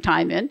spend some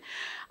time in.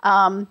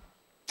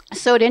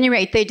 So at any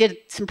rate, they did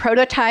some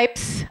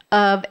prototypes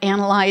of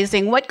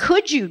analyzing what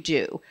could you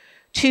do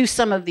to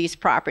some of these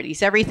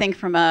properties, everything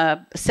from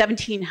a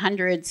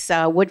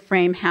 1700s wood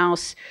frame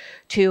house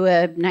to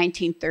a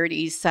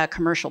 1930s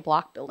commercial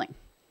block building.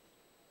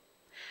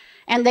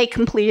 And they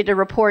completed a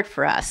report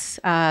for us.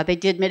 They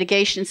did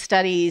mitigation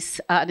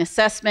studies, an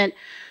assessment,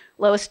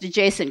 lowest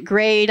adjacent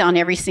grade on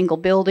every single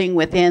building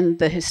within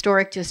the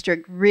historic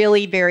district,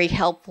 really very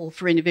helpful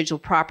for individual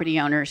property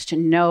owners to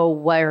know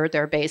where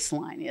their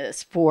baseline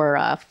is for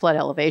flood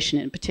elevation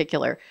in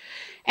particular.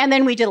 And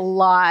then we did a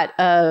lot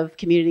of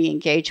community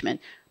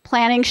engagement,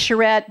 planning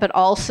charrette, but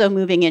also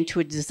moving into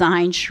a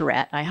design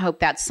charrette. I hope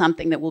that's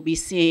something that we'll be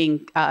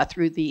seeing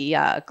through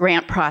the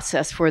grant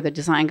process for the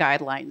design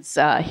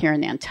guidelines here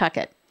in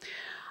Nantucket.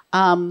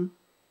 And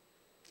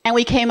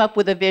we came up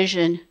with a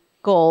vision,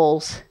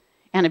 goals,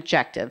 and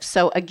objectives.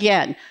 So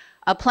again,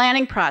 a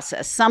planning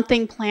process,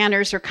 something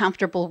planners are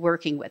comfortable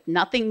working with.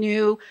 Nothing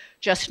new,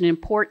 just an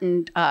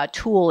important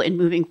tool in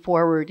moving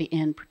forward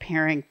in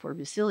preparing for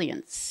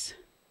resilience.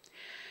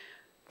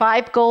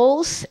 5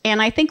 goals,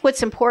 and I think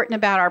what's important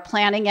about our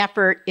planning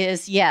effort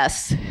is,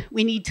 yes,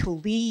 we need to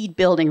lead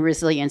building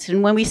resilience.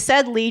 And when we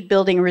said lead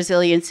building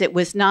resilience, it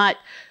was not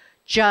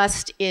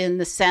just in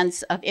the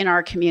sense of in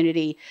our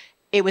community,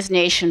 it was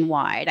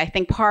nationwide. I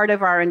think part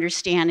of our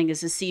understanding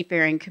as a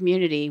seafaring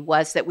community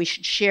was that we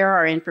should share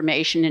our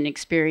information and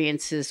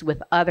experiences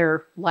with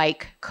other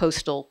like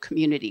coastal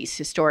communities,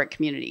 historic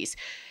communities.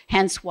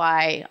 Hence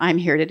why I'm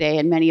here today,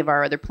 and many of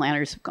our other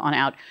planners have gone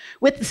out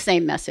with the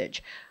same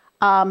message.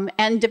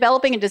 And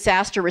developing a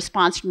disaster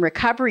response and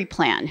recovery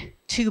plan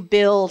to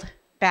build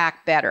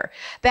back better.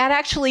 That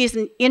actually is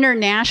an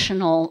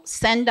international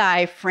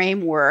Sendai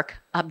framework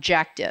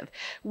objective.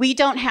 We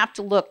don't have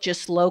to look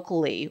just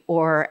locally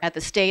or at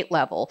the state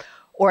level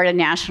or at a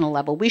national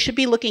level. We should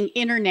be looking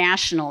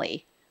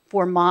internationally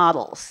for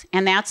models.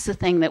 And that's the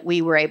thing that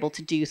we were able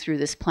to do through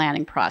this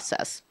planning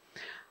process.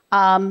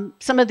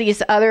 Some of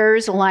these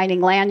others,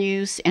 aligning land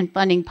use and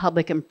funding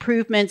public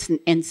improvements and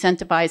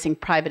incentivizing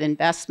private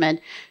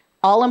investment,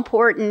 all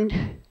important.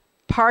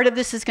 Part of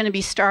this is going to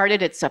be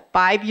started. It's a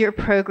 5-year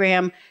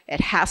program. It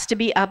has to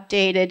be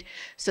updated.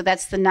 So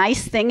that's the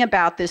nice thing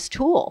about this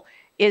tool,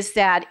 is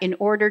that in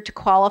order to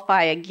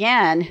qualify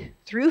again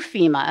through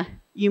FEMA,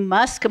 you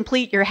must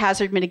complete your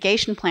hazard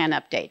mitigation plan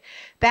update.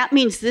 That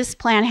means this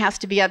plan has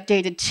to be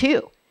updated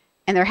too.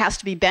 And there has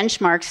to be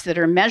benchmarks that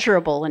are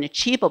measurable and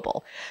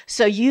achievable.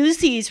 So use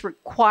these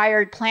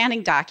required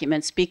planning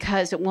documents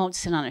because it won't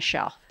sit on a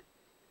shelf.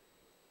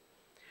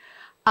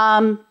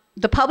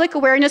 The public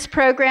awareness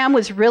program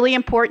was really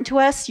important to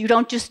us. You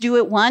don't just do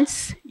it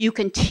once, you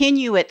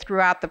continue it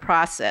throughout the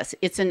process.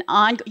 You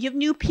have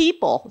new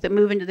people that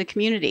move into the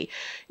community.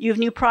 You have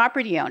new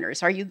property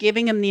owners. Are you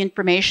giving them the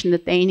information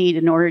that they need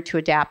in order to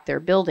adapt their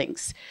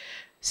buildings?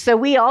 So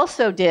we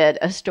also did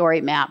a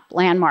story map,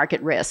 landmark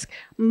at risk.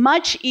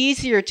 Much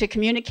easier to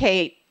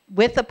communicate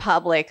with the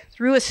public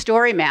through a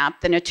story map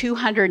than a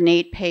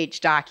 208-page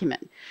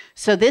document.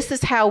 So this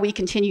is how we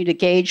continue to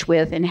engage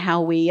with and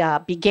how we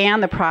began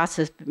the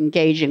process of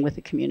engaging with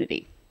the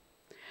community.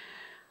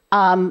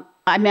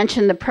 I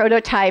mentioned the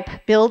prototype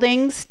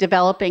buildings,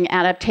 developing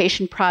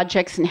adaptation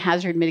projects and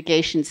hazard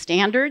mitigation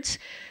standards.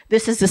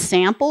 This is a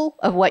sample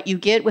of what you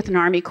get with an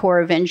Army Corps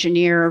of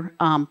Engineer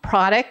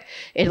product.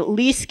 It at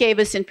least gave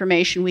us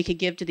information we could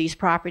give to these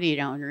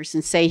property owners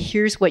and say,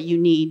 here's what you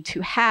need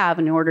to have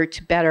in order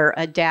to better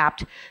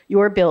adapt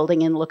your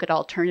building and look at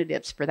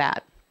alternatives for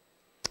that.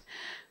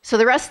 So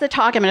the rest of the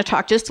talk, I'm going to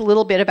talk just a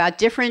little bit about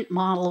different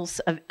models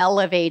of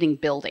elevating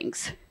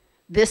buildings.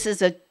 This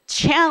is a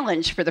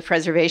challenge for the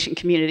preservation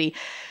community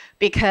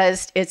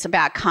because it's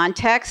about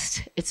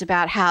context, it's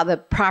about how the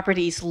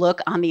properties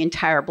look on the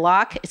entire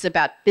block, it's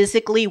about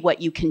physically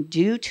what you can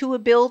do to a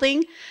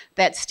building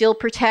that still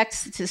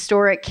protects its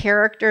historic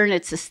character and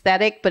its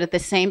aesthetic, but at the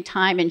same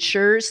time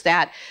ensures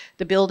that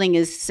the building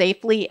is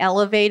safely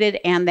elevated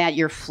and that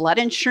your flood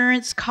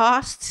insurance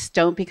costs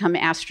don't become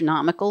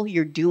astronomical.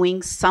 You're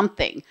doing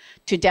something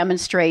to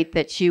demonstrate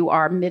that you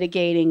are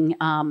mitigating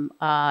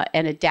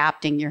and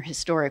adapting your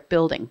historic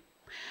building.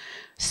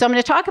 So I'm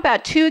going to talk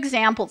about two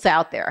examples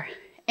out there,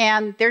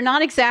 and they're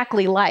not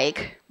exactly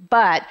like,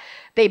 but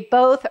they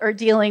both are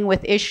dealing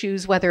with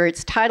issues, whether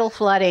it's tidal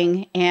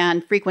flooding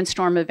and frequent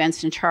storm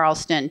events in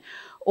Charleston,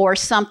 or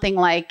something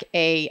like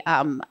a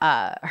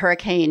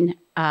hurricane,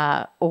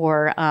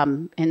 or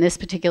in this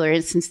particular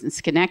instance in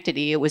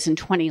Schenectady, it was in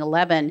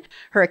 2011,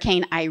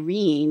 Hurricane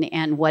Irene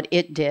and what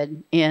it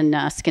did in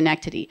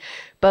Schenectady.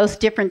 Both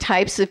different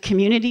types of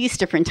communities,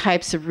 different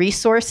types of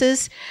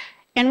resources.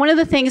 And one of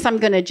the things I'm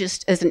going to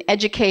just as an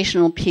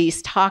educational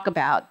piece talk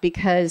about,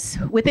 because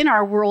within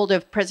our world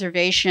of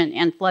preservation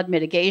and flood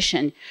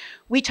mitigation,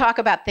 we talk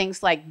about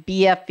things like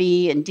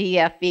BFE and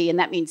DFE, and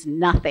that means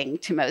nothing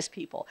to most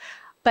people.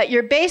 But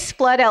your base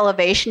flood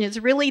elevation is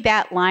really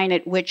that line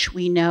at which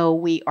we know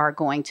we are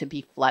going to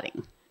be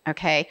flooding.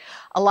 Okay?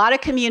 A lot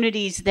of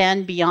communities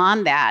then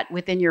beyond that,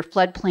 within your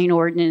floodplain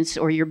ordinance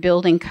or your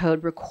building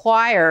code,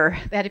 require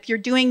that if you're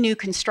doing new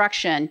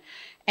construction,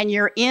 and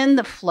you're in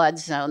the flood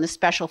zone, the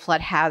special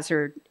flood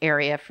hazard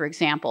area, for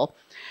example,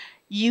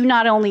 you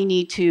not only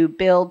need to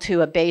build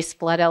to a base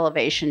flood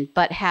elevation,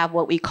 but have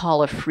what we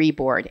call a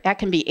freeboard. That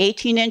can be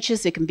 18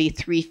 inches, it can be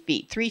 3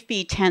 feet. 3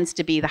 feet tends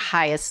to be the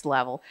highest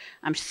level.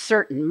 I'm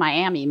certain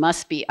Miami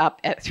must be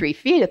up at 3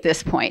 feet at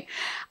this point.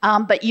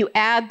 But you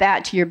add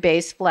that to your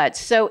base flood.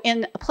 So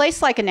in a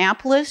place like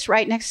Annapolis,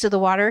 right next to the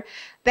water,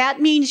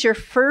 that means your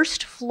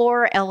first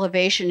floor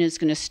elevation is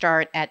going to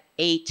start at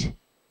 8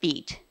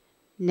 feet.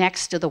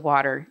 Next to the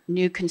water,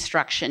 new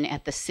construction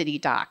at the city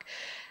dock.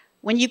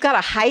 When you've got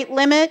a height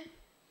limit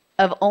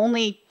of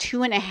only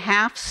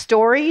 2.5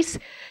 stories,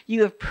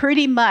 you have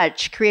pretty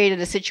much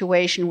created a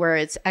situation where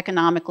it's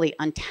economically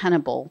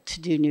untenable to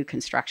do new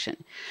construction.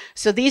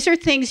 So these are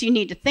things you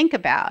need to think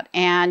about,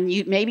 and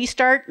you maybe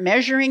start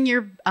measuring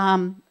your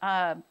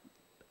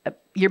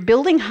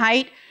building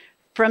height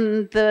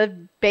from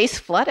the base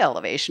flood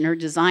elevation or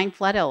design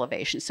flood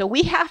elevation. So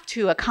we have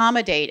to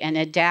accommodate and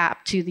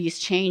adapt to these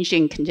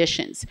changing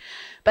conditions.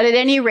 But at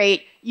any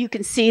rate, you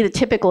can see the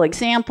typical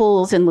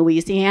examples in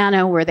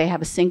Louisiana where they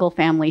have a single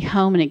family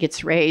home and it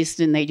gets raised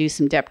and they do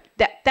some depth.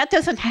 That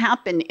doesn't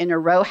happen in a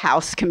row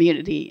house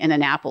community in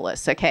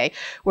Annapolis, okay,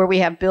 where we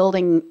have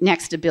building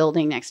next to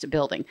building next to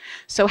building.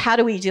 So how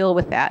do we deal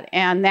with that?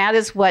 And that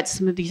is what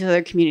some of these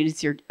other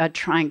communities are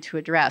trying to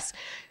address.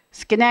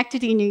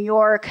 Schenectady, New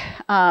York,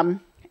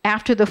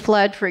 after the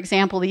flood, for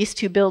example, these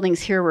two buildings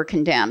here were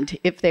condemned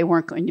if they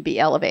weren't going to be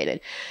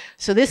elevated.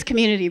 So this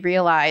community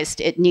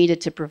realized it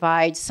needed to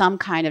provide some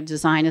kind of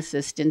design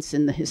assistance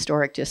in the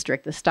historic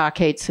district, the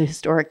Stockades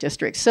Historic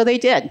District. So they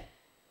did.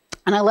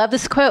 And I love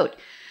this quote,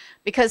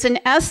 because in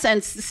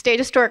essence, the State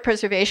Historic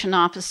Preservation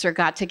Officer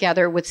got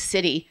together with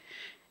city,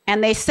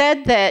 and they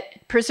said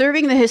that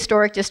preserving the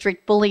historic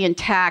district fully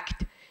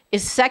intact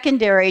is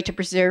secondary to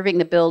preserving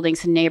the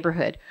buildings and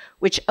neighborhood,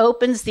 which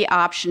opens the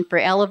option for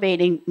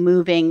elevating,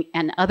 moving,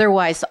 and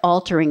otherwise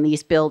altering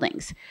these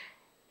buildings.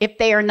 If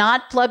they are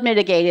not flood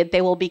mitigated,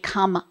 they will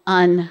become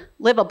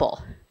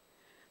unlivable.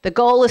 The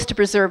goal is to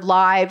preserve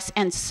lives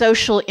and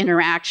social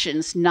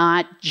interactions,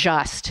 not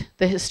just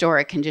the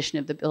historic condition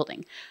of the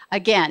building.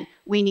 Again,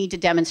 we need to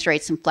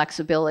demonstrate some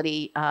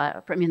flexibility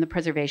from in the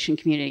preservation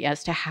community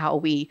as to how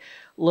we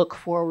look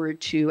forward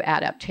to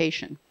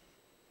adaptation.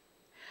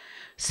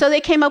 So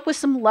they came up with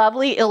some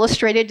lovely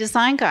illustrated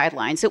design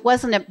guidelines. It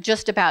wasn't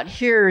just about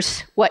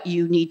here's what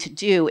you need to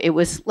do. It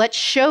was let's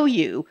show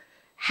you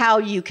how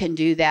you can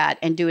do that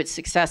and do it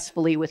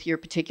successfully with your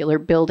particular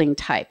building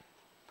type.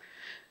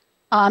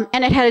 And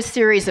it had a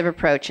series of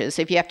approaches.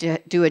 If you have to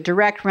do a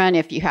direct run,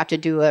 if you have to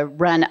do a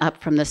run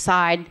up from the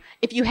side,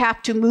 if you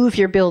have to move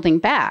your building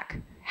back,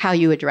 how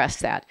you address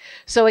that.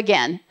 So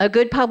again, a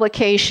good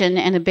publication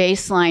and a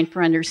baseline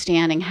for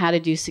understanding how to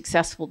do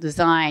successful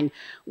design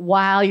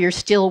while you're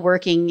still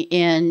working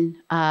in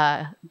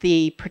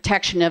the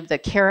protection of the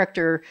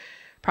character,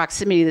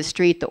 proximity to the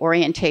street, the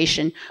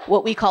orientation,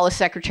 what we call a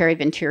Secretary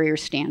of Interior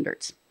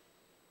standards.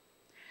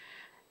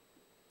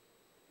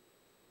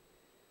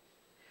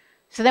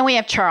 So then we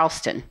have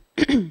Charleston.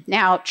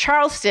 Now,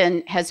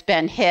 Charleston has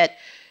been hit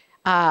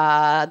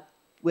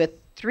with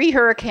 3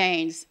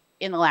 hurricanes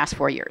in the last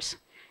 4 years,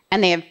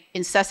 and they have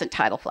incessant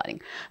tidal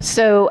flooding.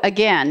 So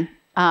again,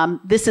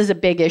 this is a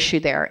big issue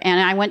there.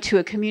 And I went to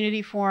a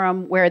community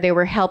forum where they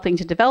were helping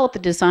to develop the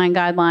design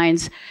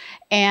guidelines,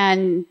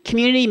 and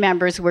community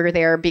members were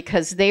there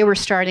because they were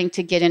starting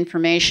to get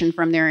information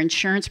from their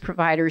insurance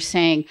providers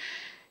saying,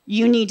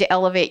 you need to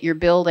elevate your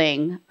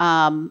building,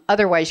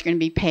 otherwise you're going to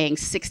be paying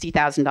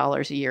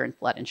 $60,000 a year in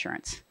flood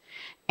insurance.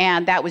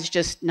 And that was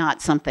just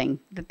not something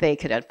that they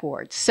could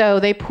afford. So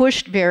they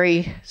pushed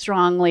very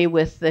strongly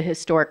with the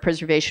Historic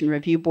Preservation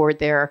Review Board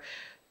there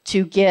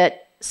to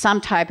get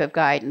some type of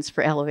guidance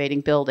for elevating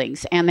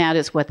buildings, and that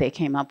is what they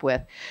came up with.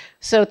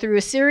 So through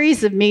a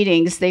series of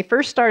meetings, they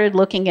first started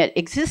looking at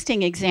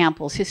existing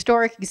examples,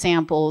 historic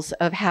examples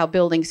of how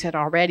buildings had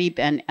already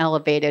been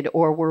elevated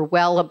or were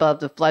well above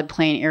the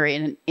floodplain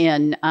area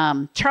in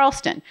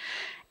Charleston.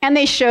 And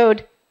they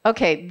showed,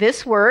 okay,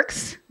 this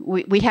works.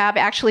 We have,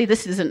 actually,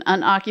 this is an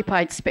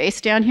unoccupied space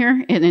down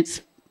here, and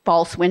it's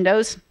false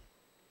windows.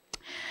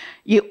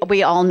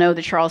 We all know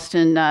the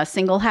Charleston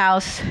single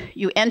house.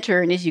 You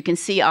enter, and as you can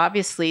see,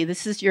 obviously,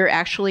 this is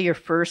actually your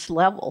first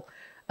level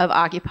of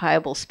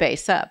occupiable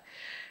space up.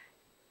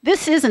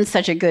 This isn't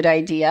such a good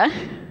idea.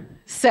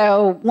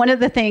 So one of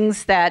the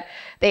things that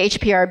the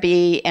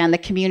HPRB and the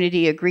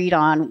community agreed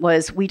on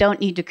was we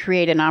don't need to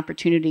create an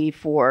opportunity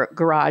for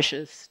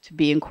garages to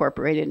be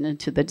incorporated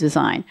into the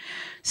design.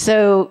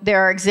 So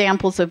there are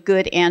examples of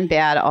good and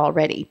bad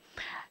already.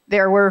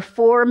 There were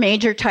 4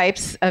 major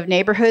types of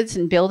neighborhoods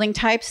and building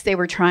types they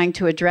were trying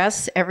to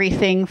address,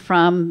 everything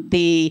from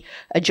the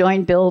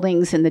adjoined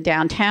buildings in the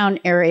downtown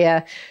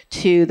area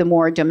to the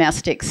more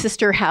domestic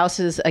sister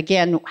houses.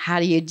 Again, how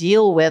do you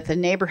deal with a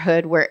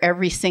neighborhood where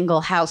every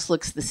single house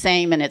looks the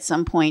same and at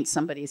some point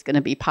somebody's going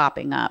to be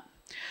popping up?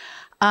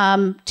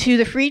 To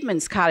the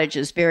Freedmen's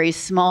cottages, very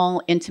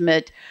small,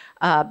 intimate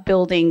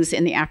buildings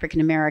in the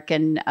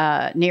African-American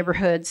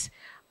neighborhoods.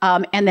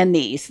 And then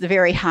these, the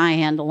very high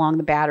end along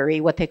the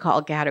Battery, what they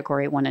call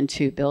Category 1 and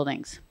 2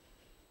 buildings.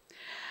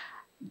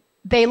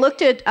 They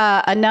looked at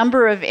a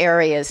number of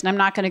areas, and I'm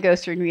not going to go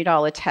through and read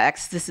all the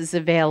text. This is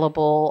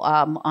available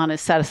on a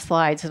set of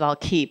slides that I'll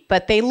keep.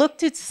 But they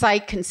looked at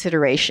site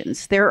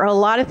considerations. There are a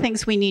lot of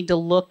things we need to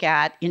look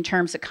at in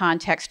terms of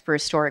context for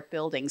historic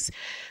buildings.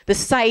 The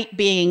site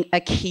being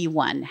a key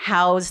one.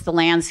 How's the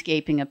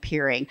landscaping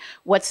appearing?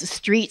 What's the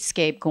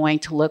streetscape going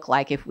to look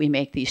like if we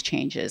make these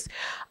changes?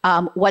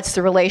 What's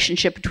the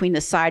relationship between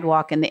the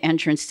sidewalk and the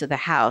entrance to the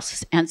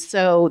house? And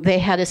so they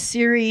had a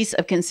series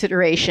of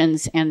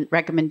considerations and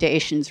recommendations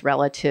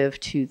relative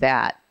to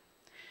that.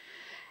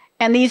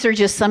 And these are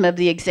just some of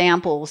the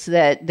examples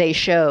that they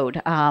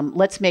showed.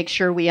 Let's make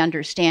sure we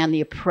understand the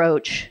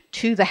approach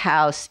to the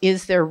house.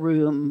 Is there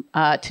room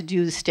to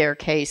do the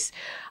staircase?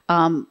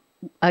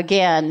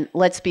 Again,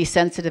 let's be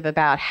sensitive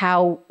about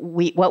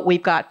what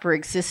we've got for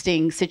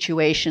existing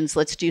situations.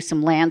 Let's do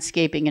some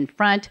landscaping in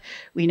front.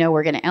 We know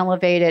we're going to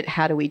elevate it.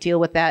 How do we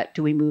deal with that?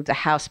 Do we move the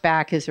house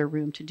back? Is there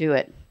room to do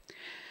it?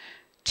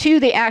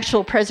 To the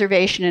actual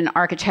preservation and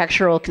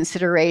architectural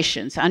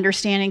considerations,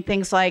 understanding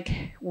things like,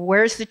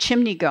 where's the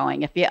chimney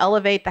going? If you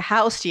elevate the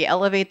house, do you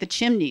elevate the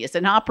chimney? It's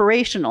an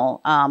operational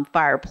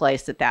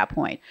fireplace at that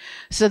point.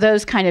 So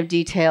those kind of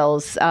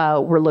details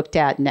were looked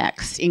at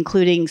next,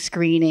 including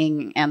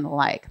screening and the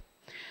like.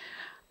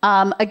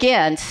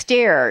 Again,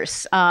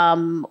 stairs.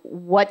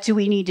 What do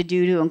we need to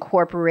do to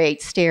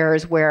incorporate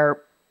stairs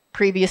where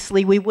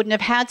previously we wouldn't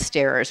have had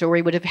stairs, or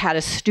we would have had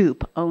a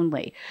stoop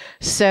only?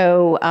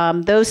 So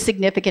those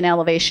significant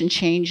elevation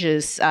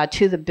changes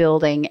to the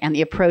building and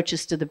the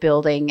approaches to the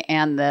building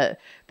and the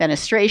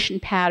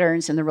fenestration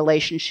patterns and the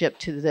relationship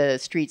to the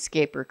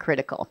streetscape are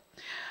critical.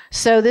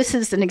 So this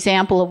is an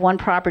example of one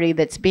property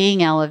that's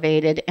being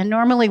elevated, and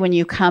normally when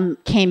you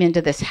came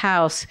into this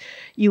house,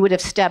 you would have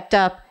stepped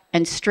up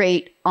and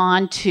straight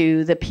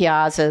onto the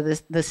piazza,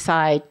 the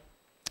side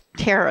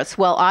terrace.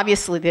 Well,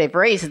 obviously they've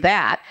raised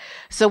that.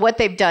 So what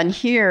they've done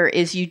here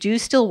is you do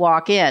still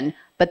walk in,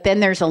 but then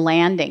there's a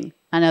landing,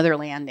 another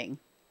landing.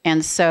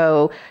 And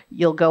so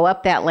you'll go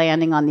up that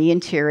landing on the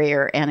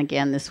interior, and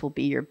again, this will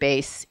be your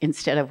base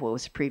instead of what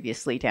was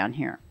previously down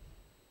here.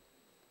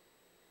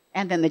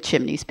 And then the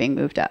chimney's being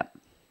moved up.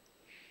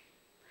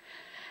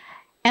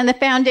 And the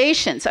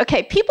foundations.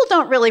 Okay, people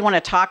don't really want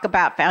to talk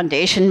about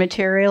foundation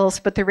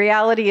materials, but the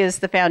reality is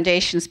the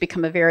foundations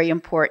become a very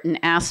important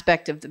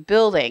aspect of the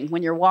building.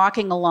 When you're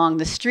walking along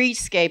the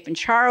streetscape in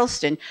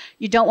Charleston,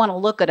 you don't want to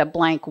look at a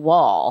blank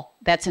wall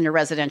that's in a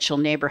residential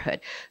neighborhood.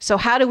 So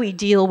how do we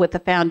deal with the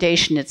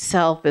foundation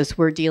itself as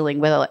we're dealing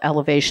with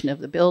elevation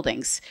of the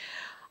buildings?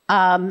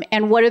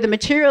 And what are the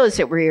materials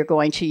that we're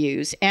going to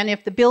use? And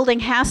if the building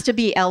has to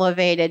be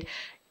elevated,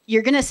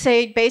 you're going to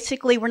say,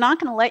 basically, we're not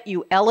going to let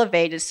you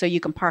elevate it so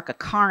you can park a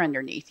car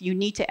underneath. You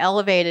need to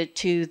elevate it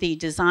to the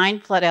design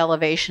flood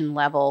elevation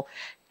level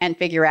and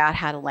figure out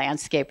how to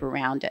landscape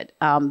around it.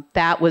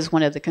 That was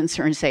one of the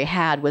concerns they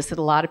had, was that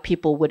a lot of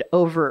people would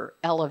over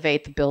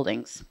elevate the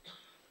buildings.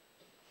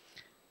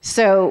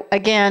 So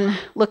again,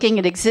 looking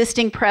at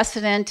existing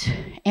precedent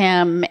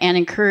and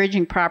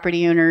encouraging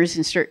property owners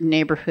in certain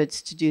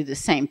neighborhoods to do the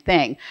same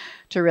thing,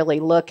 to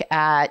really look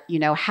at,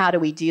 how do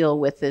we deal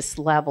with this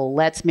level?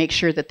 Let's make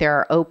sure that there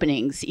are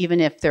openings, even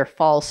if they're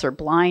false or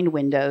blind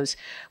windows.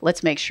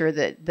 Let's make sure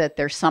that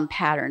there's some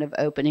pattern of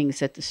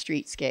openings at the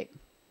streetscape.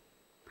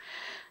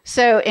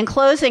 So in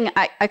closing,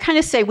 I kind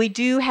of say we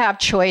do have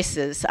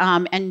choices.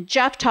 And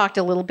Jeff talked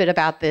a little bit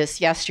about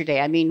this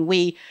yesterday. I mean,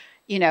 we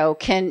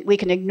can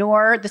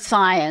ignore the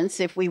science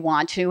if we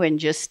want to and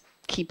just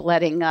keep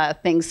letting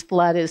things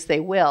flood as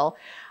they will,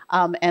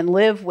 and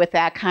live with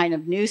that kind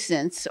of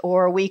nuisance,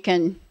 or we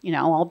can,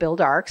 all build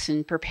arks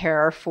and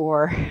prepare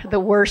for the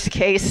worst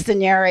case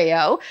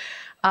scenario,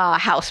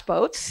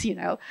 houseboats,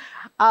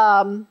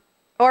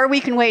 or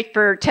we can wait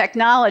for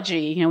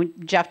technology.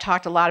 Jeff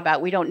talked a lot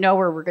about, we don't know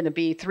where we're going to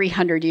be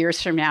 300 years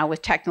from now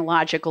with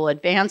technological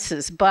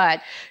advances,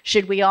 but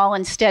should we all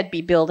instead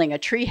be building a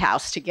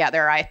treehouse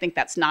together? I think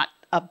that's not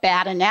a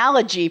bad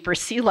analogy for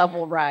sea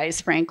level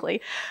rise,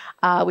 frankly.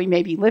 We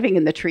may be living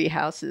in the tree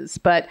houses,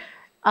 but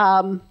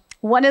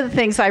one of the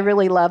things I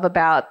really love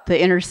about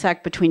the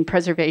intersect between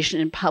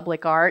preservation and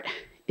public art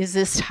is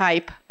this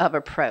type of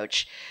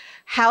approach.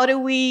 How do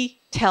we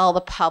tell the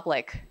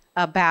public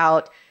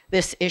about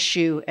this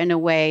issue in a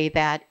way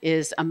that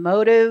is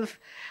emotive,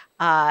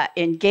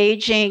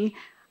 engaging?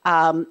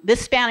 This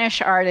Spanish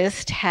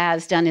artist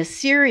has done a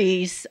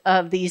series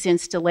of these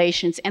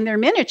installations, and they're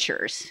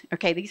miniatures.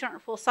 Okay, these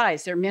aren't full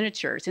size, they're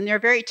miniatures, and they're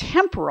very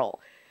temporal.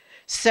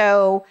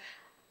 So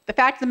the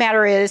fact of the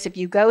matter is, if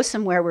you go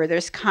somewhere where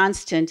there's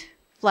constant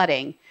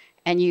flooding,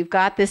 and you've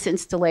got this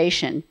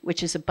installation,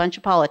 which is a bunch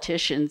of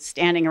politicians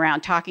standing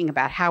around talking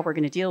about how we're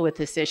going to deal with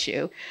this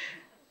issue,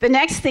 the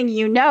next thing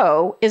you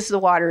know is the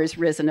water has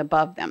risen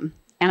above them.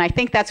 And I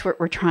think that's what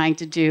we're trying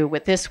to do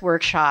with this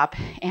workshop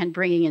and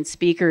bringing in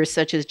speakers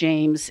such as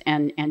James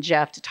and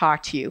Jeff to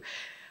talk to you.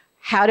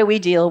 How do we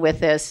deal with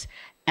this,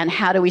 and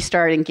how do we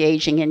start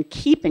engaging and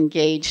keep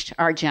engaged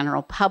our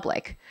general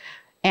public?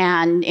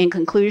 And in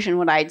conclusion,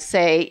 what I'd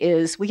say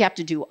is we have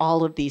to do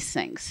all of these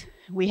things.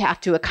 We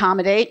have to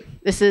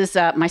accommodate. This is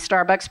my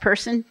Starbucks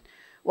person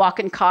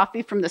walking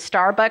coffee from the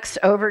Starbucks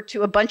over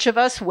to a bunch of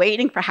us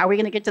waiting for how are we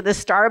going to get to the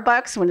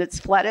Starbucks when it's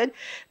flooded.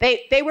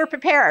 They were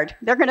prepared.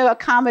 They're going to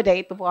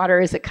accommodate the water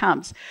as it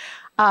comes.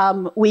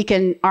 We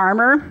can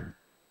armor.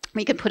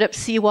 We can put up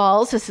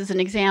seawalls. This is an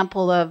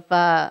example of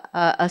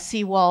a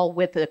seawall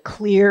with a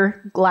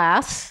clear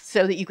glass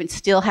so that you can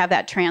still have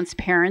that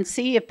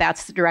transparency if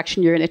that's the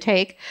direction you're going to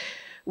take.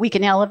 We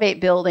can elevate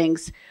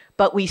buildings,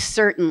 but we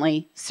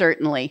certainly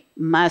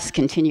must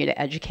continue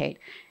to educate.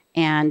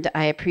 And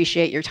I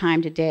appreciate your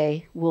time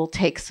today. We'll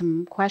take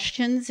some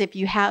questions if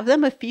you have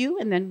them, a few,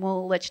 and then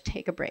we'll let you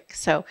take a break.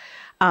 So,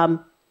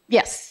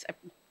 yes,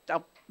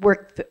 I'll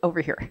work over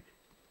here.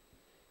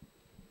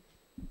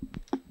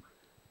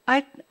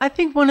 I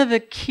think one of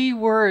the key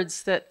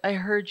words that I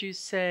heard you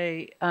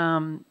say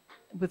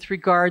with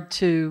regard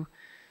to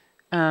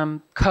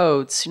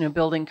codes,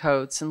 belding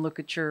codes, and look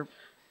at your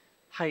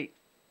height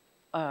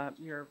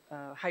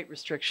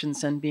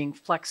restrictions and being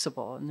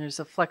flexible. And there's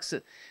a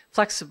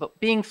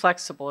being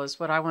flexible is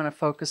what I want to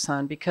focus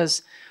on,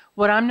 because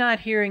what I'm not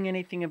hearing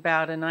anything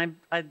about, and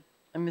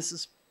this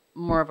is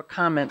more of a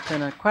comment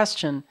than a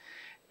question,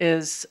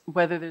 is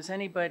whether there's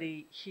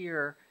anybody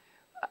here.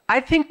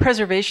 I think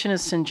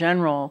preservationists in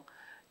general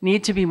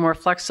need to be more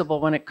flexible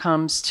when it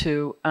comes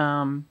to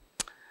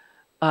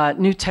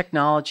new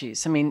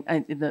technologies. I mean,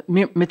 the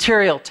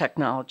material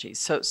technologies,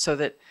 so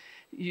that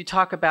you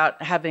talk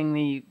about having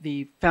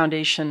the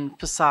foundation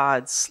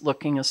facades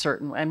looking a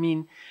certain way. I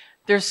mean,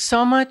 there's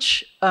so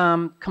much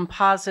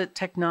composite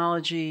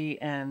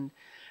technology, and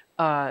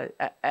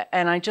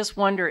I just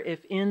wonder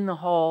if in the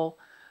whole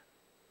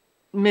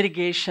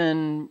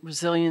mitigation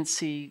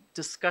resiliency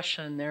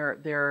discussion,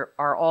 there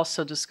are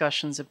also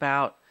discussions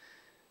about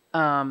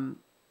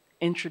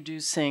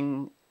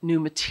introducing new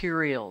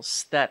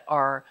materials that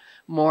are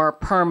more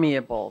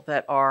permeable,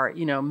 that are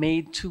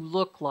made to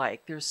look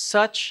like. There's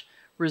such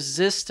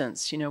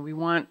resistance. We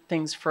want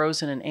things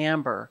frozen in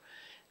amber,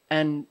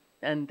 and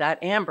that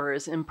amber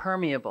is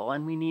impermeable,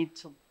 and we need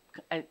to,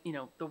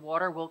 the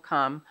water will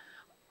come.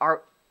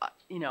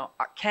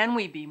 Can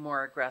we be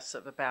more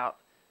aggressive about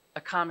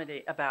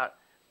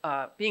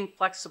being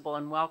flexible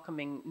and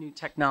welcoming new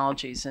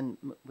technologies and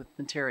with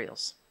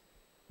materials?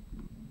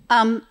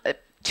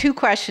 Two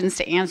questions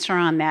to answer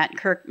on that.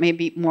 Kirk may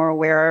be more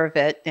aware of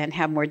it and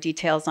have more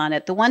details on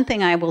it. The one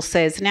thing I will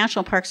say is the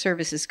National Park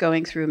Service is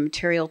going through a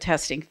material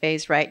testing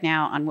phase right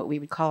now on what we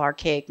would call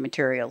archaic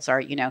materials.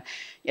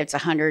 It's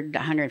 100,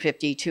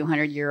 150,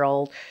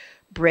 200-year-old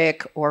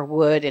brick or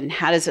wood, and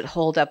how does it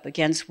hold up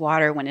against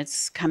water when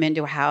it's come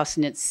into a house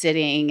and it's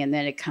sitting and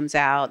then it comes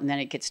out and then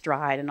it gets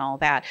dried and all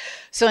that.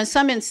 So in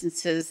some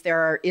instances,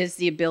 there is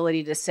the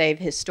ability to save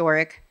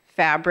historic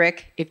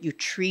fabric if you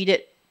treat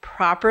it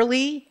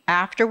properly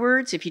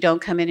afterwards, if you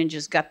don't come in and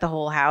just gut the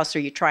whole house or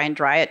you try and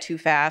dry it too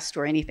fast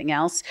or anything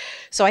else.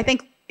 So I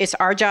think it's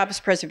our job as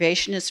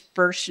preservationists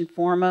first and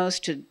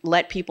foremost to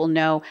let people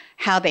know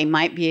how they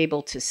might be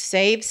able to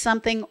save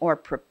something or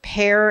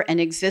prepare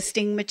an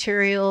existing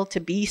material to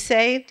be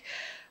saved.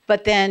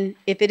 But then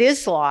if it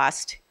is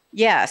lost,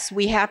 yes,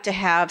 we have to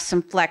have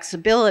some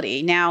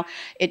flexibility. Now,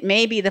 it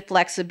may be the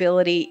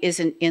flexibility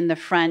isn't in the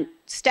front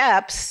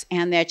steps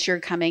and that you're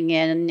coming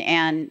in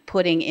and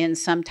putting in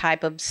some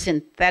type of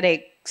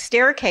synthetic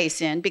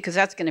staircase in, because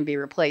that's going to be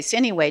replaced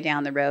anyway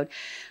down the road.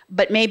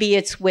 But maybe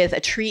it's with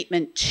a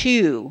treatment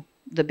to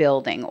the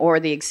building or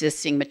the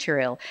existing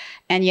material.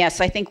 And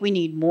yes, I think we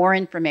need more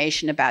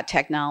information about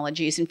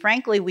technologies. And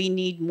frankly, we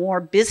need more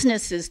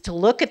businesses to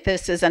look at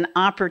this as an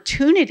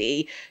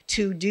opportunity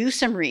to do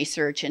some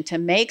research and to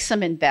make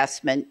some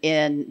investment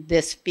in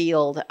this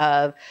field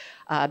of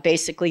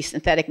basically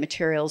synthetic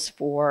materials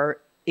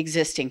for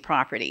existing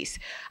properties.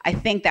 I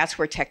think that's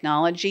where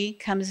technology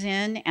comes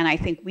in, and I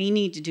think we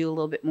need to do a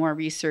little bit more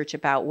research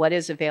about what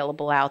is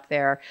available out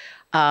there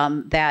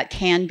that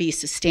can be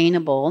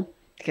sustainable,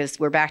 because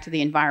we're back to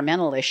the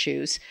environmental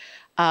issues,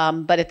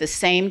 but at the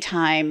same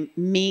time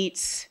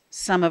meets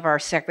some of our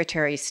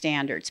Secretary's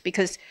standards,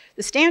 because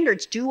the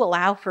standards do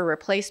allow for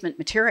replacement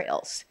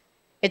materials.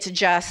 It's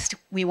just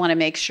we want to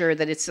make sure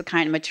that it's the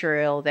kind of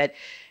material that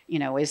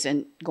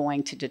isn't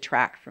going to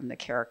detract from the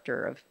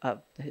character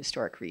of the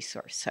historic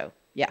resource. So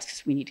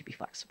yes, we need to be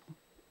flexible.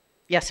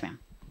 Yes, ma'am.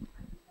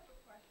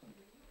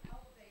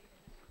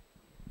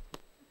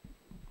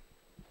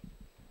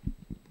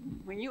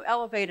 When you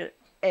elevate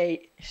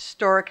a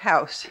historic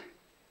house,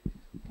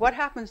 what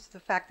happens to the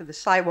fact that the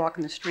sidewalk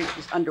in the street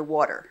is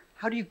underwater?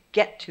 How do you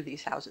get to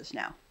these houses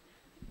now?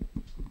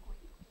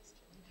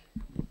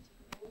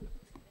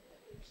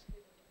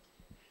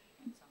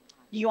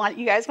 You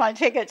guys want to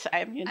take it?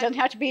 It doesn't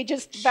have to be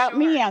just about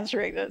me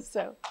answering this.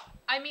 So,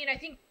 I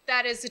think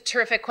that is a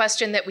terrific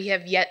question that we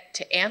have yet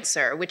to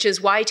answer, which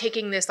is why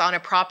taking this on a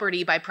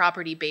property by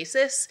property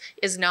basis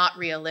is not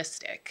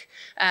realistic.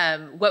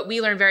 What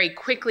we learned very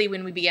quickly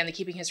when we began the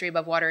Keeping History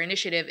Above Water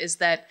initiative is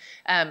that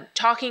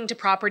talking to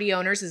property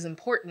owners is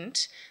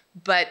important,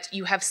 but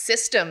you have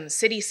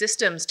city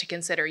systems to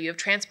consider. You have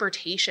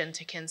transportation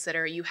to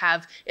consider. You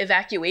have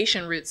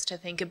evacuation routes to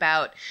think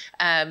about.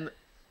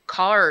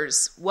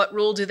 Cars, what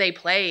role do they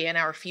play in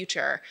our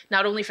future?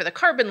 Not only for the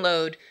carbon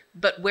load,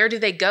 but where do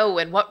they go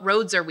and what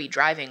roads are we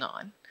driving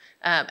on?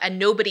 And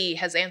nobody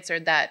has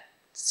answered that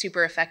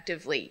super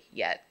effectively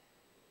yet.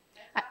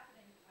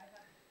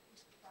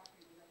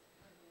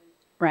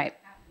 Right.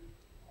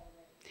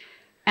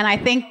 And I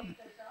think,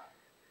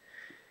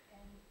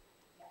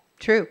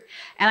 true.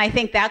 And I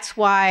think that's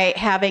why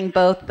having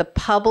both the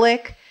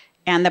public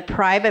and the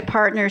private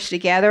partners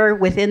together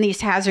within these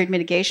hazard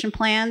mitigation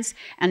plans,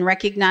 and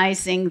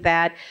recognizing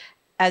that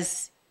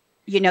as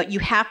you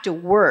have to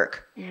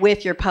work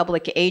with your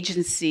public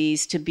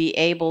agencies to be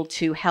able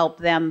to help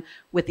them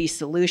with these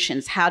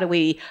solutions. How do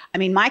we,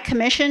 my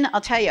commission,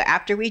 I'll tell you,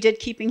 after we did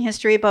Keeping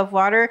History Above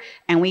Water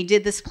and we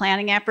did this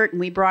planning effort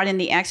and we brought in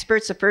the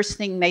experts, the first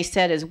thing they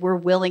said is we're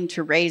willing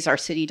to raise our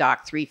city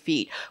dock 3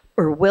 feet.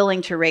 We're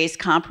willing to raise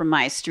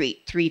Compromise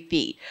Street 3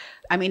 feet.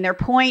 Their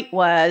point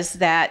was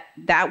that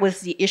was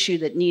the issue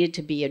that needed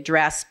to be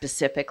addressed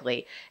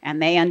specifically, and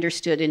they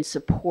understood and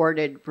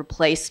supported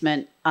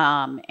replacement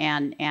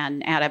and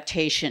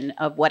adaptation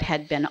of what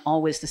had been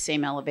always the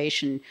same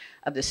elevation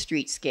of the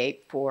streetscape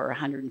for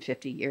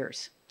 150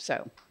 years.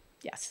 So,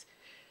 yes.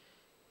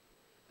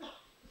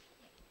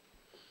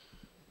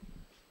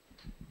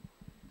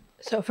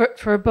 So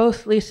for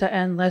both Lisa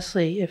and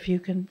Leslie, if you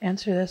can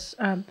answer this,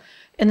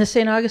 in the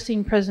St.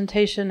 Augustine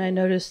presentation, I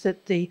noticed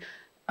that the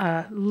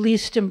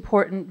least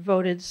important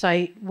voted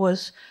site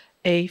was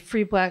a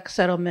free black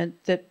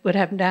settlement that would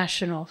have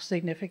national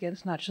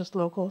significance, not just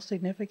local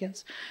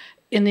significance.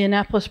 In the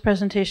Annapolis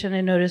presentation,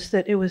 I noticed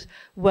that it was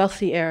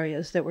wealthy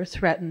areas that were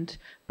threatened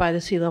by the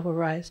sea level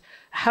rise.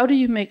 How do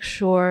you make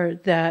sure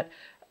that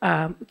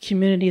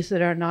communities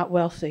that are not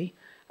wealthy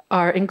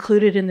are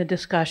included in the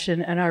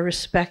discussion and are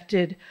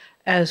respected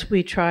as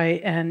we try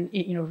and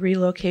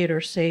relocate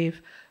or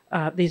save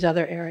these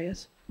other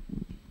areas?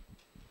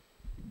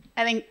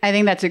 I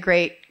think that's a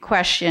great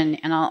question,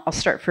 and I'll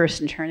start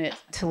first and turn it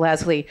to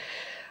Leslie.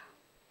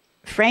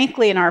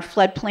 Frankly, in our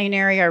floodplain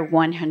area, our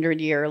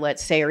 100-year,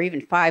 let's say, or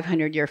even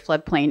 500-year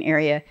floodplain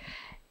area,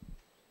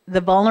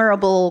 the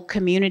vulnerable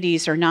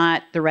communities are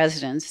not the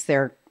residents,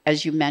 they're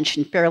as you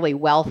mentioned, fairly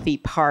wealthy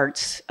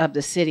parts of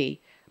the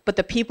city. But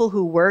the people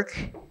who work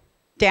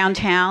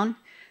downtown,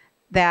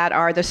 that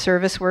are the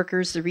service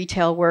workers, the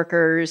retail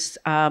workers,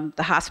 the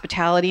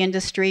hospitality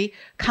industry,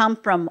 come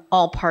from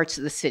all parts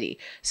of the city.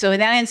 So in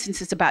that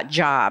instance, it's about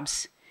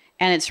jobs.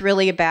 And it's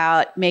really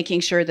about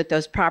making sure that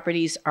those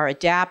properties are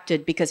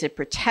adapted because it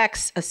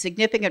protects a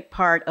significant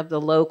part of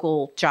the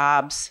local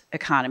jobs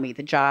economy,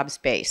 the jobs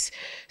base.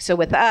 So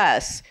with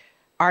us,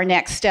 our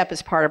next step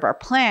as part of our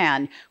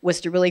plan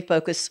was to really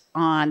focus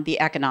on the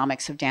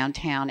economics of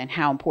downtown and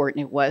how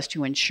important it was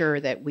to ensure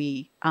that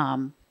we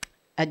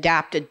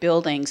adapted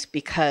buildings,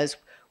 because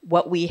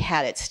what we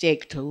had at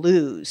stake to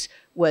lose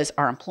was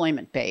our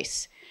employment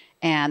base.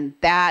 And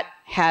that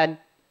had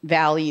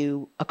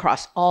value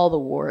across all the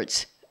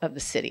wards of the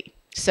city.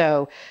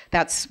 So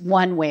that's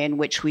one way in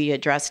which we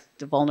addressed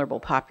the vulnerable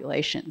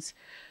populations.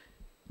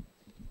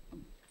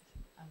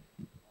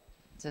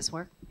 Does this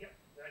work?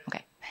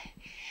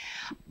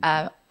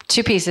 Okay.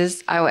 Two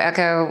pieces. I will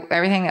echo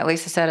everything that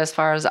Lisa said as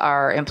far as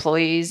our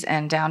employees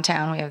and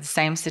downtown. We have the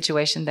same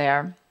situation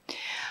there.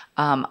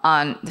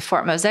 On the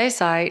Fort Mose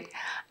site,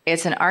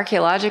 it's an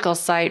archaeological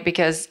site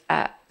because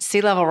sea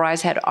level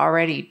rise had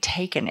already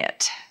taken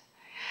it.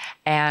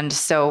 And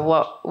so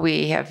what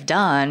we have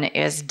done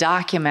is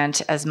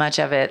document as much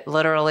of it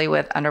literally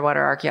with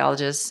underwater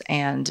archaeologists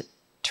and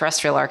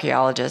terrestrial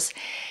archaeologists,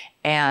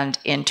 and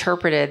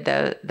interpreted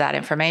that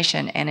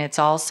information. And it's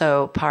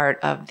also part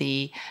of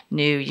the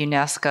new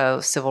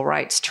UNESCO Civil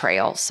Rights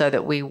Trail, so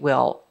that we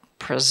will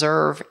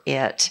preserve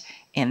it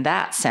in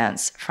that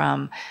sense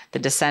from the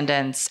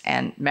descendants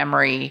and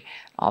memory,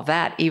 all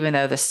that, even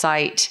though the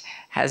site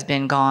has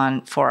been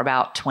gone for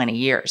about 20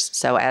 years.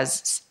 So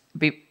as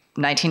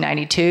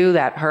 1992,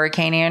 that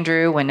Hurricane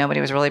Andrew, when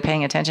nobody was really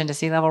paying attention to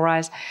sea level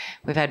rise,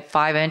 we've had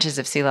 5 inches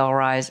of sea level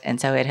rise,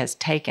 and so it has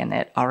taken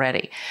it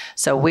already.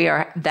 So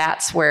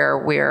that's where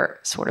we're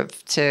sort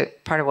of, to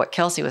part of what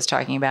Kelsey was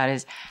talking about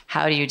is,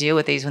 how do you deal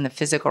with these when the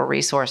physical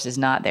resource is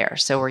not there?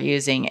 So we're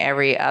using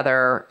every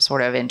other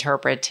sort of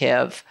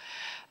interpretive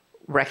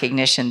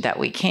recognition that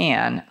we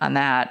can on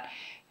that.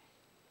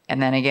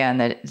 And then again,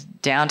 the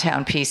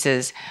downtown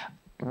pieces,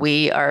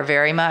 we are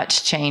very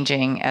much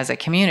changing as a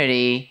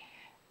community.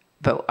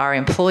 But our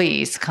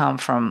employees come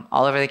from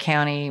all over the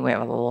county. We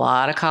have a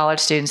lot of college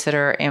students that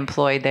are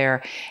employed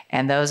there.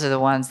 And those are the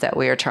ones that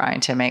we are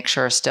trying to make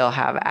sure still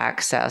have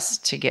access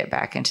to get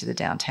back into the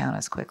downtown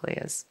as quickly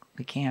as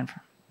we can.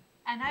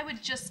 And I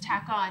would just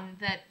tack on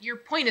that your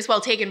point is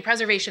well taken.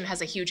 Preservation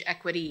has a huge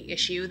equity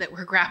issue that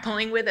we're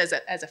grappling with as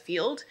a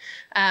field.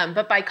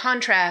 But by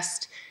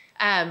contrast,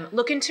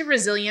 look into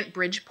resilient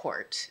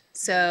Bridgeport.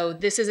 So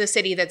this is a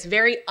city that's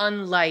very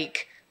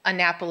unlike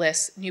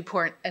Annapolis,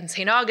 Newport, and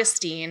St.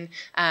 Augustine,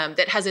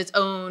 that has its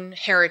own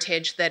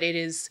heritage that it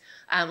is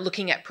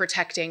looking at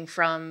protecting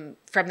from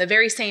the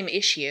very same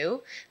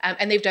issue.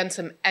 And they've done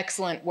some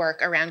excellent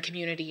work around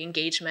community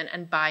engagement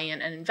and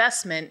buy-in and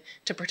investment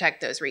to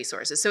protect those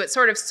resources. So it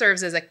sort of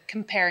serves as a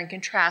compare and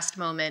contrast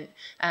moment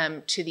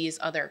to these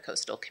other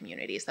coastal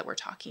communities that we're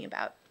talking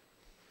about.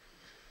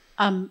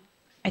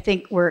 I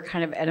think we're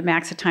kind of at a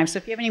max of time. So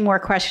if you have any more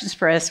questions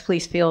for us,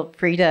 please feel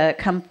free to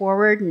come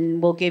forward,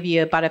 and we'll give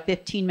you about a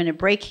 15-minute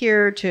break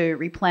here to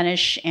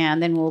replenish,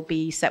 and then we'll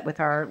be set with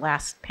our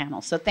last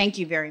panel. So thank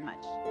you very much.